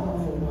went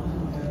off.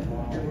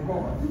 They were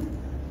gone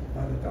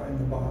by the time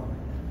the bomb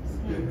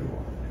did go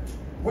off.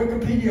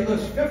 Wikipedia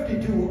lists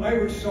 52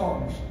 Irish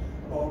songs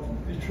about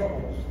the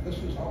Troubles. This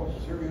is how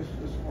serious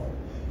this was.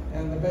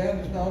 And the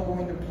band is now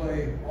going to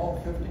play all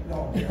 50,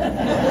 no.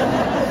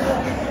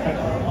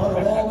 Out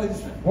of all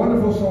these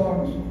wonderful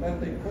songs that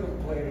they could have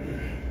played,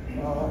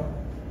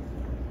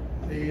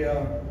 the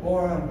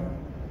Boron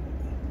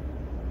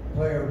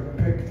player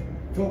picked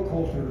Phil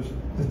Coulter's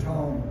The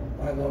Town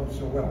I Loved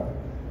So Well,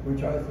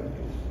 which I think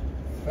is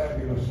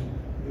fabulous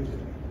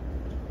music.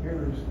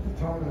 Here is The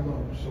Town I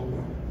Loved So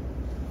Well,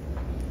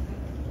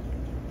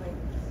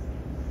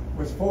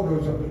 with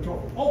photos of the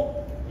tour. Oh!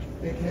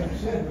 They can't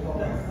sing.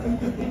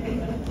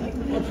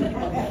 What's your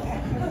problem?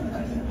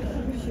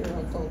 I'm sure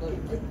I'll told them.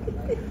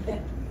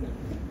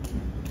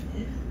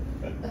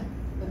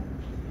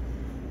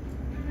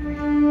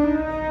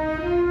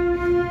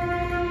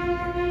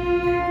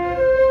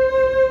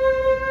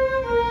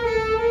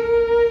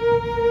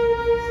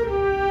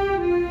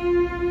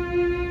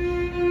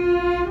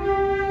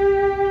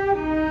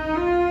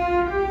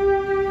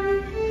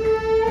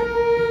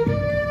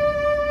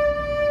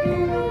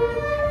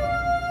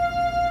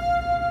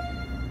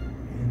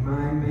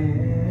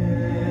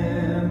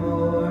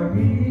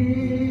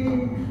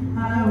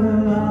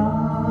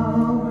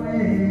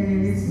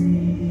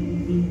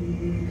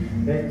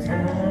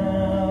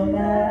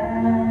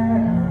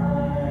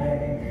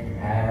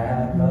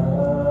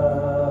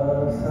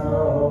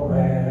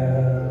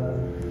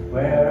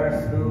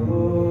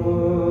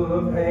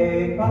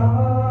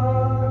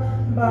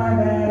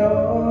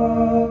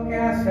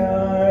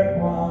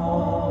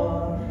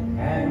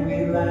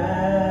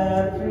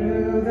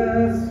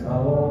 The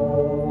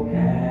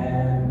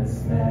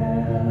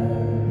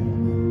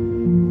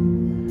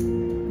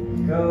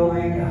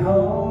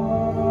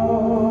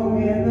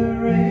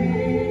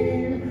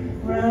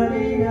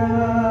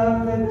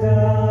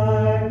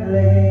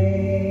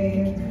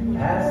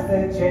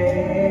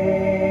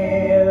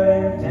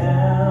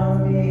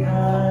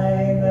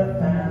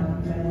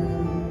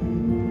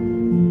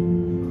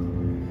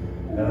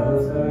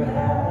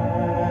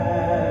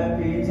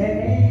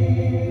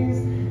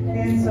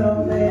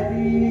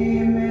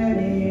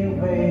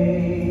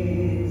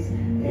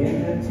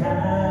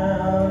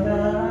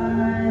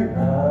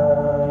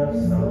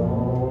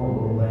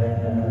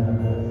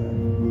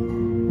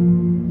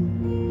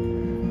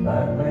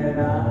But when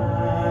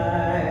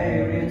I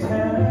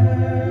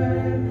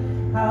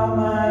return, how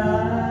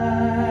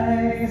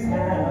my eyes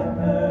have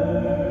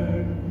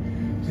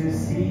burned to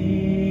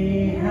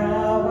see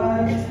how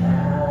a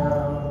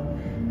town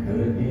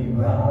could be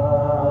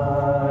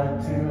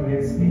brought to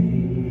its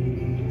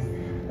knees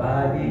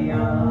by the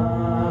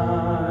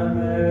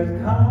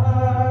armored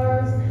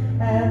cars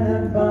and the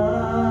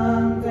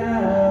bombed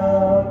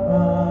out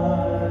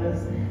bars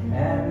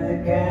and the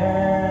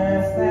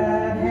gas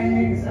that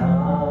hangs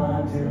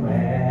on to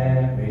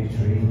every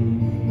tree.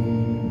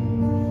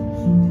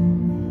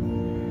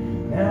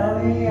 Now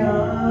the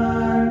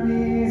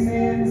army's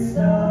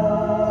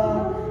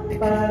installed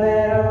by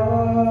that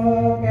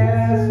old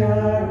gas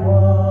yard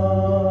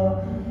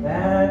wall.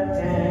 That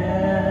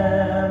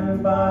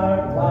damn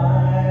barbed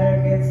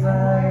wire gets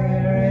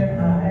higher and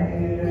higher.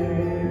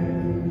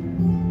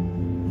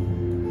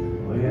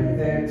 With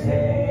their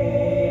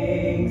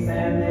tanks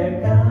and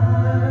their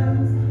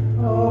guns,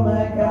 oh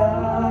my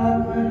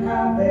God, what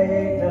have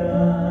they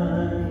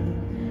done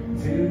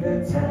to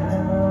the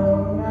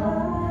town I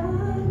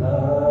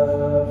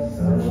love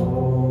so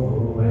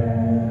well?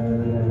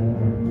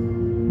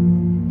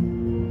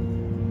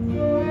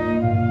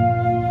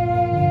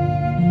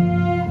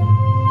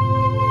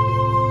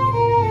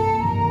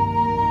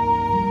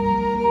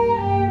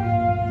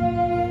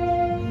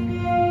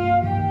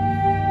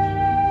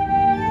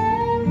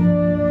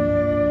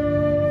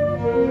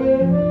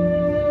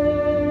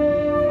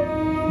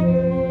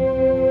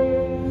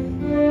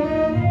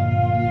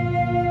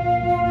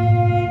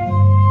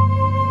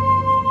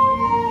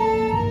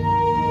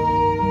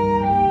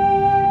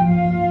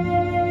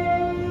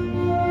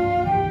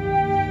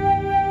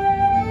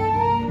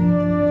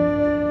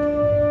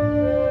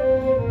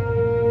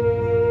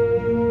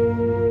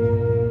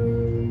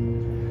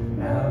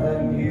 Now the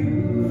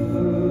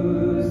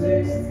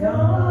music's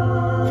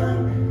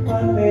gone,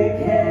 but they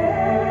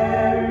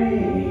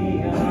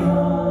carry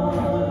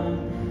on,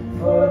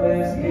 for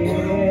their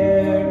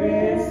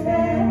spirits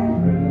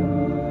and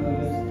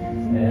bruised,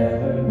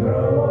 never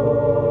broken.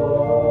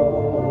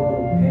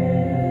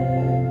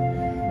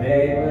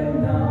 They will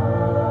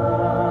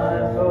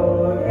not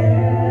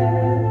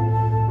forget,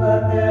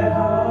 but their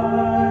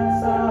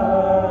hearts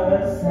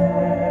are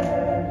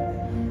set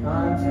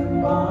on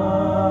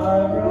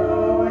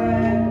tomorrow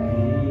and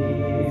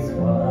peace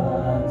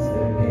once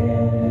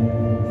again.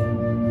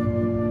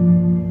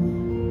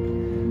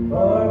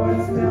 For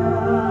what's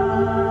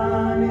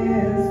done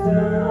is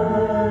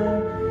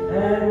done,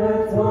 and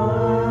what's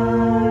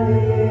won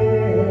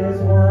is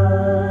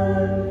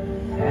won,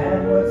 and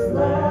what's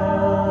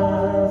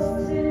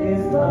lost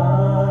is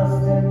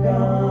lost and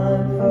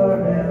gone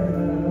forever.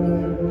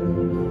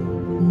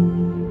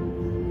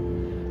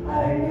 I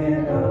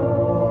can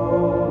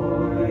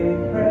only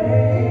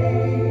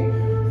pray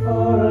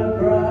for a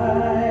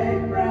bright,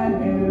 brand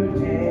new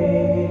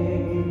day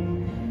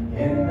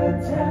in the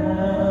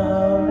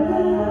town I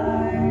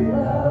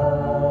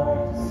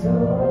love so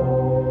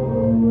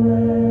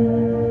well.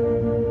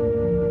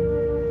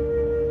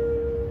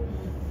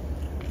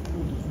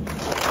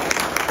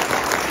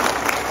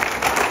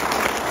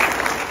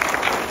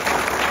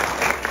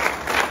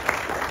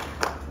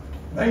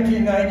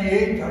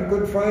 1998, on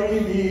Good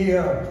Friday,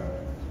 the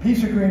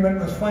peace agreement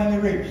was finally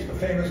reached. The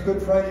famous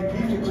Good Friday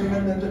peace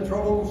agreement, and the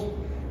troubles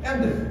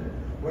ended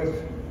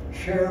with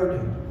shared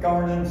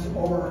governance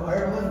over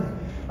Ireland.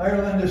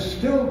 Ireland is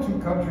still two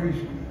countries,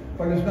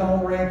 but is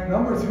now ranked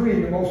number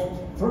 3, the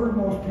third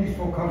most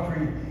peaceful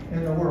country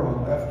in the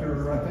world.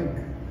 After, I think,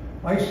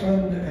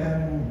 Iceland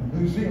and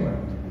New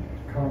Zealand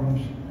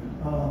comes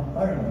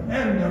Ireland.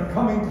 And they're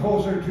coming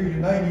closer to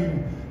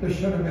uniting. This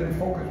should have been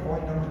focus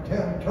point number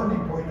 10,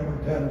 turning point number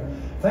 10.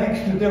 Thanks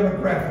to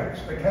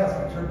demographics, the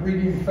Catholics are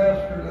breeding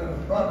faster than the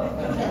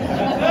Protestants.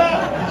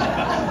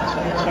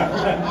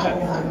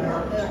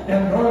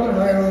 And Northern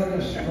Ireland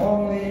is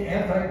strongly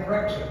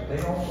anti-Brexit. They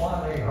don't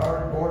want a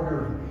hard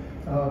border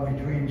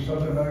between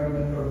Southern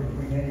Ireland or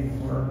between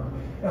anywhere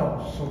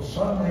else. So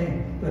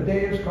suddenly, the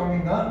day is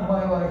coming, not in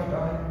my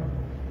lifetime,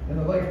 in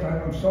the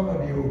lifetime of some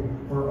of you,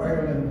 where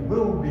Ireland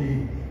will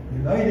be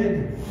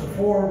united, the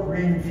 4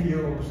 green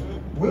fields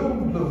will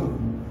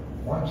bloom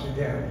once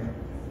again,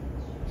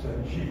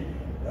 said she.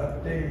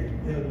 That day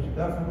is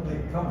definitely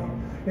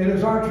coming. It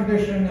is our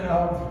tradition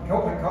of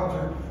Celtic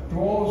concert to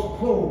always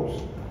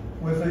close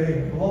with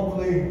a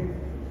lovely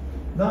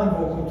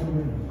non-vocal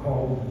tune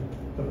called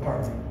The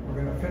Party. We're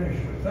going to finish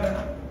with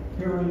that.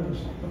 Here is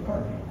The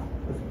Party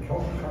with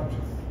Celtic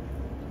concert.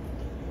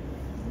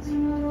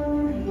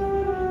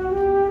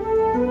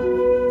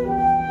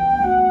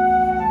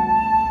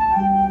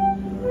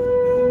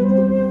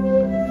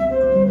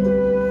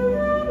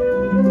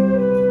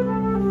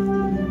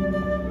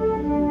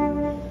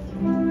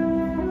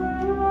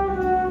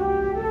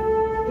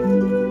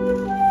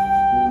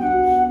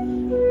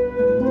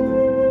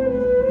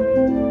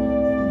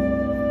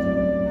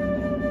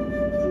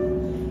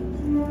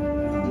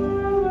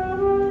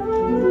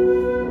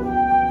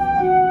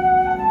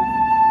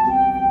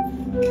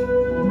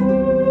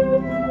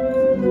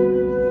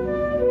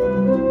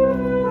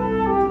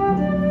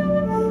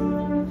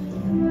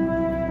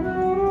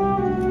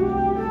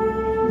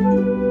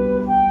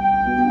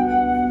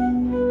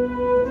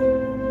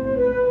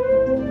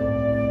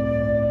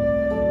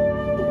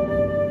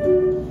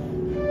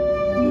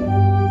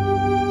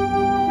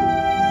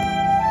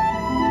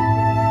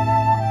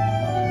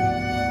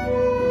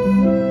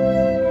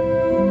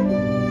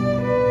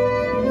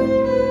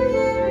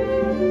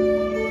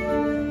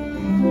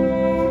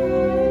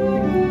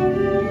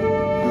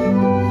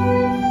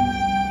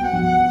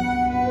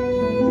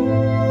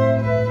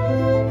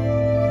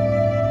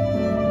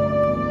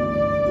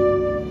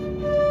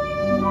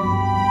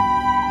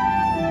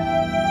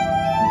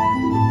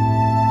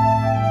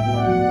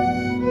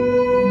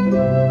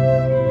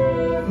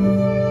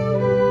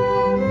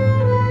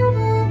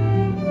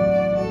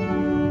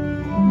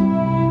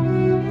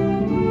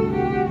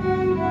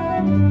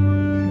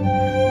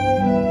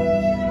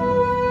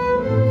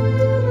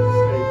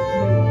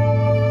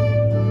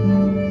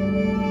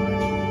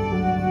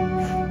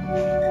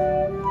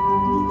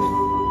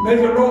 May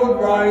the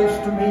road rise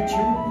to meet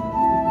you.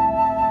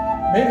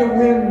 May the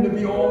wind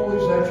be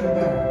always at your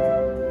back.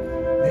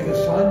 May the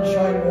sun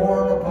shine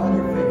warm upon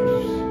your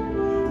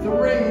face. The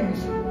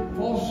rains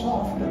fall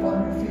soft upon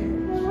your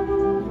fields.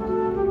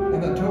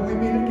 And until we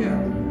meet again,